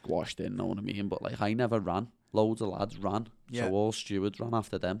 knocked. Squashed in, know what I mean? But like, I never ran. Loads of lads ran. Yeah. So all stewards ran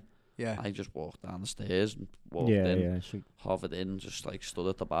after them. Yeah. I just walked down the stairs and walked Yeah, in, yeah. So, hovered in, just like stood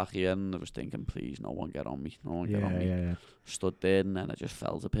at the back here and I was thinking, please, no one get on me. No one get on me. yeah. Stood there and then I just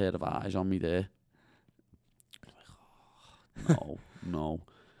felt a pair of eyes on me there. Like, oh, no.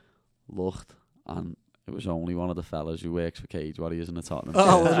 Looked and it was only one of the fellas who works for Cage Warriors in the Tottenham.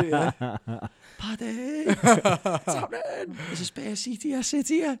 Oh, shirt. was it? Yeah. Paddy! What's happening? There's a spare CTS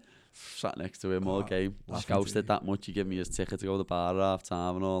City here. Sat next to him all Oh, game. laughing Scoused to it that much. He gave me his ticket to go to the bar at half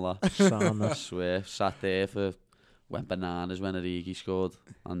time and all that. Sound I swear. Sat there for went bananas when Origi scored,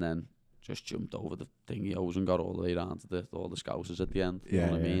 and then just jumped over the thingy hose and got all the way around to all the Scousers at the end. You know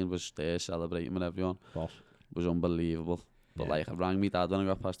what I mean? Was there celebrating with everyone. Boss. It was unbelievable. But like, I rang me dad when I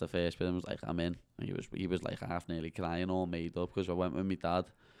got past the first bit and was like, I'm in. And he was like half nearly crying, all made up, because I went with my dad,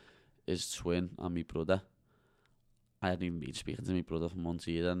 his twin, and my brother. I hadn't even been speaking to my brother for months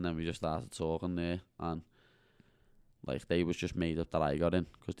either, and then we just started talking there, and like, they was just made up that I got in,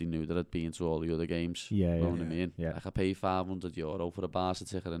 because they knew that I'd been to all the other games. Yeah, You know what I mean? Yeah. Like, I paid €500 for a Barca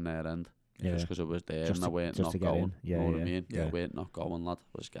ticket in their end. Yeah. Just because I was there Just and I to- weren't just not to get going. in. Yeah, You know what yeah, I mean? yeah. I weren't not going, lad.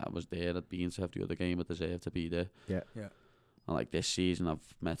 I was there, I'd been to every other game, I deserved to be there. Yeah. Yeah. And like this season,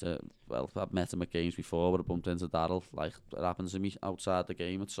 I've met him at games before, but I bumped into Daryl. Like, it happens to me outside the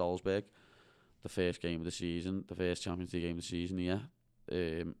game at Salzburg, the first game of the season, the first Champions League game of the season, yeah.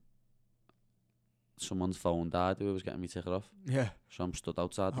 Someone's phone died who was getting me ticket off. Yeah. So I'm stood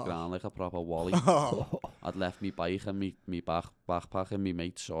outside the ground like a proper wally. Oh. I'd left me bike and me backpack and me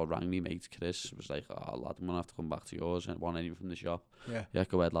mate, so I rang me mate Chris. Was like, oh lad, I'm gonna have to come back to yours and want anything from the shop. Yeah. Yeah,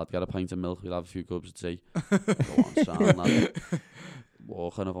 go ahead lad, get a pint of milk, we'll have a few cups of tea. Go on, sound lad.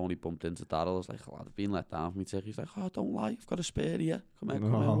 Walking, I've only bumped into Daryl. I was like, lad, I've been let down for me ticket. He's like, oh, don't lie, I've got a spare here. Come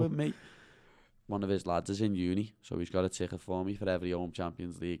in with me. One of his lads is in uni, so he's got a ticket for me for every home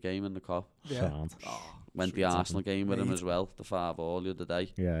Champions League game in the Cup. Yeah. Sound. Went the Arsenal game with him as well, the 5-all the other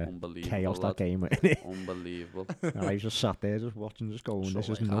day. Yeah. Unbelievable. Chaos lad. that game, wasn't it? Unbelievable. And I just sat there just watching, just going, So, this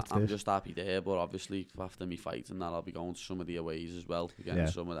is like, nuts. I'm this. just happy there, but obviously after me fight and that, I'll be going to some of the aways as well, getting Yeah.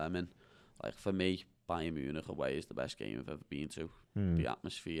 some of them in. Like, for me, Bayern Munich away is the best game I've ever been to. The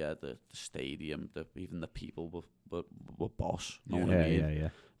atmosphere, the stadium, even the people were boss. Know what I mean? Yeah.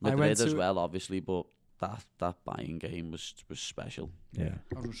 I went Madrid as to- well, obviously, but that Bayern game was special. Yeah.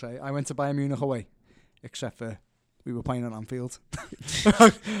 I was going to say, I went to Bayern Munich away, except for we were playing at Anfield.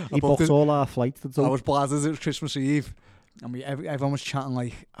 He booked all our flights. I was blasted. It was Christmas Eve, and everyone was chatting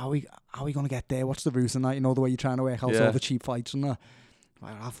like, "Are we going to get there? What's the route and that? You know, the way you're trying to work out Yeah. all the cheap flights and that."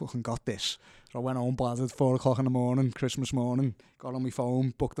 Like, I fucking got this. So I went home, blasted, 4 o'clock in the morning, Christmas morning. Got on my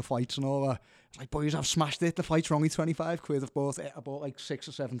phone, booked the flights and all that. I was like, boys, I've smashed it. The flights were only £25. I bought like 6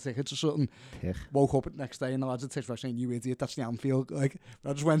 or 7 tickets or something. Pick. Woke up the next day and the lads at Tish were saying, "You idiot, that's the Anfield." Like,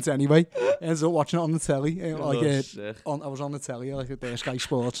 I just went anyway. Ended up watching it on the telly. I was on the telly, like at Sky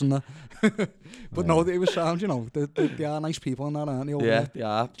Sports and that. But no, it was sound, you know. They are nice people and that, aren't they? Over Yeah, there? they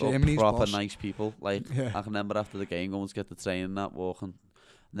are. Germany's Proper boss. nice people. Like, Yeah. I can remember after the game going to get the train and that, walking.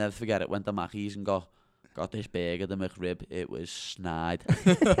 Never forget it, went to Mackey's and got this burger, the McRib. It was snide.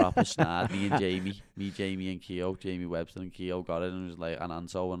 Proper snide. Jamie and Keogh, Jamie Webster and Keogh got it, and it was like, and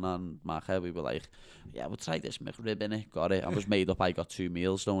Anto and Mackey, we were like, yeah, we'll try this McRib innit. Got it. I was made up, I got 2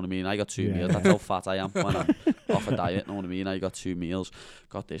 meals, know what I mean? I got 2 Yeah. meals. That's how fat I am when I'm off a diet, know what I mean? I got 2 meals.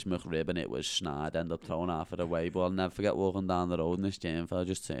 Got this McRib and it was snide. Ended up throwing half it away. But I'll never forget walking down the road and this German fella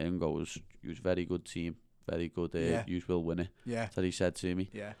just turned and goes, "You was very good team. Very good. Yeah. You will win it." Yeah, That's what he said to me.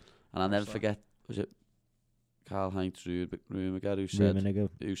 yeah. And I'll never So- forget, was it Karl-Heinz Rummenigge Rummenigge.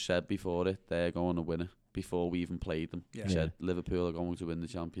 who said before it, they're going to win it, before we even played them. Yeah. He said, Liverpool are going to win the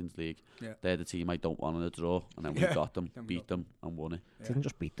Champions League. Yeah. They're the team I don't want in a draw. And then we Yeah. got them, Then we beat got them, and won it. Yeah. Didn't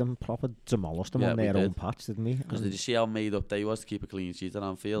just beat them, proper demolished them Yeah, on we their own did. patch, didn't we? Because did you see how made up they was to keep a clean sheet at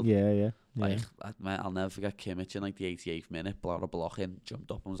Anfield? Yeah. Like, I'll never forget Kimmich in like the 88th minute, brought a block in,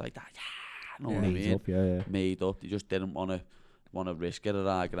 jumped up and was like, yeah, know what I Made mean? up, yeah. Made up. They just didn't want to risk it at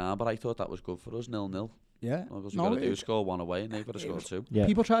our ground, but I thought that was good for us, 0-0. Yeah. Because we No, got to do it- score 1 away, and they've got to it score was- 2. Yeah.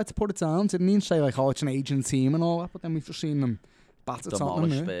 People tried to put it down, didn't they? And say like, "Oh, it's an aging team and all that," but then we've just seen them batter Tottenham.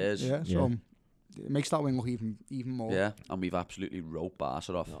 Demolish Yeah. Spurs. Yeah, so it makes that win look even more. Yeah, and we've absolutely roped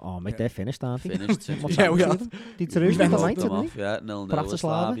Barca off. Oh, mate, Yeah. they're finished, aren't they? Finished since What's Yeah, happened we to have. them? They threw We've the roped night, them didn't off, yeah, 0-0 with Bratislava?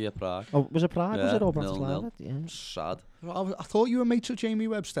 Slavia Prague. they? Oh, was it Prague? Was Yeah, it? Or 0-0. Bratislava? Yeah. Sad. I thought you were mates with Jamie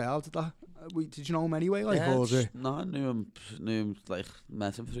Webster. How did that? Did you know him anyway? Like, Yeah, or was it? no, I knew him, like,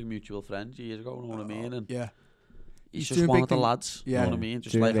 met him through mutual friends years ago, know what I mean? And Yeah. he's He's just doing one big of the thing- lads, Yeah. know what I mean?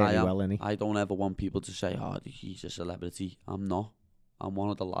 Just Doing like I really am. well, innit? I don't ever want people to say, oh, he's a celebrity. I'm not. I'm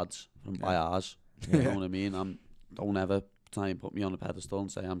one of the lads from by ours. You know what I mean? Don't ever try and put me on a pedestal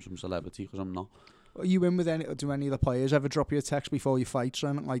and say I'm some celebrity, because I'm not. Are you in with any? Do any of the players ever drop you a text before your fights or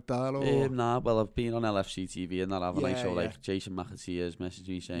anything like that? Or Nah, well, I've been on LFC TV and that, haven't I? Yeah, So, yeah. like, Jason McAteer's messaged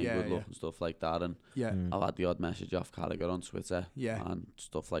me saying Yeah, good luck yeah. and stuff like that. And yeah, I've had the odd message off Carragher on Twitter yeah, and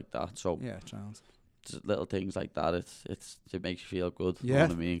stuff like that. So, yeah. Sounds. just little things like that, it makes you feel good. You Yeah. know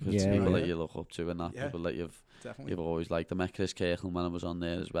what I mean? Because Yeah, people yeah. that you look up to and that, Yeah. people that you've Definitely. always liked. I met Chris Kirkland when I was on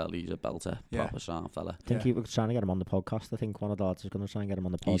there as well. He's a belter, Yeah. proper sound fella. I think Yeah. he was trying to get him on the podcast. I think one of the lads is going to try and get him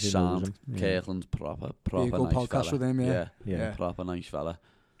on the pod. He's He knows sound. him. Yeah. Kirkland's proper Be a good nice podcast fella. with him, yeah. Yeah. proper nice fella.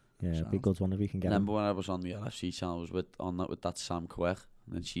 Yeah, Sound. be good one if we can get him. Remember when I was on the LFC channel, I was with that Sam Quirk,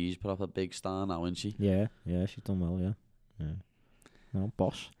 and then she's proper big star now, isn't she? Yeah, she's done well, yeah. No,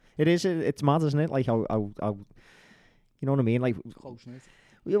 boss. It's mad, isn't it? Like how you know what I mean? Like, Close-knit.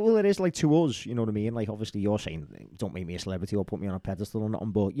 well, it is like to us, you know what I mean? Like, obviously, you're saying, don't make me a celebrity or put me on a pedestal or nothing,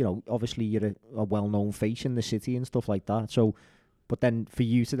 but, you know, obviously, you're a well-known face in the city and stuff like that. So, but then for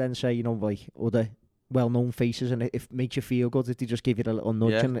you to then say, you know, like, other well-known faces, and if it makes you feel good, if they just give you a little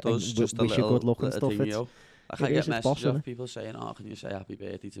nudge and just a wish you good luck and little stuff. thing, you know. Like, I it is, get it's boss, messages of innit? people saying, oh, can you say happy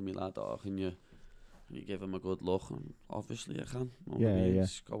birthday to me, lad? Or can you give him a good look? And obviously I can. You know what I mean?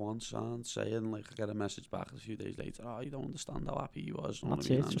 Just go on, son, saying, like, I get a message back a few days later, oh, you don't understand how happy you was. You know That's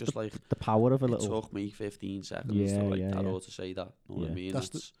what I it. mean? It's I'm just like, the power of a it little. took me 15 seconds Yeah, to write yeah, that yeah. or to say that. You know what I Yeah. mean?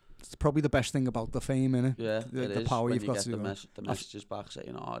 It's probably the best thing about the fame, innit? Yeah, the it is. power when you've you got get to the, go. the messages back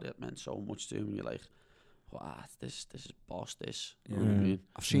saying, oh, that meant so much to him, and you're like, wow, this is boss, this. You know what I mean?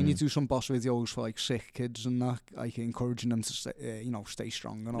 I've seen you do some boss videos for like sick kids and that, like encouraging them to stay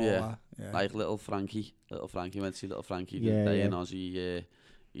strong and all that. Yeah. Like little Frankie went to see little Frankie the Yeah, other day yeah. in Aussie.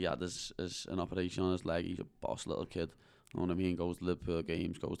 He had his an operation on his leg. He's a boss little kid. You know what I mean? Goes to Liverpool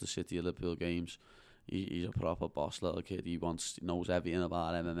games, goes to City of Liverpool games. He's a proper boss little kid. He knows everything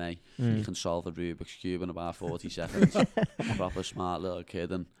about MMA. He can solve a Rubik's Cube in about 40 seconds. Proper smart little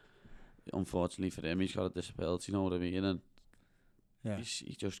kid, and unfortunately for him, he's got a disability, you know what I mean? And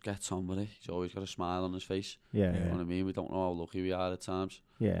he just gets on with it. He's always got a smile on his face. Yeah, You know what I mean? We don't know how lucky we are at times.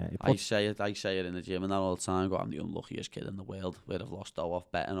 yeah. I say it in the gym and that all the time. I'm the unluckiest kid in the world. Where I've lost dough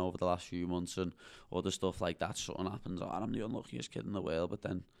off betting over the last few months and other stuff like that. Something happens, oh, I'm the unluckiest kid in the world. But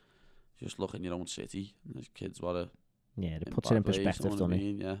then just look in your own city, and there's kids it puts it in perspective, doesn't it?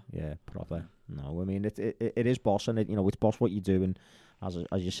 Yeah. Yeah, proper. No, I mean, it is boss, and it's boss what you do, and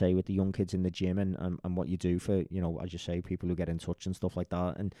as you say, with the young kids in the gym and what you do for, as you say, people who get in touch and stuff like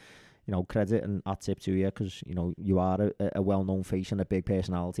that, and, credit and hat tip to you, because, you are a well-known face and a big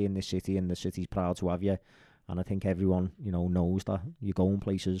personality in this city, and the city's proud to have you, and I think everyone, knows that you're going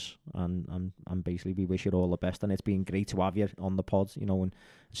places, and basically we wish you all the best, and it's been great to have you on the pod, and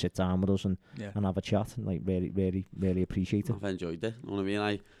sit down with us and have a chat, and like really, really, really appreciate it. I've enjoyed it. You know what I mean?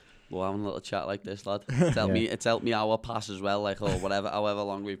 I love having a little chat like this, lad. It's helped me hour pass as well, like, or however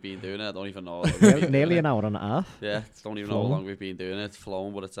long we've been doing it. I don't even know. Nearly an hour and a half. Yeah, don't even know how long we've been doing it. It's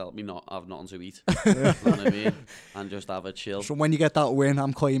flown, but it's helped me not have nothing to eat. You know what I mean? And just have a chill. So when you get that win,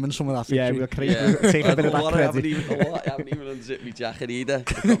 I'm claiming some of that victory. We'll take a bit of that I credit. haven't even unzipped my jacket either.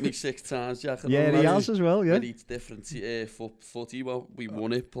 I got me 6 times jacket. Yeah, he has as well, yeah. With each different footy. Well, we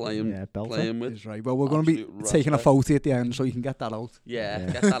won it playing with. That's right. Well, we're going to be Absolute taking a rasper. photo at the end, so you can get that out. Yeah,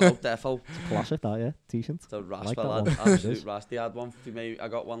 get that out, defo. Classic, that, yeah. Decent. It's a rasper, like that lad. one. Absolute rasp. Had one. I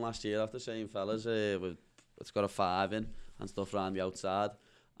got one last year after saying, fellas, it's got a 5 in and stuff around the outside.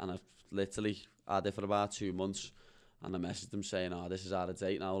 And I've literally had it for about 2 months. And I messaged them saying, oh, this is out of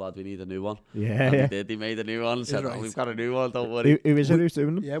date now, lad, we need a new one. Yeah, And yeah. they did, they made a new one, said, right. oh, we've got a new one, don't worry. Who is it who's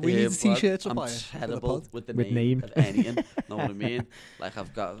doing them? Yeah, we need t-shirts up I'm by terrible with the With name name. of anything, know what I mean? Like,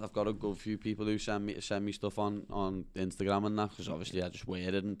 I've got a good few people who send me stuff on Instagram and that, because obviously I just wear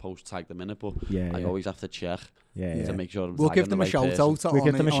it and tag them in it, but I always have to check to make sure I'm We'll tagging give them the a right shout person. out We'll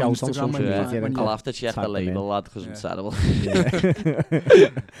give them a on shout on Instagram social when you media find- when and you- I'll have to check Tag the them in. label, lad, because I'm terrible.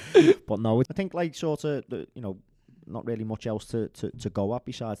 But no, I think like sort of not really much else to go at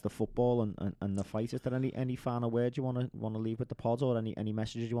besides the football and the fight. Is there any final words you want to leave with the pod, or any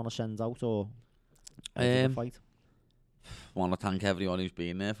messages you want to send out, or the fight? Want to thank everyone who's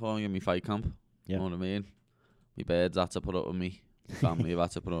been there for me in my fight camp. Yeah. You know what I mean? My birds had to put up with me. My family have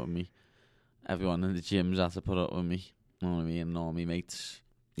had to put up with me. Everyone in the gyms had to put up with me. You know what I mean? And all my mates,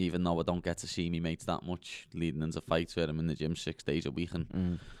 even though I don't get to see me mates that much leading into fights where I'm in the gym 6 days a week,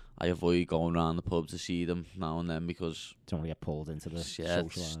 and I avoid going around the pub to see them now and then because Don't want to get pulled into the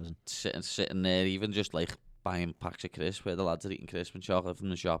socialising. sitting there, even just like buying packs of crisps where the lads are eating crisps and chocolate from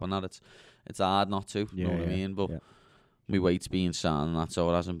the shop and that, it's hard not to, you know what I mean? But my weight's being sound and that, so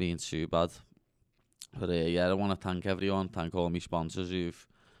it hasn't been too bad. But I want to thank everyone, thank all my sponsors who've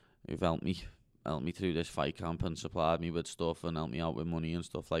helped me through this fight camp and supplied me with stuff and helped me out with money and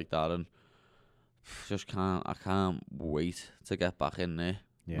stuff like that, and I can't wait to get back in there.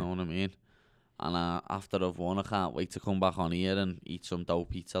 You know what I mean? And after I've won, I can't wait to come back on here and eat some dough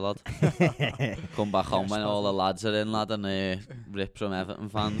pizza, lad. Come back home when all the lads are in, lad, and rip some Everton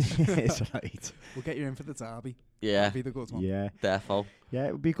fans. It's right. We'll get you in for the derby. Yeah, That'd be the good one. Yeah. defo. Yeah,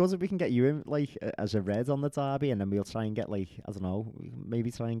 it would be good if we can get you in, like, as a red on the derby, and then we'll try and get, like, I don't know,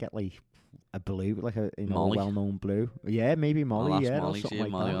 maybe try and get, like, a blue, like a Molly. well-known blue. Yeah, maybe Molly, I'll ask yeah, or Molly, something see if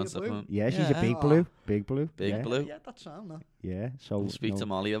like Molly that. wants to Blue? come. Yeah, she's Yeah. a big blue. Big blue. Big yeah. blue. Yeah, that sound that. Yeah, so... We'll speak to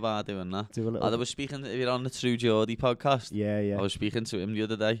Molly about doing that. do a little... I was speaking, if you're on the True Geordie podcast, yeah. I was speaking to him the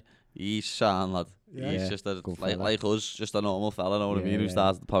other day. He's sound lad. Yeah. He's Yeah, just a, good like fella. us, just a normal fella, know what I Yeah, mean, who yeah.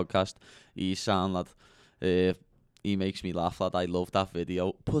 started the podcast. He's sound lad. He makes me laugh, lad. I love that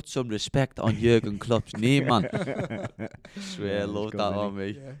video. Put some respect on Jurgen Klopp's name, man. Swear, Yeah, love it's good, that isn't on me.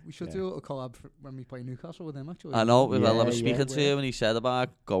 Yeah, we should Yeah. do a collab when we play Newcastle with him, actually. I know. Well, I Yeah, was yeah, speaking to yeah. him and he said about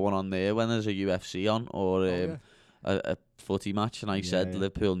going on there when there's a UFC on or Oh, a footy match, and I said Yeah.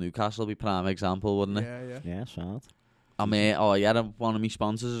 Liverpool Newcastle would be prime example, wouldn't it? yeah. Yeah, sound. I'm one of my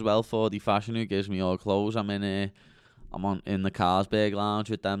sponsors as well, 4D Fashion, who gives me all clothes. I'm in the Carlsberg Lounge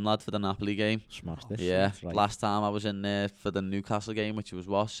with them lad for the Napoli game. Smashed this. Yeah, That's right. last time I was in there for the Newcastle game, which was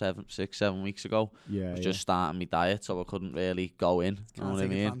 7 weeks ago. Yeah, I was yeah. just starting my diet, so I couldn't really go in. You know Can't what I take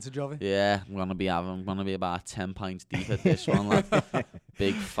mean? advantage of it. Yeah, I'm gonna be about 10 pints deep at this one, lad.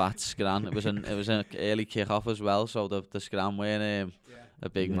 Big fat scran. It was an early kick off as well, so the scran weren't a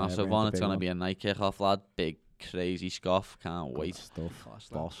big Yeah, massive weren't one. the It's big gonna one. be a night kick off, lad. Big crazy scoff. Can't Good wait. stuff. Class,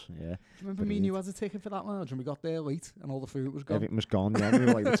 that. Boss, yeah. Remember me and you had a ticket for that lounge and we got there late and all the food was gone? Everything was gone, yeah. We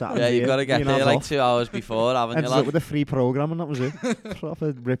were like, what's happening Yeah, you've here? got to get You there know, like off. 2 hours before, haven't you, Ended up lad? with a free programme and that was it.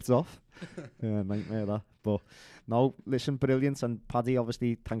 Proper ripped off. Yeah, nightmare that. But no, listen, brilliant. And Paddy,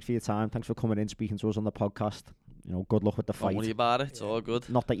 obviously, thanks for your time. Thanks for coming in, speaking to us on the podcast. You know, good luck with the Don't fight. worry about it. It's all good.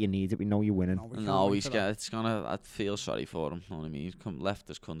 Not that you need it. We know you're winning. we can't No, wait he's for that. it's gonna. I feel sorry for him. You know what I mean? He's left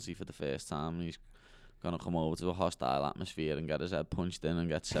this country for the first time, and he's gonna come over to a hostile atmosphere and get his head punched in and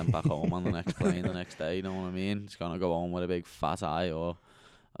get sent back home on the next plane the next day. You know what I mean? He's gonna go home with a big fat eye or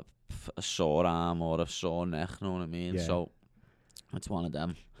a sore arm or a sore neck. You know what I mean? Yeah. So it's one of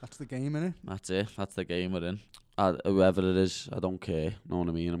them. That's the game, innit? That's it. That's the game we're in. Whoever it is, I don't care. You know what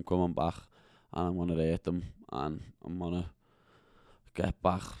I mean? I'm coming back and I'm gonna hurt them and I'm gonna get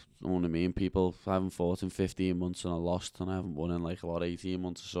back. You know what I mean? People, I haven't fought in 15 months and I lost, and I haven't won in like about 18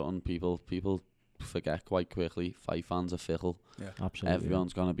 months or something. People forget quite quickly. Fight fans are fickle. Absolutely.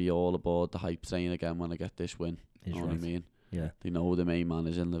 Everyone's gonna be all aboard the hype train again when I get this win. He's You know right. what I mean? Yeah, They know the main man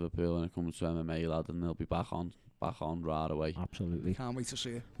is in Liverpool when it comes to MMA, lad, and they'll be back on right away. absolutely. Can't wait to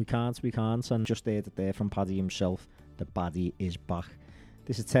see it. We can't. And just heard it there from Paddy himself. The baddie is back.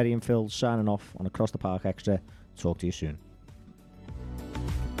 This is Terry and Phil signing off on Across the Park Extra. Talk to you soon.